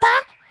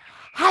 Peppa.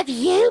 Have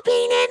you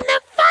been in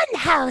the fun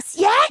house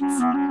yet?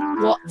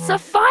 What's a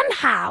fun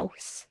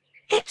house?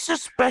 It's a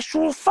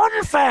special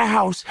fun fair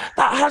house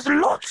that has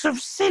lots of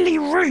silly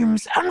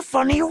rooms and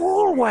funny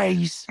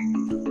hallways.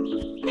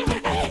 Can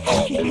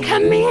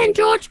me and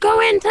George go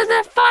into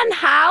the fun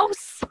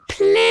house?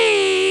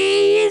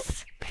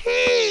 Please?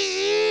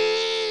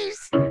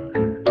 Please.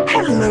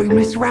 Hello,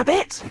 Miss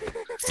Rabbit.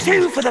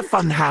 2 for the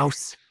fun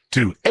house.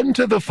 To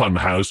enter the fun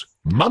house,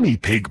 Mummy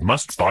Pig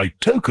must buy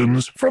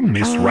tokens from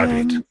Miss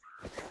Rabbit.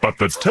 But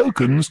the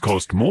tokens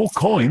cost more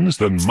coins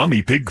than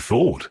Mummy Pig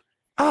thought.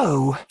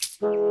 Oh.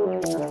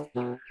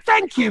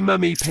 Thank you,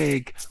 Mummy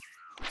Pig.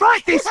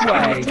 Right this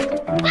way.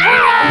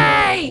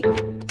 Hooray!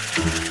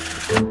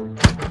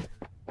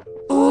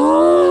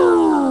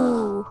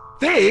 Ooh!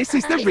 This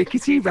is the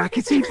Rickety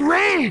Rackety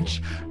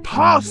Bridge.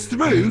 Pass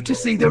through to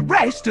see the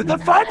rest of the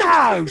fun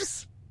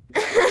house.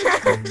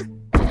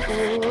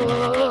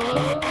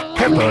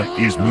 Peppa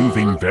is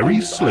moving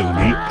very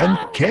slowly and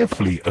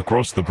carefully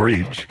across the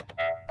bridge.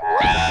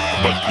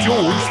 But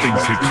George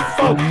thinks it's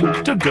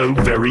fun to go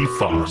very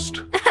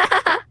fast.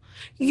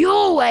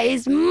 Your way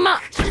is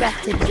much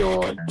better,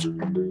 George.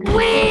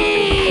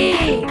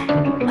 Whee!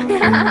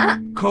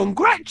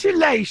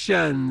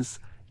 Congratulations.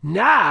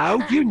 Now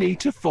you need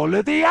to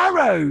follow the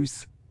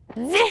arrows.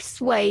 This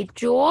way,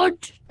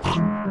 George.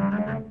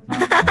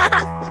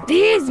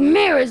 These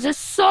mirrors are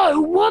so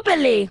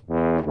wobbly.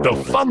 The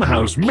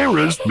funhouse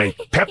mirrors make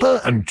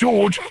Peppa and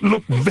George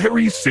look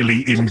very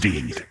silly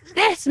indeed.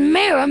 This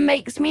mirror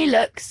makes me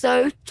look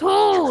so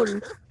tall.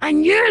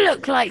 And you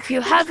look like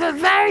you have a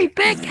very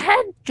big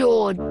head,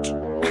 George.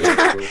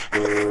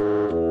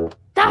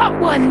 That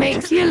one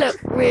makes you look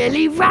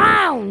really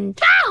round.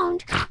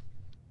 Round?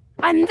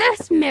 And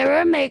this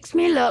mirror makes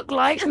me look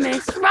like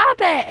Miss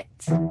Rabbit.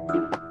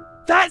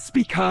 That's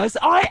because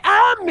I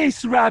am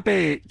Miss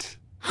Rabbit.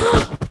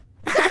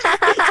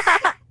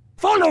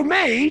 Follow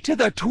me to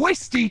the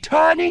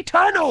twisty-turny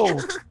tunnel.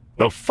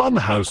 The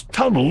funhouse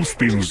tunnel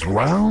spins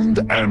round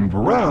and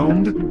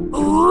round.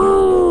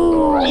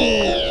 Ooh!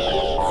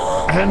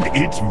 And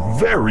it's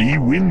very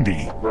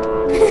windy.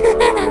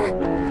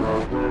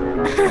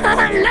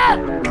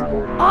 Look!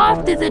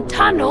 After the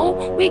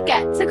tunnel, we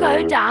get to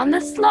go down the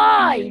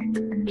slide.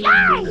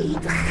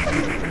 Slide!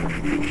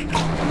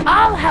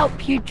 I'll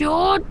help you,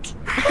 George.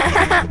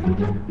 I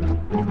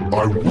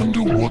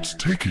wonder what's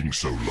taking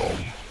so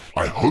long.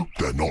 I hope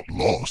they're not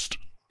lost.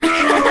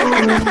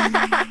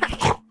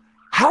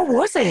 How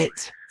was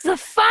it? The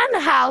fun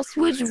house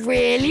was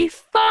really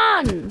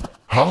fun.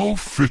 How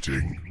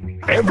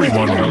fitting.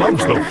 Everyone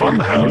loves the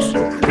funhouse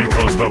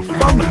because the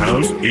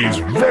funhouse is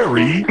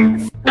very...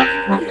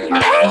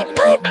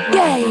 Peppa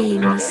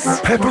Games!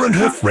 Peppa and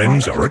her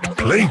friends are at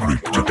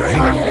playgroup today.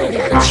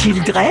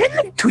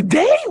 Children,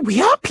 today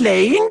we are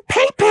playing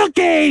paper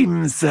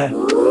games.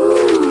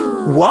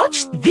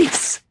 Watch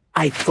this.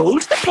 I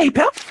fold the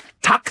paper,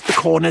 tuck the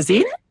corners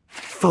in,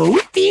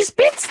 fold these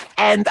bits,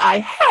 and I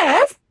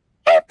have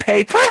a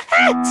paper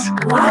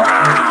hat.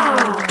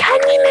 Wow!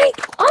 Can you make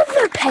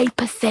other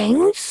paper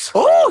things?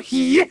 Oh,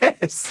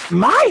 yes.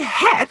 My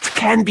hat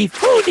can be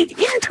folded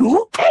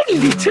into a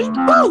little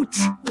boat.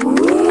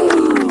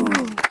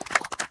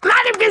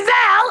 Madam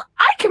Gazelle,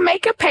 I can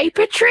make a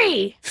paper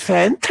tree.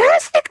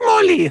 Fantastic,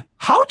 Molly.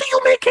 How do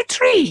you make a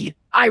tree?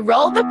 I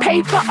roll the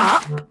paper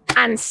up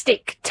and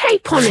stick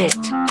tape on it.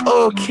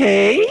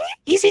 Okay.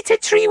 Is it a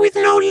tree with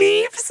no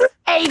leaves?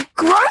 A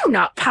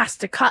grown-up has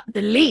to cut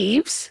the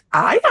leaves.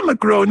 I am a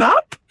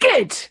grown-up.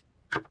 Good.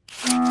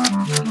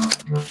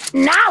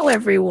 Now,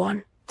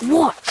 everyone,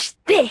 watch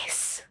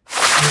this.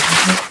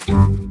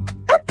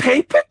 A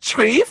paper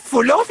tree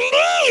full of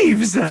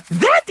leaves.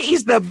 That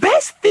is the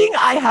best thing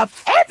I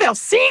have ever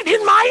seen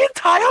in my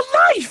entire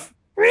life.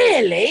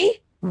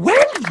 Really?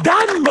 Well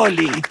done,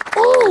 Molly.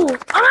 Oh,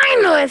 I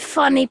know a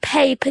funny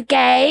paper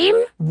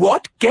game.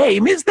 What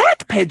game is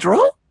that,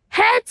 Pedro?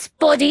 Heads,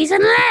 bodies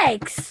and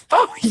legs.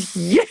 Oh,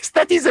 yes,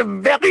 that is a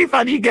very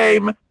funny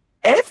game.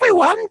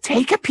 Everyone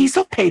take a piece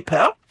of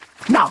paper.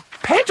 Now,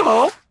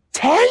 Pedro,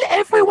 tell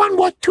everyone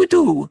what to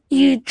do.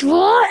 You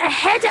draw a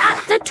head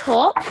at the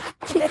top.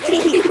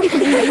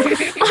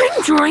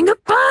 I'm drawing a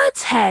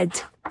bird's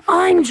head.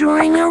 I'm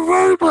drawing a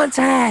robot's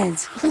head.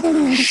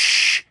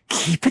 Shh!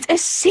 Keep it a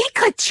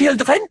secret,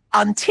 children,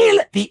 until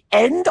the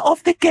end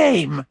of the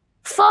game.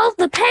 Fold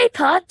the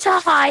paper to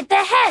hide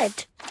the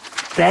head.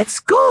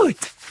 That's good.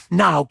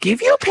 Now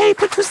give your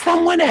paper to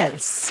someone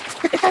else.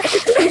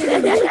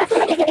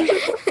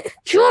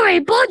 Draw a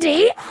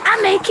body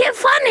and make it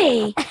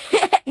funny.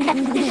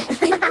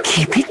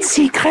 Keep it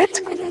secret.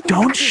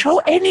 Don't show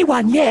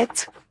anyone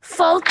yet.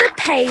 Fold the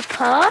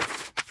paper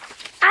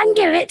and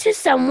give it to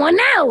someone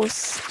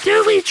else.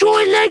 Do we draw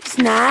legs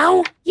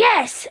now?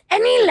 Yes,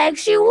 any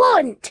legs you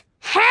want.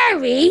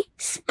 Hairy,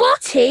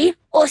 spotty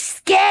or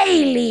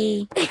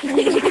scaly.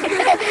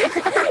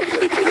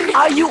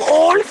 Are you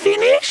all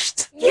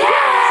finished?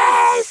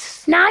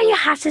 Yes! Now you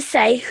have to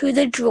say who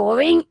the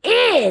drawing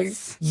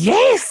is.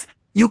 Yes,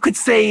 you could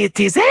say it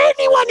is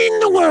anyone in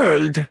the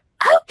world.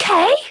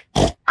 Okay,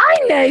 I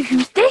know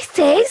who this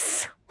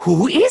is.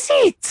 Who is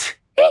it?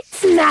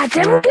 It's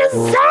Madame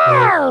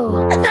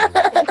Gazelle.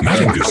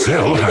 Madame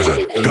Gazelle has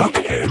a duck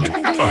head,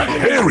 a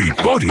hairy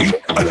body,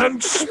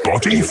 and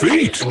spotty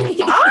feet.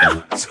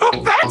 Ah, so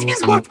that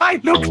is what I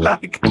look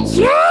like.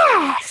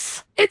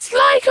 Yes! It's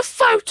like a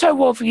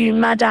photo of you,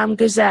 Madame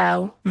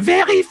Gazelle.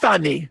 Very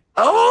funny.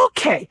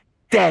 Okay,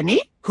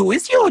 Danny, who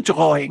is your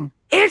drawing?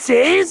 It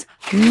is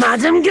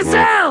Madame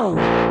Gazelle.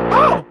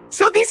 Oh,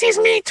 so this is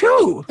me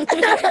too.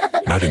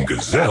 Madame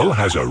Gazelle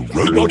has a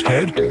robot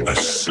head, a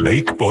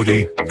snake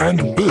body,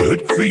 and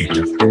bird feet.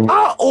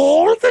 Are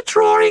all the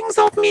drawings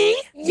of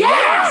me?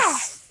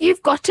 Yes!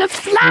 You've got a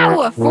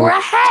flower for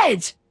a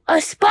head, a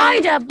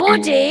spider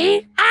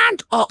body,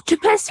 and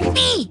octopus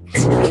feet.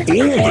 All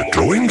the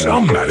drawings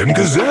are Madame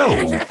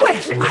Gazelle.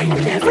 Well, I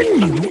never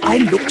knew I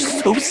looked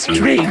so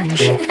strange.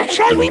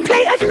 Shall we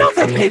play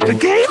another paper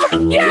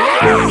game?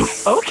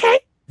 Yes! Okay,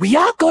 we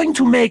are going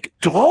to make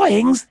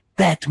drawings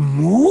that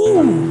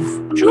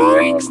move.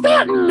 Drawings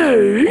that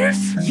move?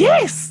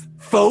 Yes,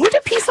 fold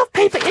a piece of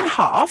paper in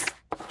half,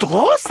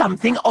 draw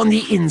something on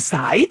the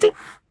inside,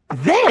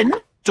 then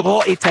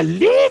draw it a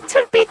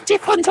little bit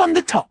different on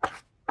the top.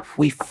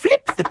 We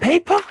flip the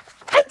paper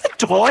and the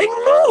drawing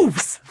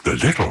moves. The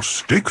little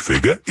stick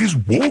figure is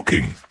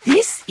walking.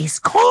 This is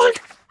called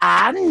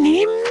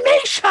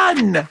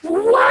animation.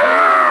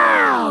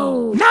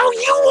 Wow! Now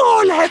you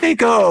all have a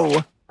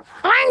go.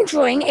 I'm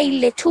drawing a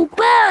little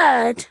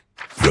bird.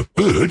 The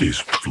bird is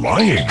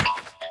flying.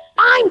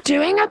 I'm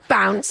doing a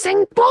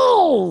bouncing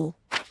ball.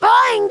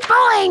 Boing,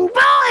 boing,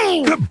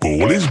 boing! The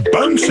ball is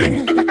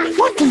bouncing.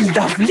 What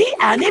lovely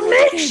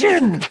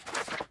animation.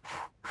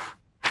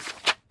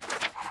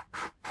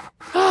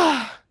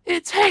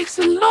 It takes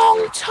a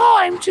long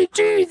time to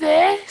do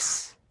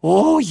this.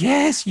 Oh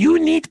yes, you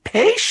need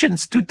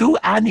patience to do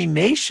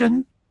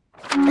animation.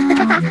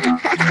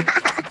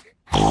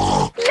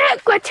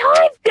 Look what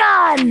I've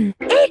done!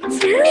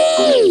 It's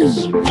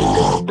me!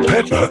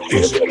 Peppa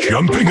is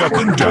jumping up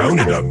and down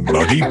in a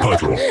muddy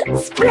puddle.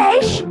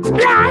 Splish,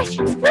 splash,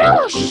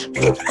 splosh!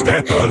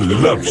 Peppa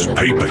loves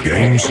paper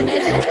games.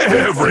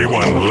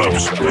 Everyone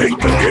loves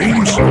paper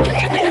games.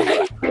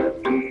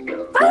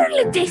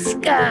 Roller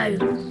disco!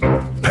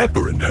 Peppa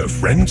and her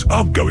friends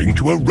are going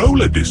to a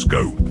roller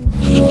disco.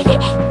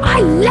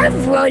 I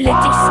love roller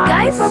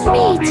disco.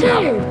 Me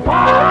too.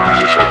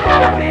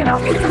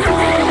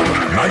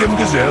 Madame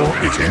Gazelle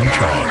is in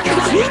charge.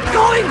 Keep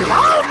going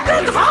round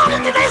and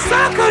round in a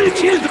circle,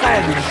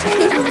 children.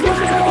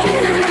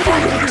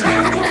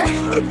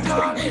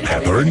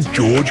 Peppa and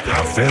George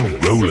have their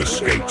roller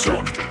skates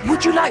on.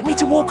 Would you like me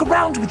to walk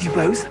around with you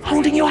both,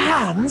 holding your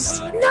hands?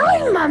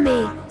 No,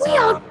 Mummy. We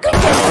are good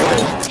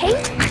at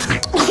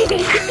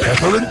skating.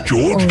 Peppa and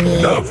George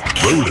love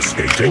roller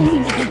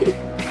skating.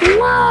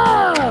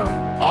 Whoa!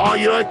 Are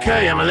you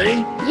okay,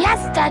 Emily?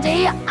 Yes,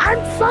 Daddy. I'm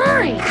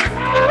fine.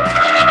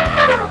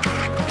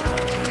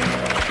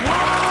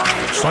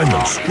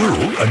 Simon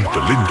Squirrel and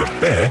Belinda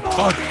Bear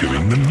are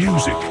doing the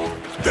music.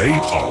 They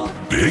are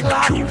big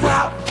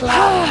children.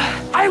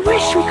 I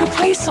wish we could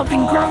play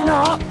something grown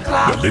up.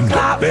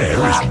 Belinda Bear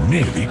is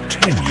nearly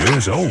 10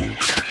 years old.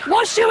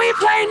 What should we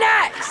play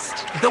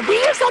next? The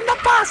wheels on the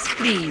bus,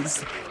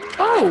 please.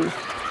 Oh,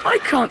 I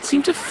can't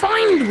seem to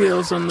find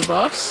wheels on the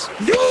bus.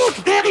 Look,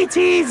 there it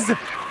is.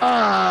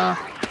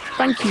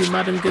 Thank you,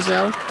 Madame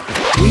Gazelle.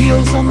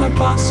 Wheels on the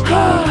bus.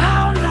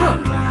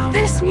 Look,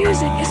 this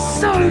music is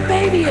so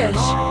babyish.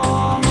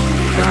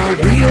 The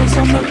wheels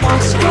on the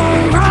bus go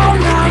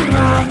round, round,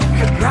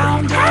 round,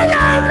 round.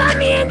 Hello,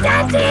 Mummy and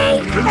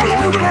Daddy.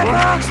 Hello,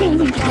 Peppa.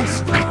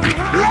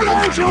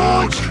 Hello,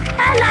 George.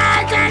 Hello,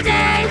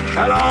 Daddy.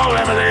 Hello,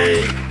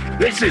 Emily.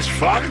 This is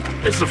fun.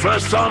 It's the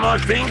first time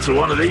I've been to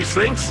one of these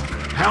things.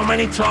 How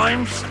many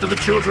times do the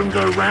children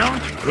go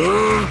round?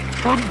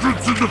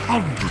 Hundreds and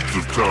hundreds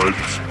of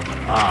times.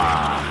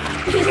 Ah,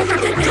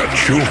 The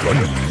children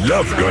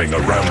love going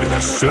around in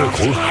a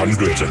circle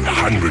hundreds and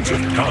hundreds of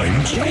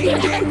times.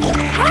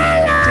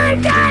 Hello,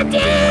 Daddy!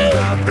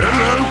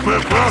 Hello,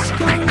 Peppa.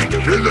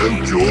 Hello,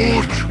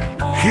 George.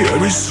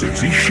 Here is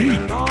Susie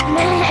Sheep.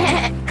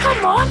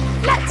 Come on,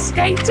 let's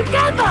skate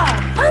together.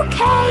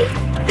 Okay.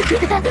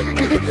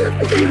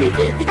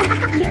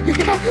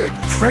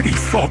 Freddie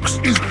Fox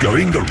is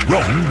going the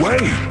wrong way.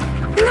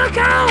 Look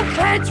out,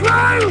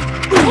 Pedro!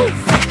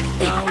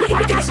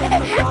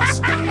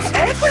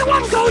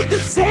 Everyone goes the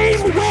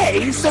same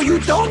way so you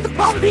don't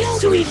bump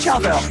into each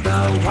other.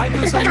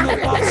 Hello,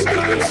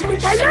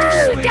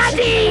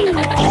 Daddy!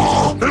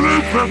 Hello,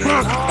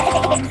 Peppa.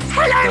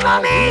 Hello,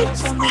 Mummy!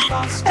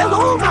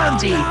 Hello,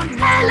 Mandy.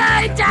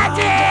 Hello,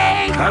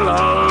 Daddy!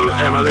 Hello,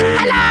 Emily.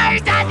 Hello,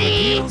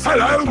 Daddy!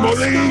 Hello,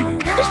 Molly.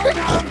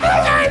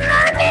 Hello,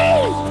 Mummy!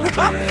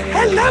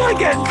 Hello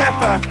again,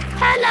 Peppa.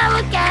 Hello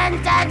again,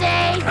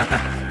 Daddy!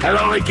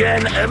 Hello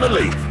again,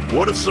 Emily.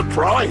 What a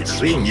surprise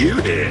seeing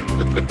you here.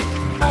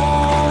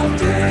 All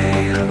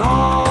day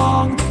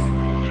long.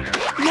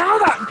 Now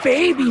that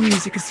baby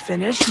music is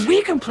finished,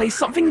 we can play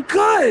something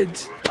good.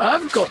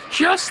 I've got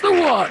just the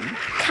one.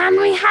 Can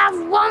we have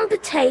 1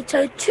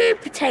 potato, 2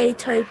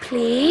 potato,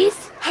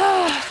 please?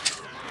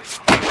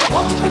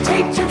 1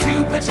 potato,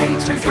 2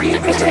 potato, 3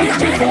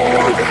 potato,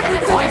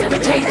 4, 5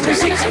 potato,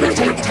 6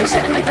 potato,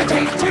 7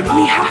 potato.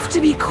 We have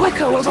to be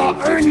quicker with our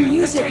own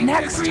music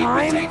next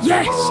time.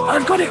 Yes,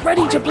 I've got it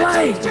ready to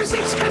play.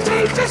 6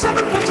 potato,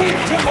 7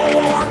 potato,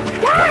 4.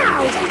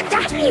 Wow,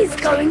 Daddy's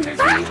going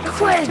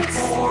backwards.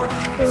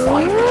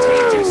 Ooh,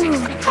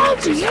 how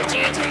do you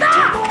do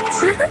that?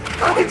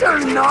 I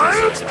don't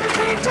know. 6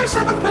 potato,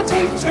 7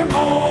 potato,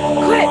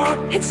 more.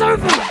 Quick, it's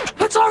over.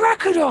 Put our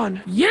record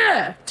on.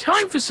 Yeah,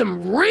 time for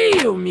some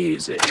real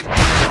music.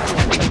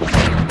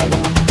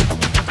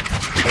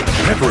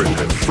 Peppa and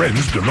her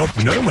friends do not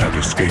know how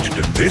to skate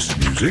to this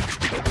music.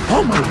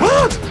 Oh my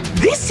word!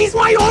 This is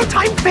my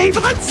all-time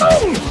favorite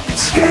song!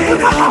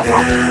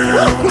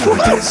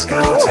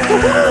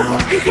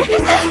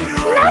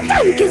 Now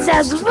Dank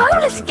says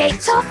roller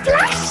skates are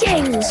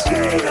flashing.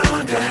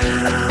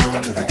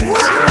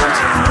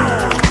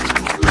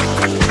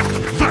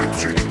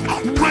 That's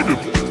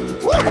incredible.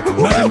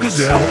 Madame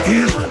Gazelle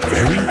is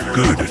very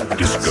good at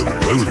disco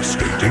roller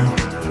skating.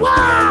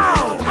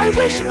 Wow, I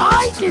wish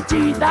I could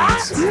do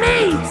that.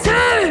 Me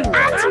too.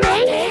 And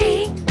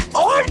me.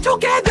 All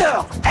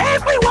together!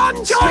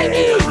 Everyone join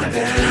in!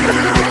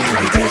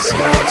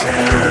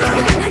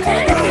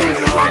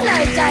 Hello,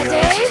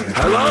 Daddy.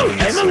 Hello,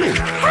 Emily.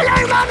 Hello,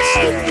 Mummy.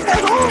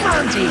 Hello,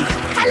 Mandy!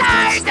 Hello,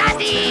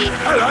 Daddy.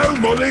 Hello,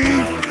 Molly.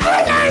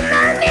 Hello,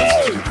 Mummy.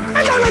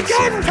 Hello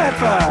again,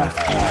 Peppa!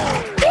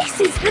 This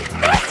is the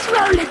best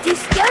roller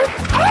disco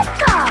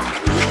ever.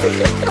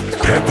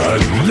 Peppa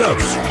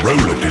loves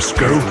roller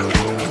disco.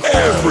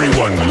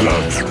 Everyone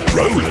loves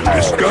roller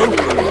disco.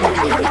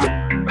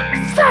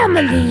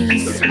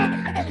 Families.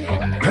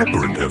 Peppa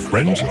and her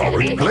friends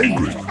are at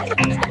playgroup.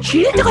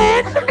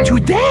 Children,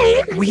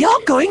 today we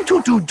are going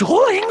to do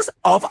drawings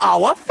of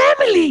our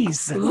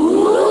families.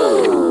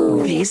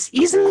 Ooh. This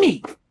is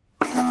me.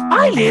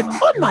 I live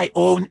on my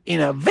own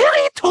in a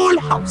very tall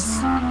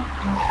house.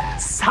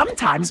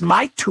 Sometimes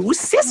my 2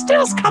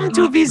 sisters come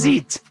to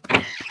visit.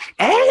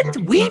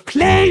 And we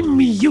play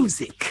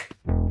music.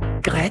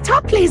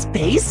 Greta plays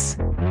bass.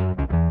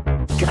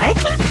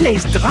 Gretel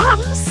plays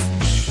drums.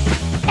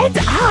 And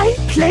I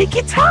play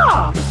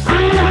guitar.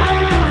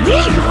 We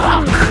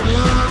rock.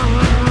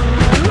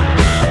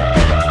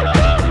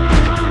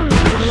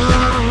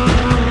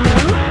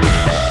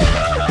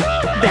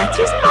 That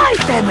is my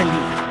family.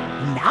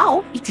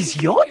 Now it is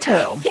your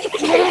turn.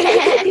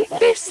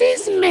 This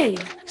is me,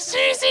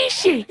 Susie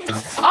Sheep.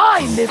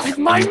 I live with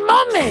my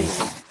mummy.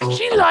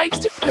 She likes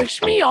to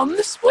push me on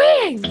the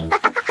swing.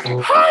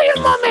 Hiya,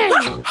 Mummy!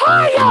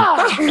 Hiya!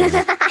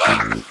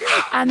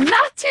 And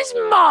that is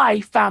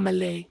my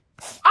family.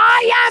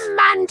 I am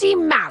Mandy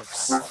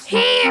Mouse.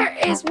 Here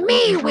is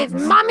me with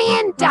Mummy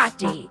and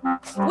Daddy.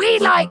 We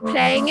like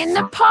playing in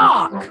the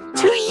park.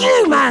 To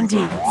you,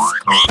 Mandy.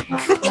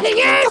 To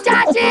you,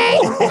 Daddy.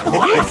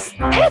 Yes,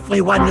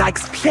 everyone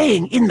likes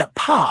playing in the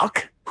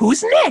park.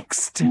 Who's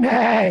next?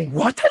 Nay.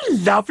 What a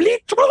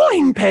lovely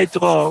drawing,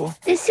 Pedro.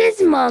 This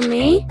is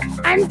Mummy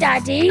and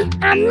Daddy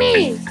and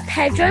me,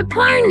 Pedro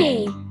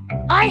Pony.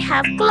 I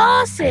have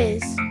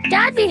glasses.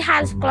 Daddy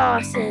has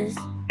glasses.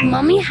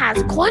 Mummy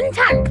has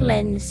contact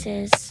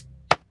lenses.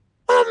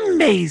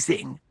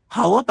 Amazing.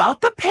 How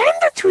about the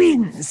Panda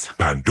Twins?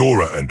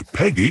 Pandora and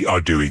Peggy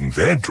are doing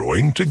their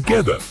drawing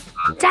together.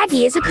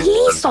 Daddy is a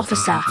police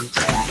officer.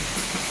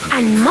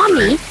 And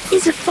Mummy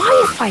is a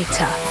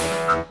firefighter.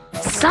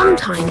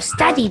 Sometimes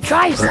Daddy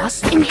drives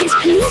us in his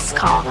police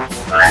car.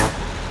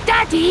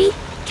 Daddy,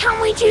 can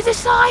we do the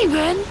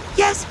siren?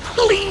 Yes,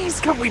 please,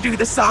 can we do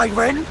the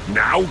siren?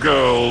 Now,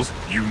 girls,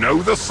 you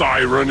know the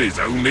siren is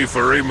only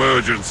for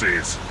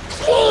emergencies.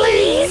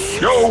 Please.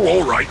 Oh,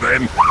 all right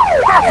then.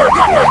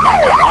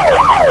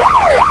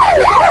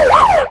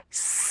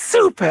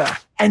 Super.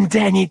 And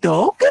Danny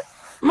Dog?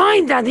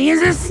 My daddy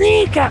is a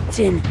sea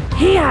captain.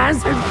 He has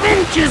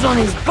adventures on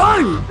his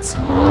boat.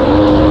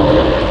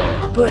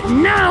 But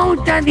now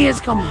Daddy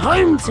has come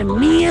home to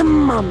me and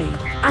Mummy,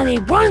 and he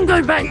won't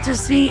go back to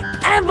sea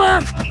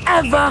ever,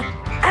 ever,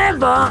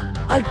 ever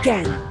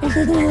again.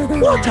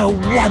 What a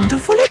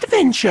wonderful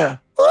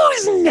adventure!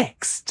 Who's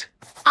next?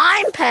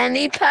 I'm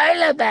Penny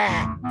Polar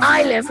Bear.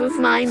 I live with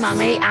my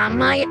mummy and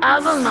my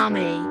other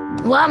mummy.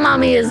 One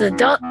mummy is a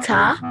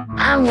doctor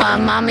and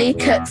one mummy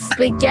cooks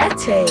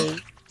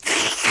spaghetti.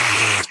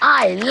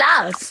 I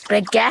love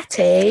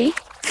spaghetti.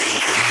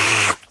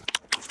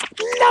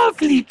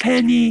 Lovely,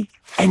 Penny.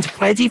 And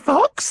Freddy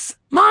Fox?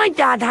 My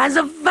dad has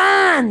a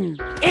van.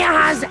 It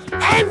has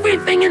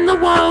everything in the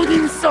world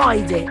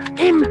inside it,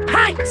 in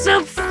packs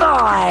of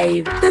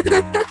 5.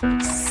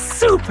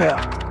 Super.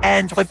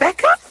 And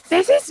Rebecca?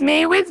 This is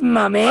me with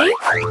Mummy,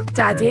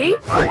 Daddy,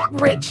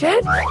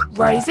 Richard,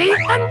 Rosie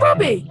and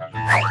Robbie.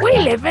 We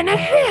live in a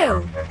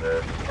hill.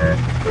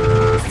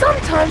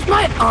 Sometimes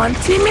my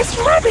auntie Miss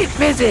Rabbit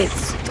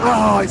visits.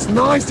 Oh, it's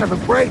nice to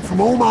have a break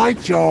from all my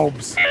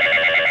jobs.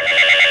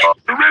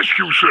 The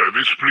rescue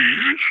service,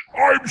 please.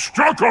 I'm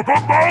stuck up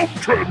a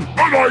mountain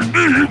and I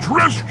need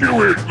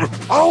rescuing.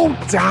 Oh,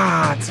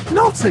 Dad,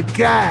 not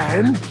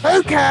again.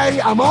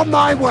 Okay, I'm on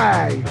my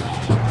way.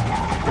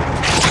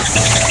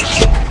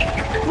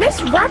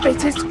 Miss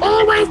Rabbit is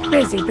always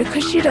busy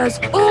because she does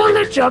all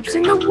the jobs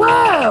in the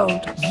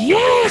world.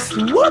 Yes,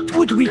 what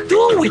would we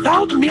do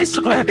without Miss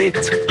Rabbit?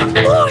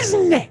 Who's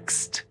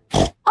next?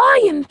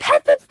 I am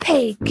Peppa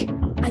Pig,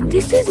 and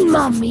this is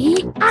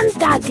Mummy and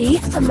Daddy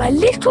and my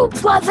little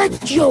brother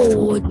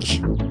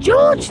George.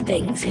 George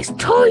thinks his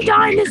toy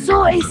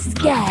dinosaur is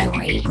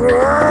scary.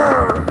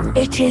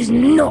 It is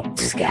not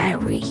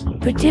scary,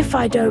 but if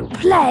I don't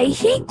play,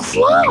 he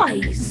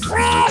cries.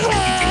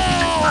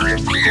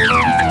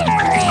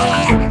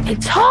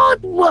 It's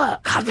hard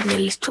work having a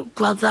little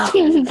brother.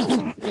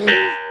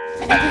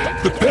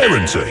 The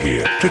parents are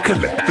here to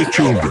collect the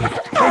children.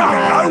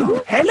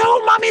 Hello.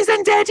 Hello, mummies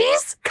and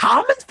daddies.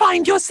 Come and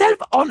find yourself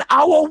on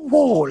our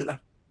wall.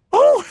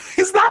 Oh,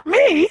 is that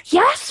me?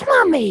 Yes,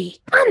 Mummy.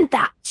 And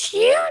that's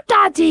you,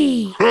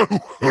 Daddy.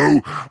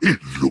 Oh, it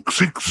looks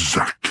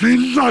exactly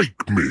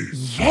like me.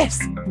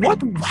 Yes,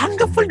 what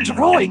wonderful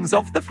drawings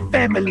of the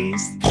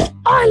families.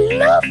 I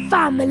love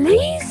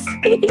families.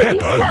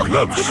 Peppa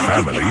loves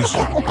families.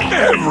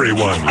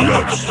 Everyone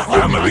loves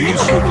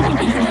families.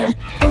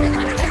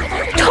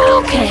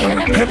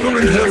 Talking. Peppa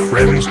and her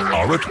friends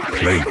are at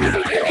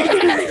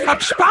playgroup.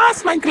 Hab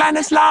Spaß, mein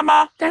kleines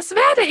Lama. Das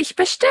werde ich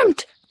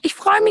bestimmt. Ich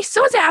freue mich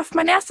so sehr auf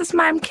mein erstes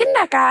Mal im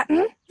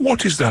Kindergarten.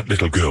 What is that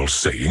little girl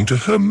saying to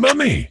her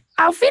mummy?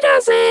 Auf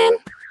Wiedersehen.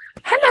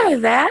 Hello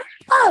there.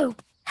 Oh,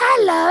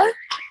 hello.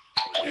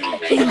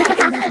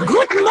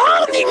 Good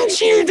morning,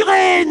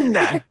 children.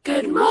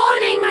 Good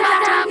morning,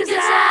 Madame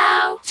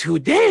Gazelle.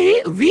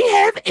 Today we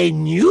have a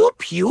new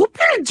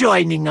pupil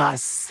joining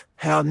us.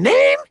 Her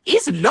name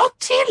is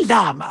Lottie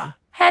Llama.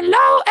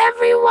 Hello,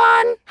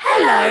 everyone.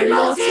 Hello,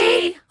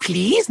 Lottie.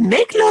 Please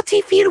make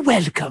Lottie feel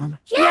welcome.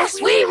 Yes,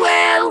 we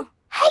will.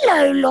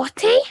 Hello,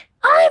 Lottie.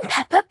 I'm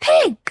Peppa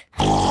Pig.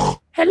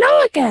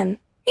 Hello again.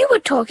 You were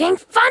talking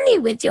funny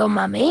with your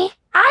mummy.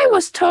 I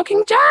was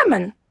talking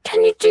German.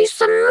 Can you do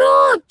some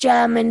more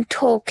German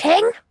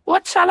talking?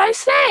 What shall I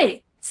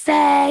say?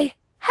 Say,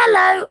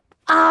 hello,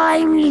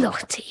 I'm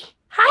Lottie.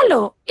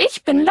 Hallo,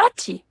 ich bin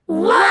Lottie.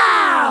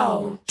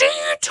 Wow! Do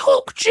you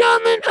talk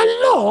German a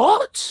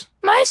lot?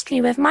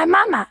 Mostly with my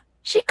mama.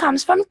 She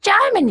comes from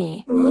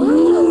Germany.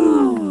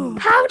 Ooh.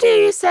 How do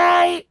you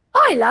say,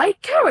 I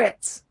like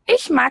carrots?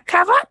 Ich mag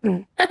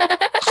Karotten.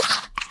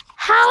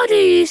 How do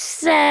you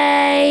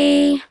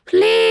say,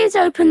 please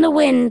open the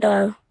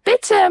window?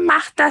 Bitte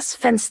mach das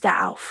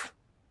Fenster auf.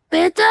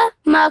 Bitte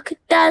mach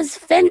das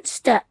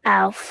Fenster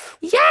auf.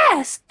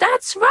 Yes,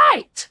 that's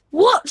right.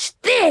 Watch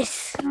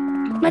this.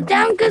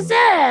 Madame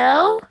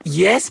Gazelle,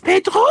 Yes,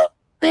 Pedro?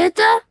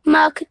 bitte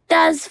mach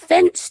das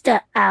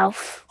Fenster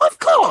auf. Of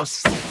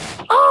course.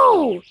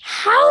 Oh,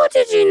 how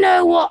did you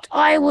know what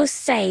I was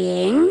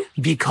saying?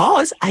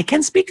 Because I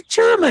can speak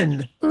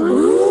German.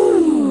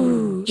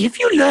 Ooh. If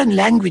you learn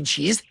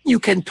languages, you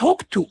can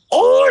talk to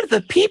all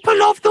the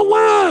people of the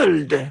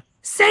world.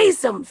 Say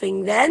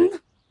something then.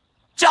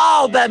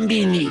 Ciao,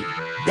 bambini.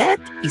 That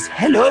is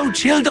hello,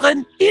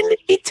 children, in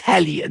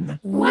Italian.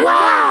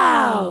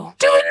 Wow.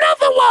 Do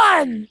another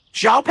one.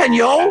 Ciao,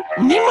 Pagno.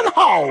 Ni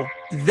hao.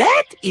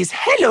 That is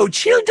hello,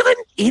 children,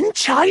 in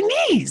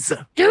Chinese.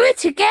 Do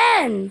it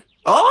again.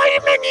 Oi,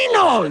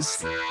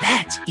 meninos.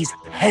 That is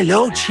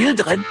hello,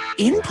 children,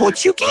 in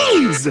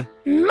Portuguese.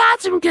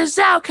 Madame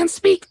Gazelle can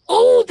speak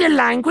all the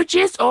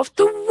languages of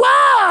the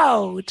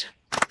world.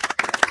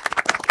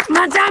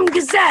 Madame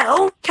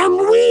Gazelle, can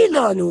we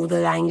learn all the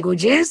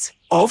languages?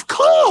 Of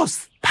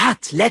course.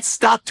 But let's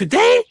start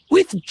today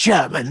with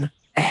German.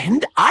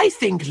 And I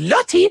think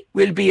Lottie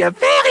will be a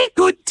very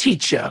good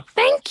teacher.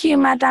 Thank you,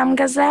 Madame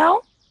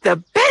Gazelle. The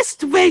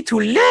best way to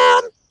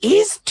learn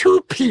is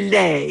to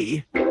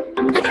play.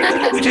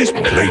 It is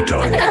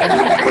playtime.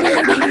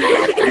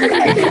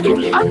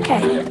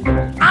 Okay,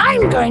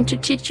 I'm going to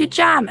teach you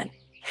German.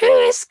 Who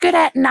is good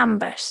at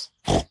numbers?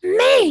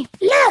 Me,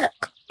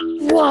 look.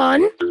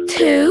 1,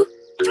 2,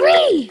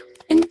 3.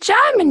 In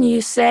German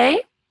you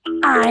say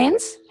 1,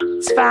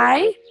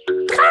 2,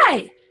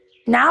 3.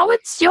 Now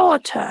it's your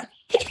turn.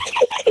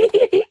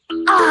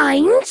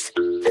 1,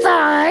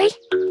 2,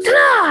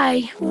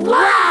 3.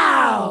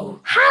 Wow!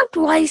 How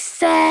do I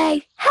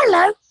say,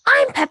 hello,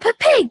 I'm Peppa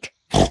Pig?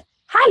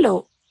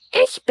 Hallo,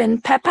 ich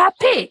bin Peppa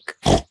Pig.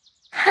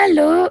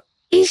 Hallo,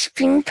 ich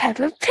bin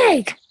Peppa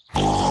Pig.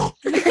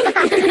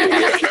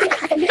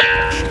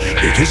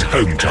 It is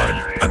home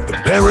time, and the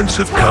parents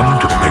have come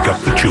to pick up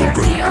the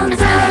children.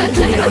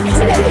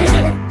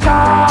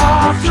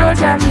 Kopf,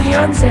 Schulter, Knie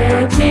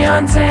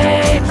und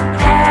Zeh.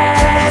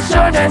 Head,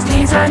 shoulders,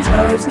 knees and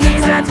toes,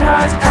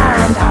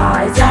 and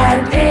eyes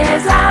and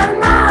ears and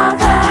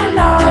mouth and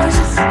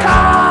nose.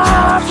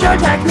 Kopf,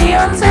 Schulter, Knie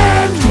und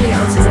Zeh.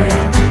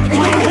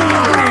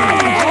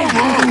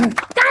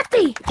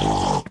 Daddy,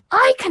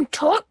 I can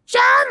talk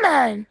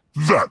German.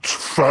 That's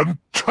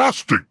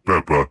fantastic,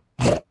 Peppa.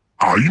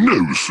 I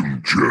know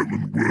some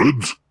German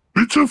words.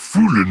 Bitte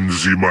füllen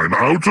Sie mein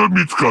Auto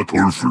mit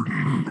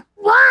Kartoffeln.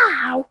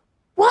 Wow,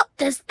 what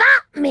does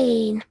that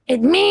mean?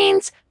 It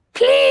means,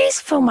 please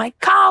fill my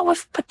car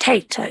with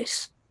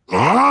potatoes.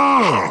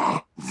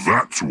 Ah,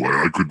 that's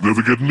why I could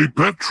never get any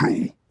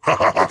petrol.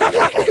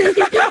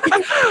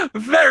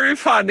 Very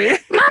funny.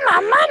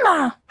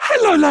 Mama,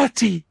 Hello,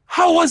 Lottie.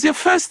 How was your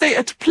first day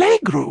at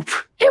playgroup?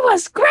 it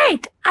was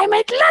great. I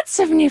made lots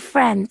of new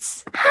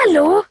friends.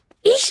 Hallo,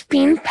 ich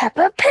bin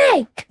Peppa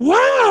Pig.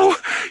 Wow,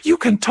 you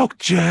can talk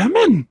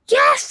German.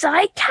 Yes,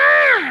 I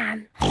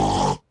can.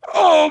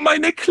 Oh,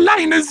 meine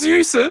kleine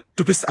Süße.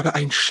 Du bist aber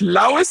ein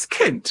schlaues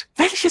Kind.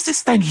 Welches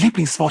ist dein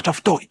Lieblingswort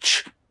auf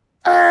Deutsch?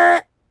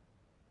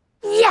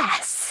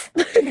 Yes.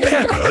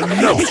 Peppa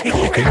loves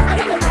talking.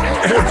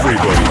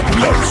 Everybody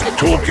loves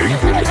talking.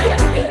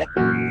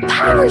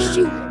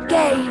 Parachute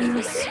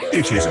games.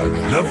 It is a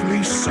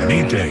lovely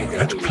sunny day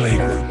at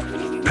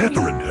playgroup. Peppa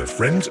and her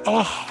friends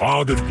are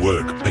hard at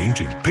work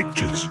painting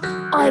pictures.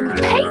 I'm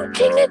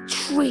painting a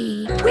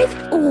tree with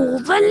all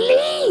the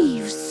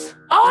leaves.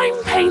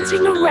 I'm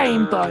painting a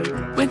rainbow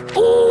with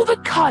all the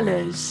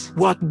colours.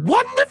 What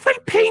wonderful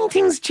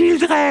paintings,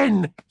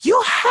 children!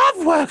 You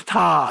have worked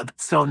hard,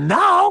 so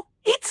now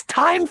it's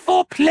time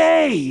for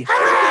play.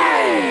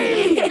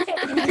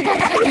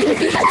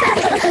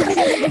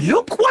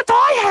 Look what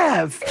I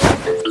have!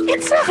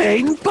 It's a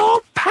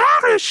rainbow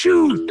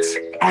parachute,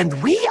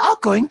 and we are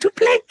going to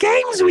play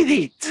games with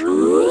it.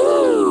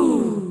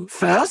 Ooh!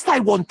 First, I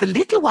want the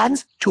little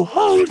ones to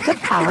hold the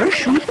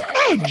parachute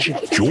edge.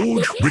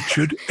 George,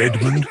 Richard,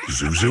 Edmund,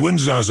 Zuzu and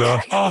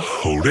Zaza are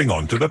holding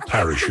onto the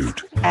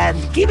parachute. And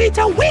give it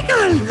a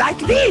wiggle like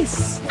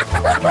this.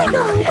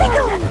 Wiggle,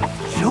 wiggle.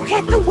 Look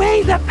at the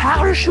way the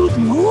parachute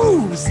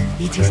moves.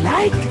 It is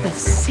like the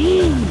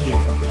sea.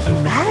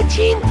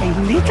 Imagine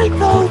a little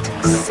boat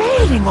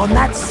sailing on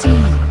that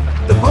sea.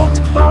 The boat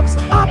bobs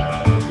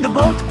up, the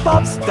boat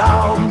bobs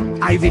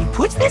down. I will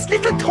put this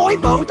little toy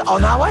boat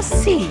on our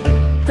sea.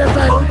 The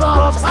boat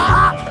bobs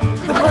up,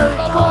 the boat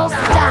bobs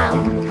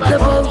down. The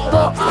boat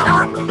bobs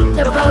up,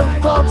 the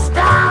boat bobs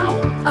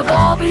down. A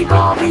bobby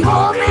bobbing,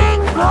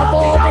 a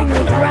bobbing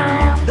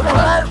around. The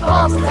boat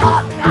bobs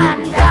up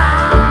and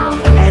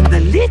down. And the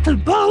little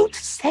boat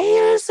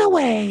sails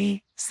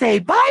away. Say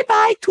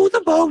bye-bye to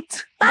the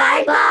boat.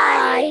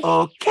 Bye-bye.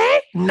 Okay,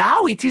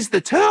 now it is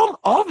the turn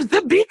of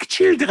the big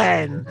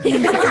children.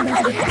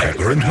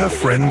 Peppa and her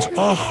friends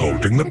are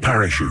holding the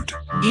parachute.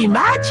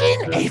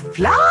 Imagine a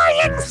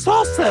flying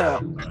saucer.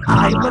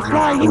 I'm a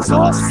flying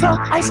saucer.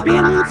 I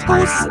spin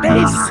through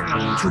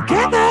space.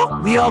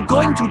 Together, we are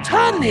going to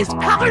turn this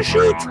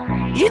parachute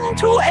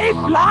into a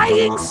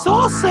flying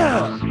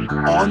saucer.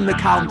 On the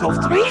count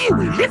of 3,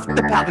 we lift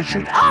the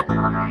parachute up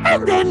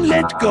and then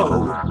let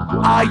go.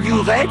 Are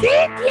you ready?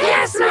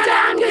 Yes,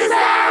 Madame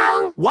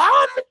Gazelle. 1,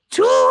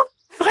 2,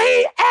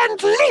 3,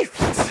 and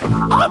lift.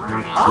 Up,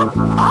 up,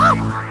 up.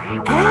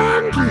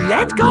 And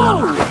let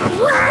go.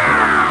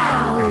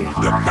 Wow.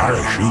 The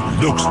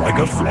parachute looks like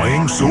a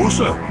flying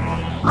saucer.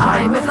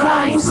 I'm a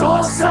flying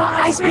saucer,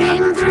 I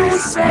spin through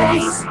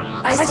space.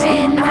 I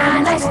spin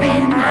and I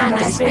spin and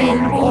I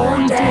spin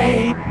all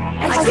day.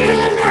 I spin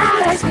and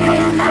I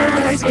spin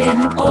and I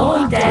spin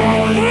all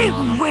day.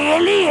 It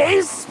really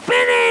is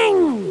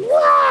spinning.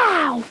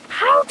 Wow.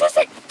 How does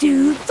it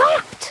do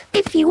that?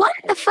 If you want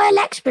the full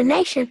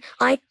explanation,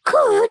 I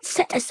could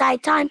set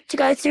aside time to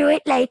go through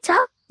it later.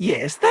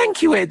 Yes,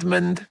 thank you,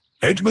 Edmund.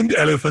 Edmund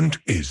Elephant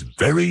is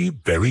very,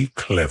 very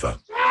clever.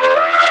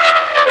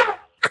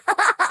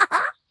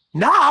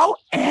 Now,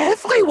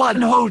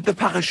 everyone hold the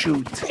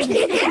parachute.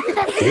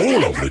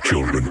 All of the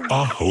children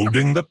are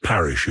holding the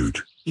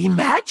parachute.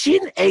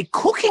 Imagine a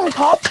cooking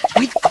pot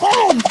with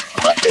corn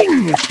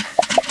cooking.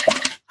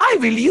 I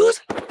will use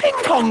ping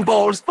pong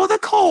balls for the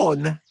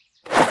corn.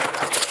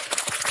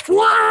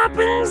 What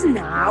happens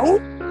now?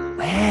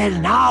 Well,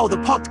 now the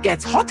pot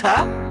gets hotter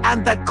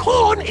and the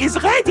corn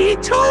is ready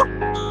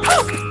to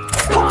pop.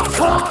 Pop,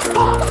 pop,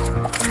 pop.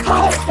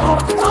 Pop,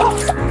 pop, pop.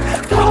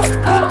 Pop,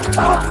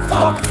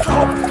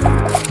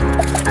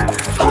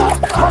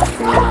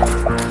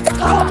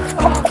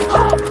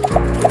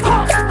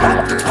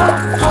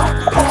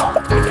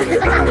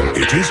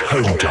 It is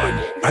home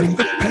time, and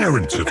the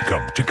parents have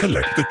come to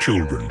collect the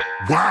children.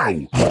 Wow!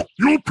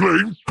 You're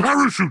playing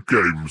parachute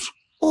games!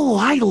 Oh,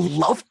 I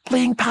loved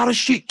playing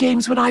parachute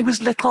games when I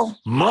was little.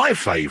 My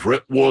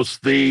favourite was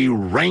the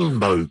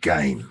rainbow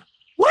game.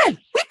 Well,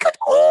 we could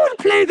all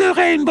play the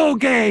rainbow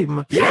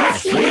game.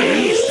 Yes,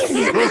 please.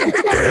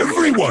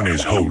 Everyone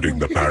is holding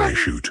the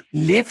parachute.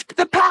 Lift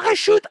the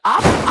parachute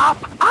up, up,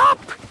 up.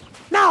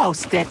 Now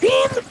step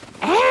in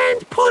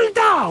and pull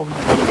down.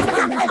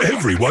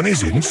 Everyone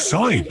is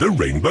inside the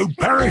rainbow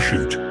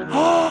parachute.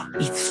 Oh,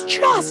 it's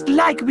just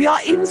like we are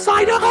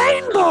inside a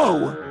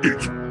rainbow.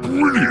 It's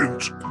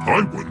brilliant!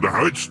 I wonder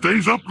how it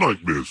stays up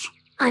like this.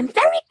 I'm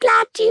very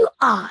glad you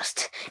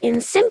asked.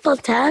 In simple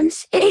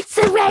terms, it's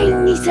a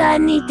rainy,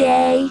 sunny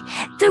day.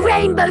 The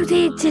rainbow's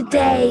here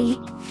today.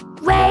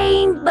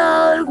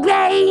 Rainbow,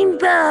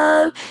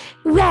 rainbow,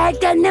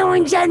 red and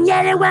orange and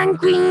yellow and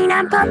green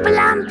and purple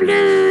and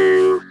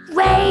blue.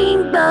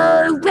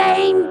 Rainbow,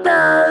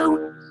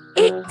 rainbow,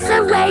 it's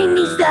a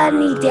rainy,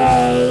 sunny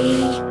day.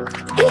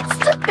 It's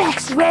the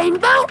best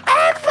rainbow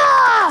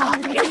ever!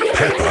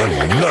 Peppa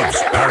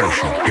loves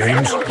parachute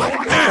games.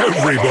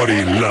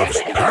 Everybody loves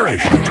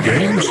parachute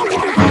games.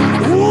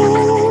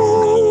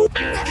 Ooh.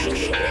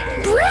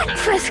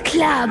 Breakfast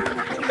Club!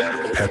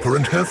 Peppa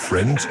and her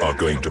friends are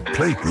going to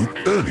playgroup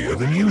earlier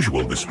than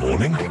usual this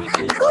morning.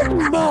 Good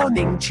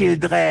morning,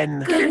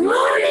 children. Good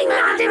morning,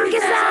 Madam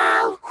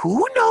Gazelle.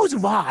 Who knows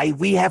why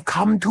we have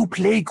come to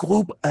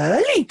playgroup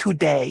early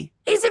today?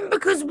 Is it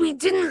because we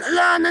didn't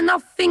learn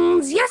enough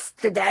things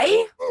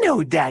yesterday?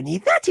 No, Danny,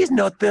 that is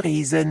not the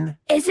reason.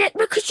 Is it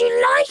because you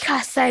like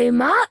us so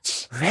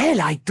much? Well,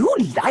 I do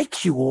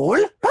like you all,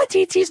 but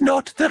it is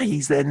not the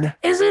reason.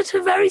 Is it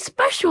a very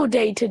special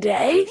day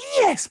today?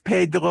 Yes,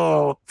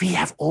 Pedro. We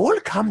have all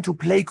come to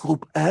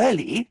playgroup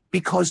early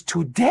because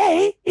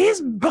today is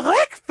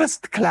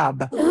Breakfast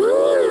Club.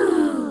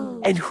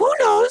 Ooh! And who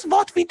knows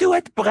what we do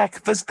at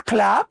Breakfast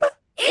Club?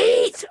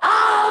 Eat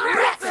our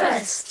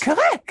breakfast!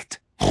 Correct.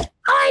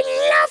 I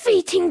love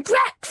eating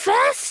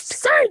breakfast.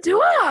 So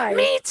do I.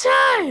 Me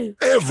too.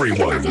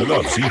 Everyone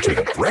loves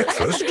eating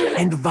breakfast.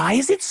 And why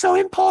is it so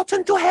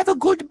important to have a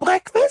good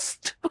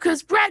breakfast?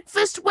 Because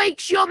breakfast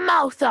wakes your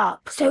mouth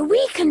up. So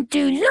we can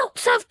do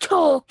lots of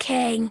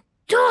talking.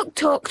 Talk,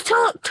 talk,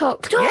 talk,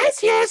 talk,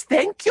 talk. Yes,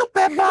 thank you,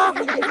 Peppa.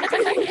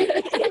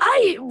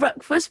 I eat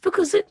breakfast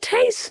because it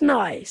tastes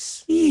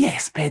nice.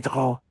 Yes,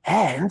 Pedro.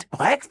 And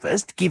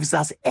breakfast gives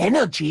us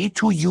energy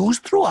to use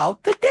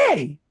throughout the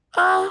day.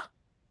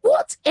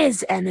 What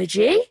is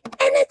energy?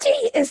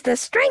 Energy is the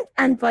strength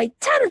and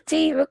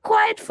vitality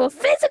required for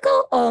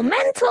physical or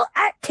mental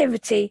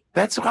activity.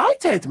 That's right,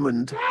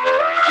 Edmund.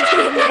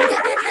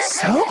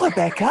 So,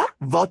 Rebecca,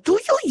 what do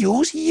you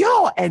use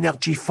your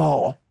energy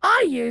for?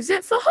 I use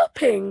it for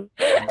hopping.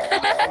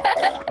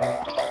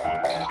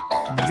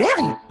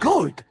 Very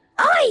good.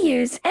 I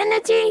use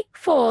energy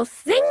for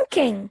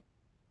thinking.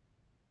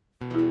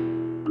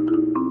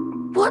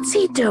 What's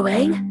he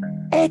doing?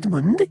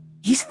 Edmund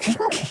is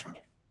thinking.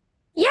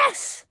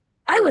 Yes,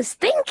 I was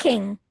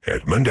thinking.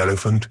 Edmund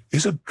Elephant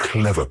is a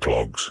clever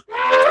clogs.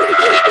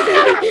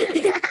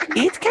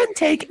 It can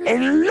take a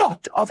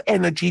lot of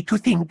energy to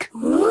think.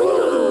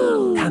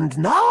 Ooh. And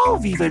now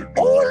we will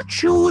all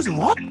choose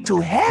what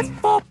to have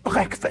for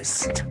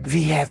breakfast.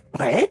 We have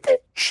bread,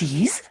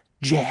 cheese,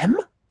 jam,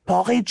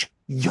 porridge,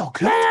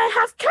 yogurt. May I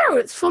have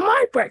carrots for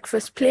my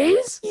breakfast,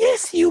 please?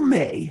 Yes, you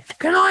may.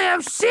 Can I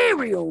have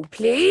cereal,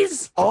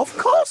 please? Of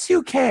course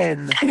you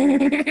can.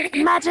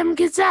 Madam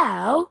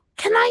Gazelle,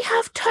 can I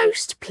have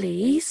toast,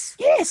 please?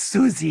 Yes,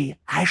 Susie,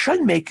 I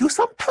shall make you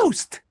some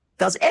toast.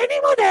 Does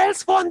anyone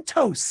else want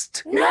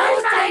toast?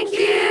 No, thank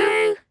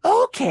you.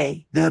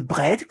 Okay, the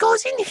bread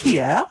goes in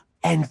here,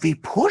 and we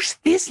push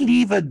this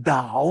lever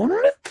down.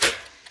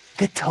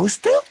 The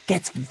toaster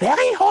gets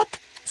very hot,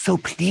 so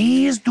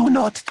please do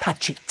not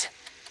touch it.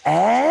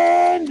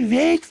 And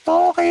wait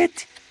for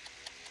it.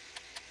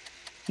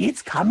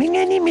 It's coming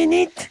any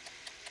minute.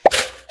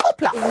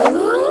 Hoopla!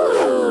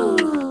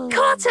 Ooh.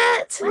 Got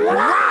it!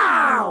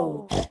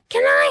 Wow!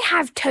 Can I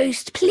have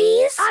toast,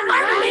 please?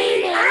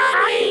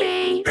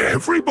 Me.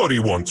 Everybody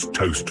wants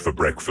toast for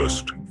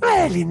breakfast.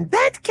 Well, in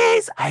that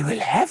case, I will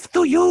have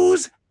to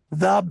use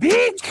the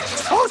big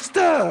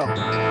toaster.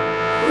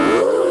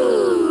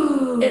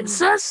 Ooh.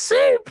 It's a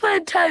super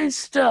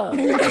toaster.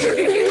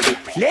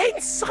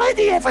 Plates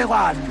ready,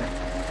 everyone.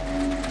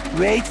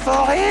 Wait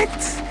for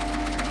it.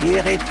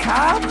 Here it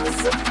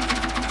comes.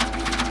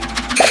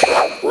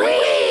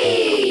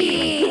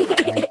 Whee!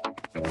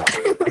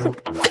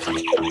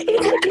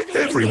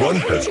 Everyone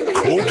has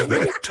caught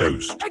their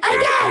toast.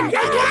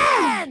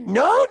 Again!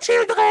 No,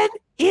 children.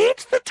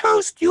 Eat the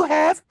toast you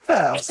have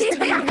first.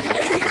 Can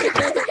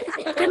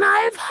I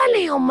have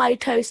honey on my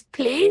toast,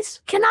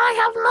 please? Can I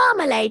have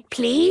marmalade,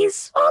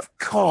 please? Of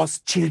course,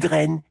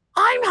 children.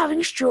 I'm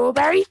having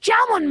strawberry jam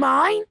on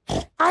mine.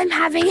 I'm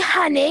having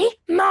honey,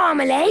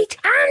 marmalade,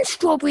 and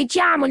strawberry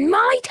jam on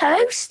my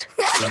toast.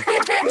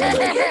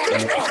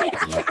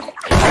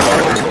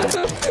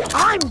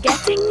 I'm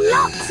getting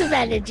lots of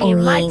energy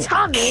in my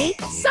tummy.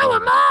 So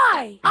am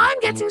I. I'm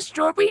getting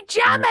strawberry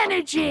jam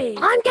energy.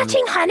 I'm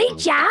getting honey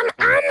jam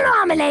and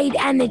marmalade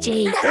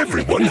energy.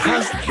 Everyone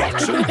has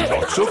lots and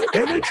lots of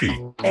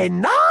energy.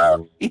 And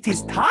now it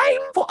is time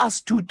for us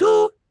to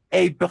do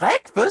a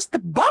breakfast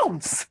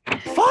bounce.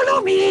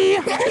 Follow me.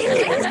 Use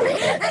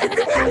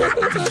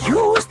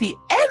the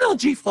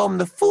energy from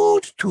the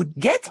food to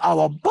get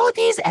our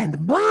bodies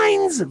and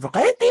minds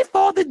ready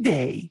for the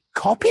day.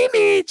 Copy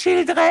me,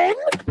 children.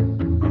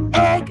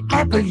 Egg,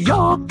 apple,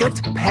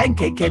 yogurt,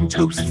 pancake and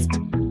toast.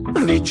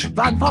 Which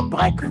one for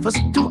breakfast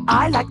do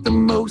I like the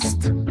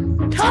most?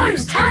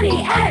 Toast,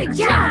 honey, egg,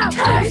 jam,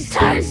 toast,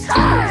 toast,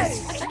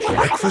 toast.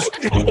 Breakfast.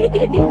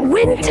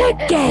 Winter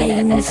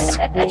games.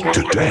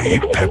 Today,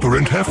 Peppa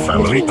and her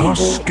family are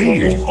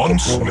skiing on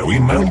Snowy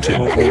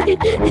Mountain.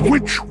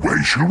 Which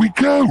way shall we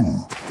go?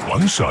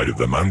 One side of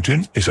the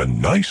mountain is a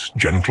nice,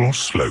 gentle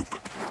slope.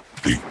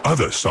 The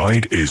other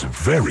side is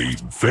very,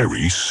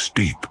 very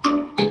steep.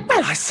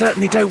 Well, I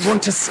certainly don't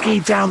want to ski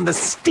down the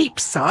steep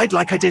side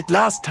like I did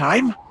last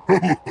time.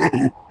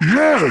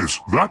 Yes,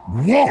 that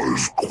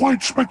was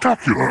quite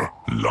spectacular.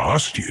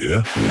 Last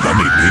year,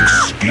 Mummy Pig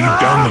skied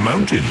down the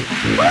mountain,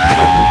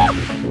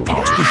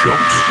 past the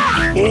shops,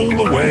 all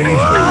the way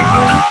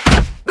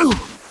home.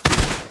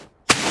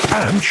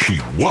 And she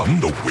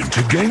won the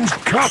Winter Games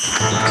Cup.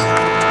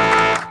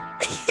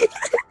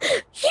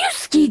 You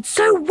skied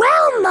so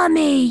well,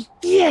 Mummy.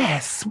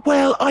 Yes,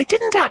 well, I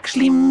didn't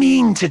actually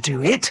mean to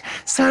do it,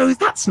 so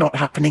that's not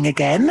happening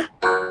again.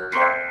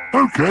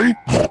 Okay,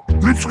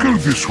 let's go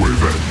this way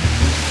then.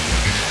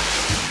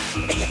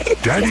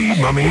 Daddy,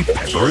 Mummy,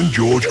 Peppa and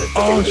George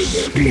are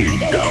skiing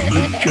down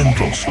the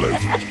gentle slope.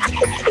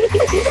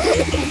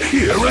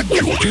 Here are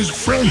George's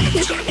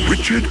friends,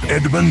 Richard,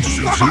 Edmund,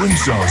 Zuzu and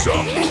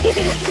Zaza.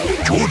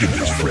 George and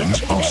his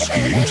friends are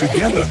skiing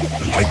together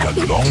like a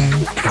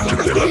long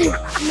caterpillar.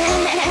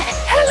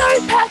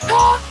 Hello,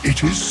 Peppa.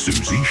 It is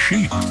Susie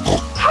Sheep.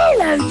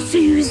 Hello,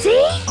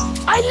 Susie.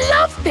 I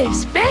love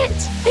this bit.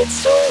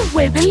 It's all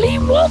wibbly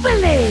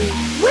wobbly.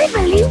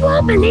 Wibbly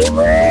wobbly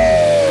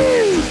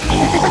woo.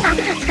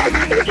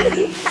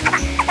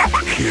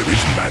 Here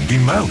is Mandy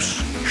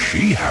Mouse.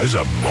 She has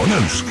a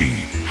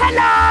monoski.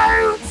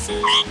 Hello.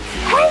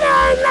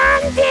 Hello,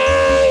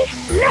 Mandy.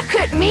 Look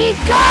at me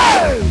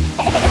go.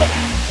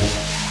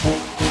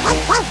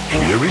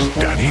 Here is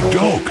Danny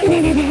Dog.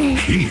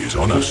 He is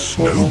on a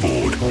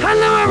snowboard.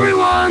 Hello,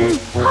 everyone.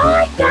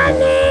 Hi,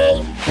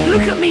 Danny.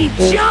 Look at me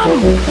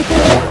jump.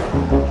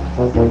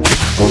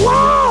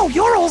 Wow,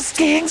 you're all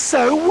skiing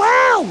so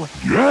well.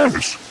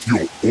 Yes,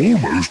 you're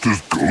almost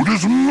as good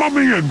as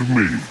Mummy and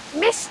me.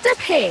 Mr.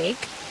 Pig,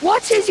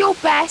 what is your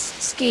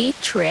best ski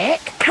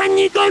trick? Can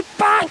you go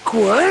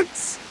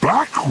backwards?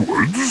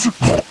 Backwards?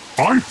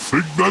 I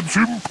think that's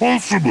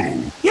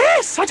impossible.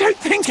 Yes, I don't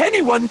think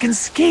anyone can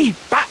ski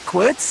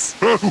backwards.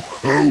 Oh.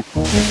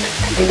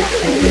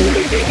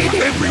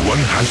 Everyone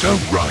has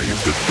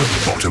arrived at the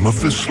bottom of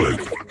the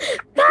slope.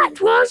 That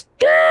was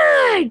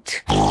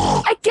good.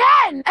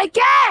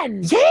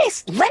 Again.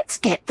 Yes, let's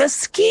get the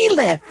ski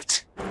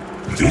lift.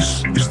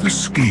 This is the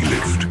ski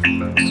lift.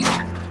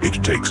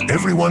 It takes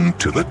everyone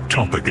to the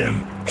top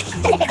again.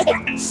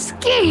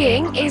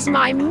 Skiing is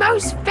my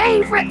most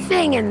favourite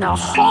thing in the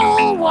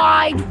whole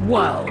wide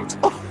world.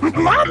 Oh,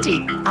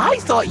 Maddie, I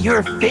thought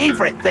your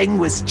favourite thing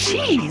was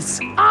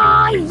cheese.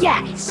 Ah,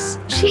 yes.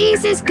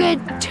 Cheese is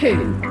good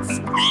too.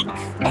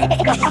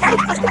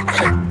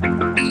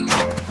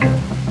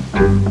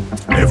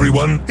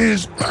 Everyone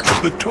is back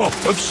at the top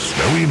of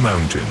Snowy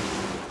Mountain.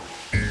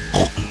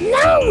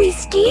 Now we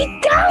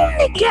ski down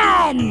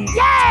again.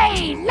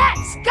 Yay!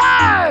 Let's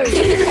go!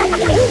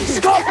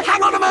 Stop,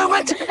 hang on a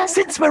moment.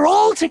 Since we're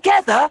all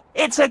together,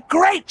 it's a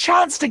great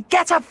chance to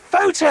get a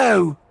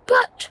photo.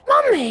 But,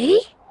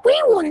 Mummy,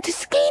 we want to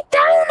ski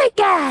down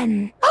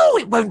again. Oh,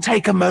 it won't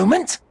take a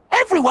moment.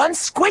 Everyone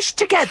squish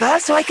together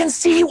so I can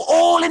see you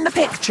all in the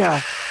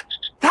picture.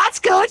 That's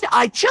good.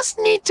 I just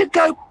need to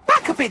go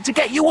back a bit to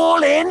get you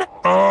all in.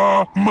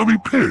 Mummy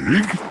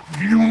Pig,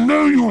 you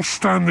know you're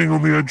standing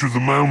on the edge of the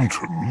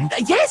mountain.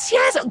 Yes,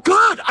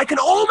 good. I can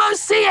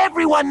almost see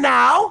everyone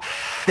now.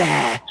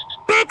 There.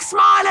 Big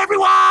smile,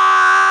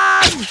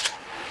 everyone!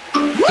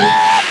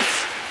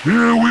 Whoops!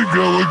 Here we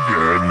go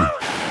again.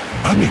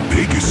 Mummy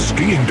Pig is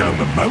skiing down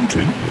the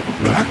mountain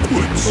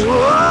backwards.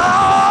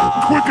 Whoa!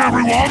 Quick,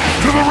 everyone,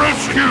 to the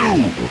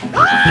rescue!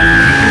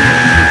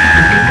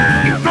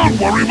 Don't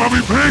worry,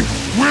 Mummy Pig,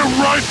 we're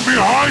right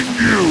behind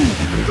you.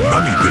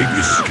 Mummy Pig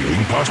is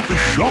skiing past the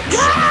shops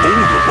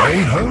all the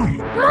way home.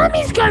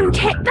 Mummy's going to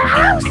hit the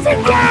house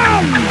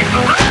again.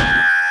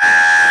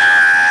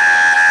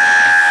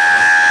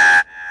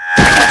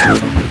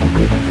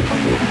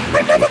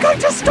 We're never going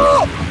to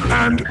stop!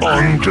 And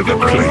on to the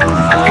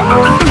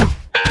playground.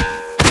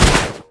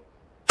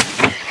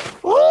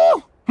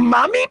 Oh,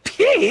 Mummy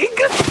Pig?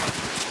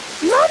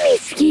 Mummy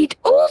skied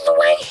all the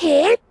way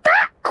here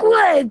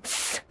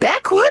backwards.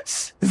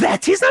 Backwards?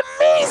 That is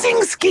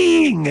amazing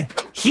skiing!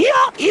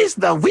 Here is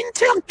the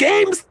Winter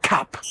Games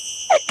Cup.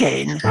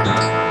 Again.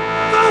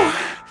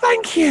 Oh,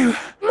 thank you.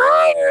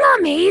 My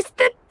mummy's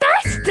the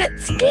best at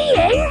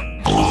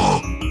skiing.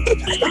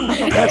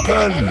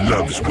 Peppa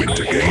loves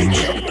winter games.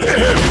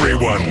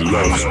 Everyone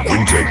loves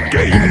winter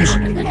games.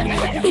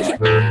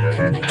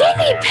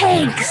 Guinea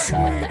pigs.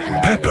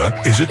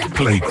 Peppa is at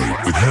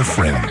playgroup with her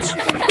friends.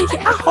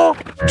 Oh,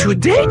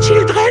 today,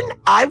 children,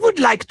 I would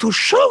like to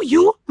show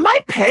you my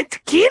pet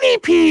guinea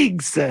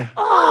pigs.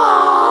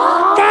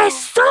 Aww, they're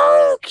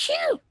so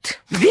cute.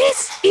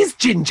 This is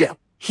Ginger.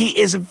 He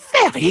is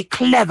very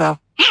clever.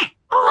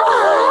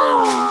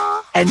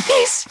 Aww. And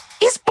this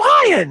is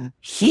Brian.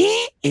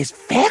 He is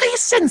very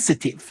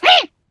sensitive.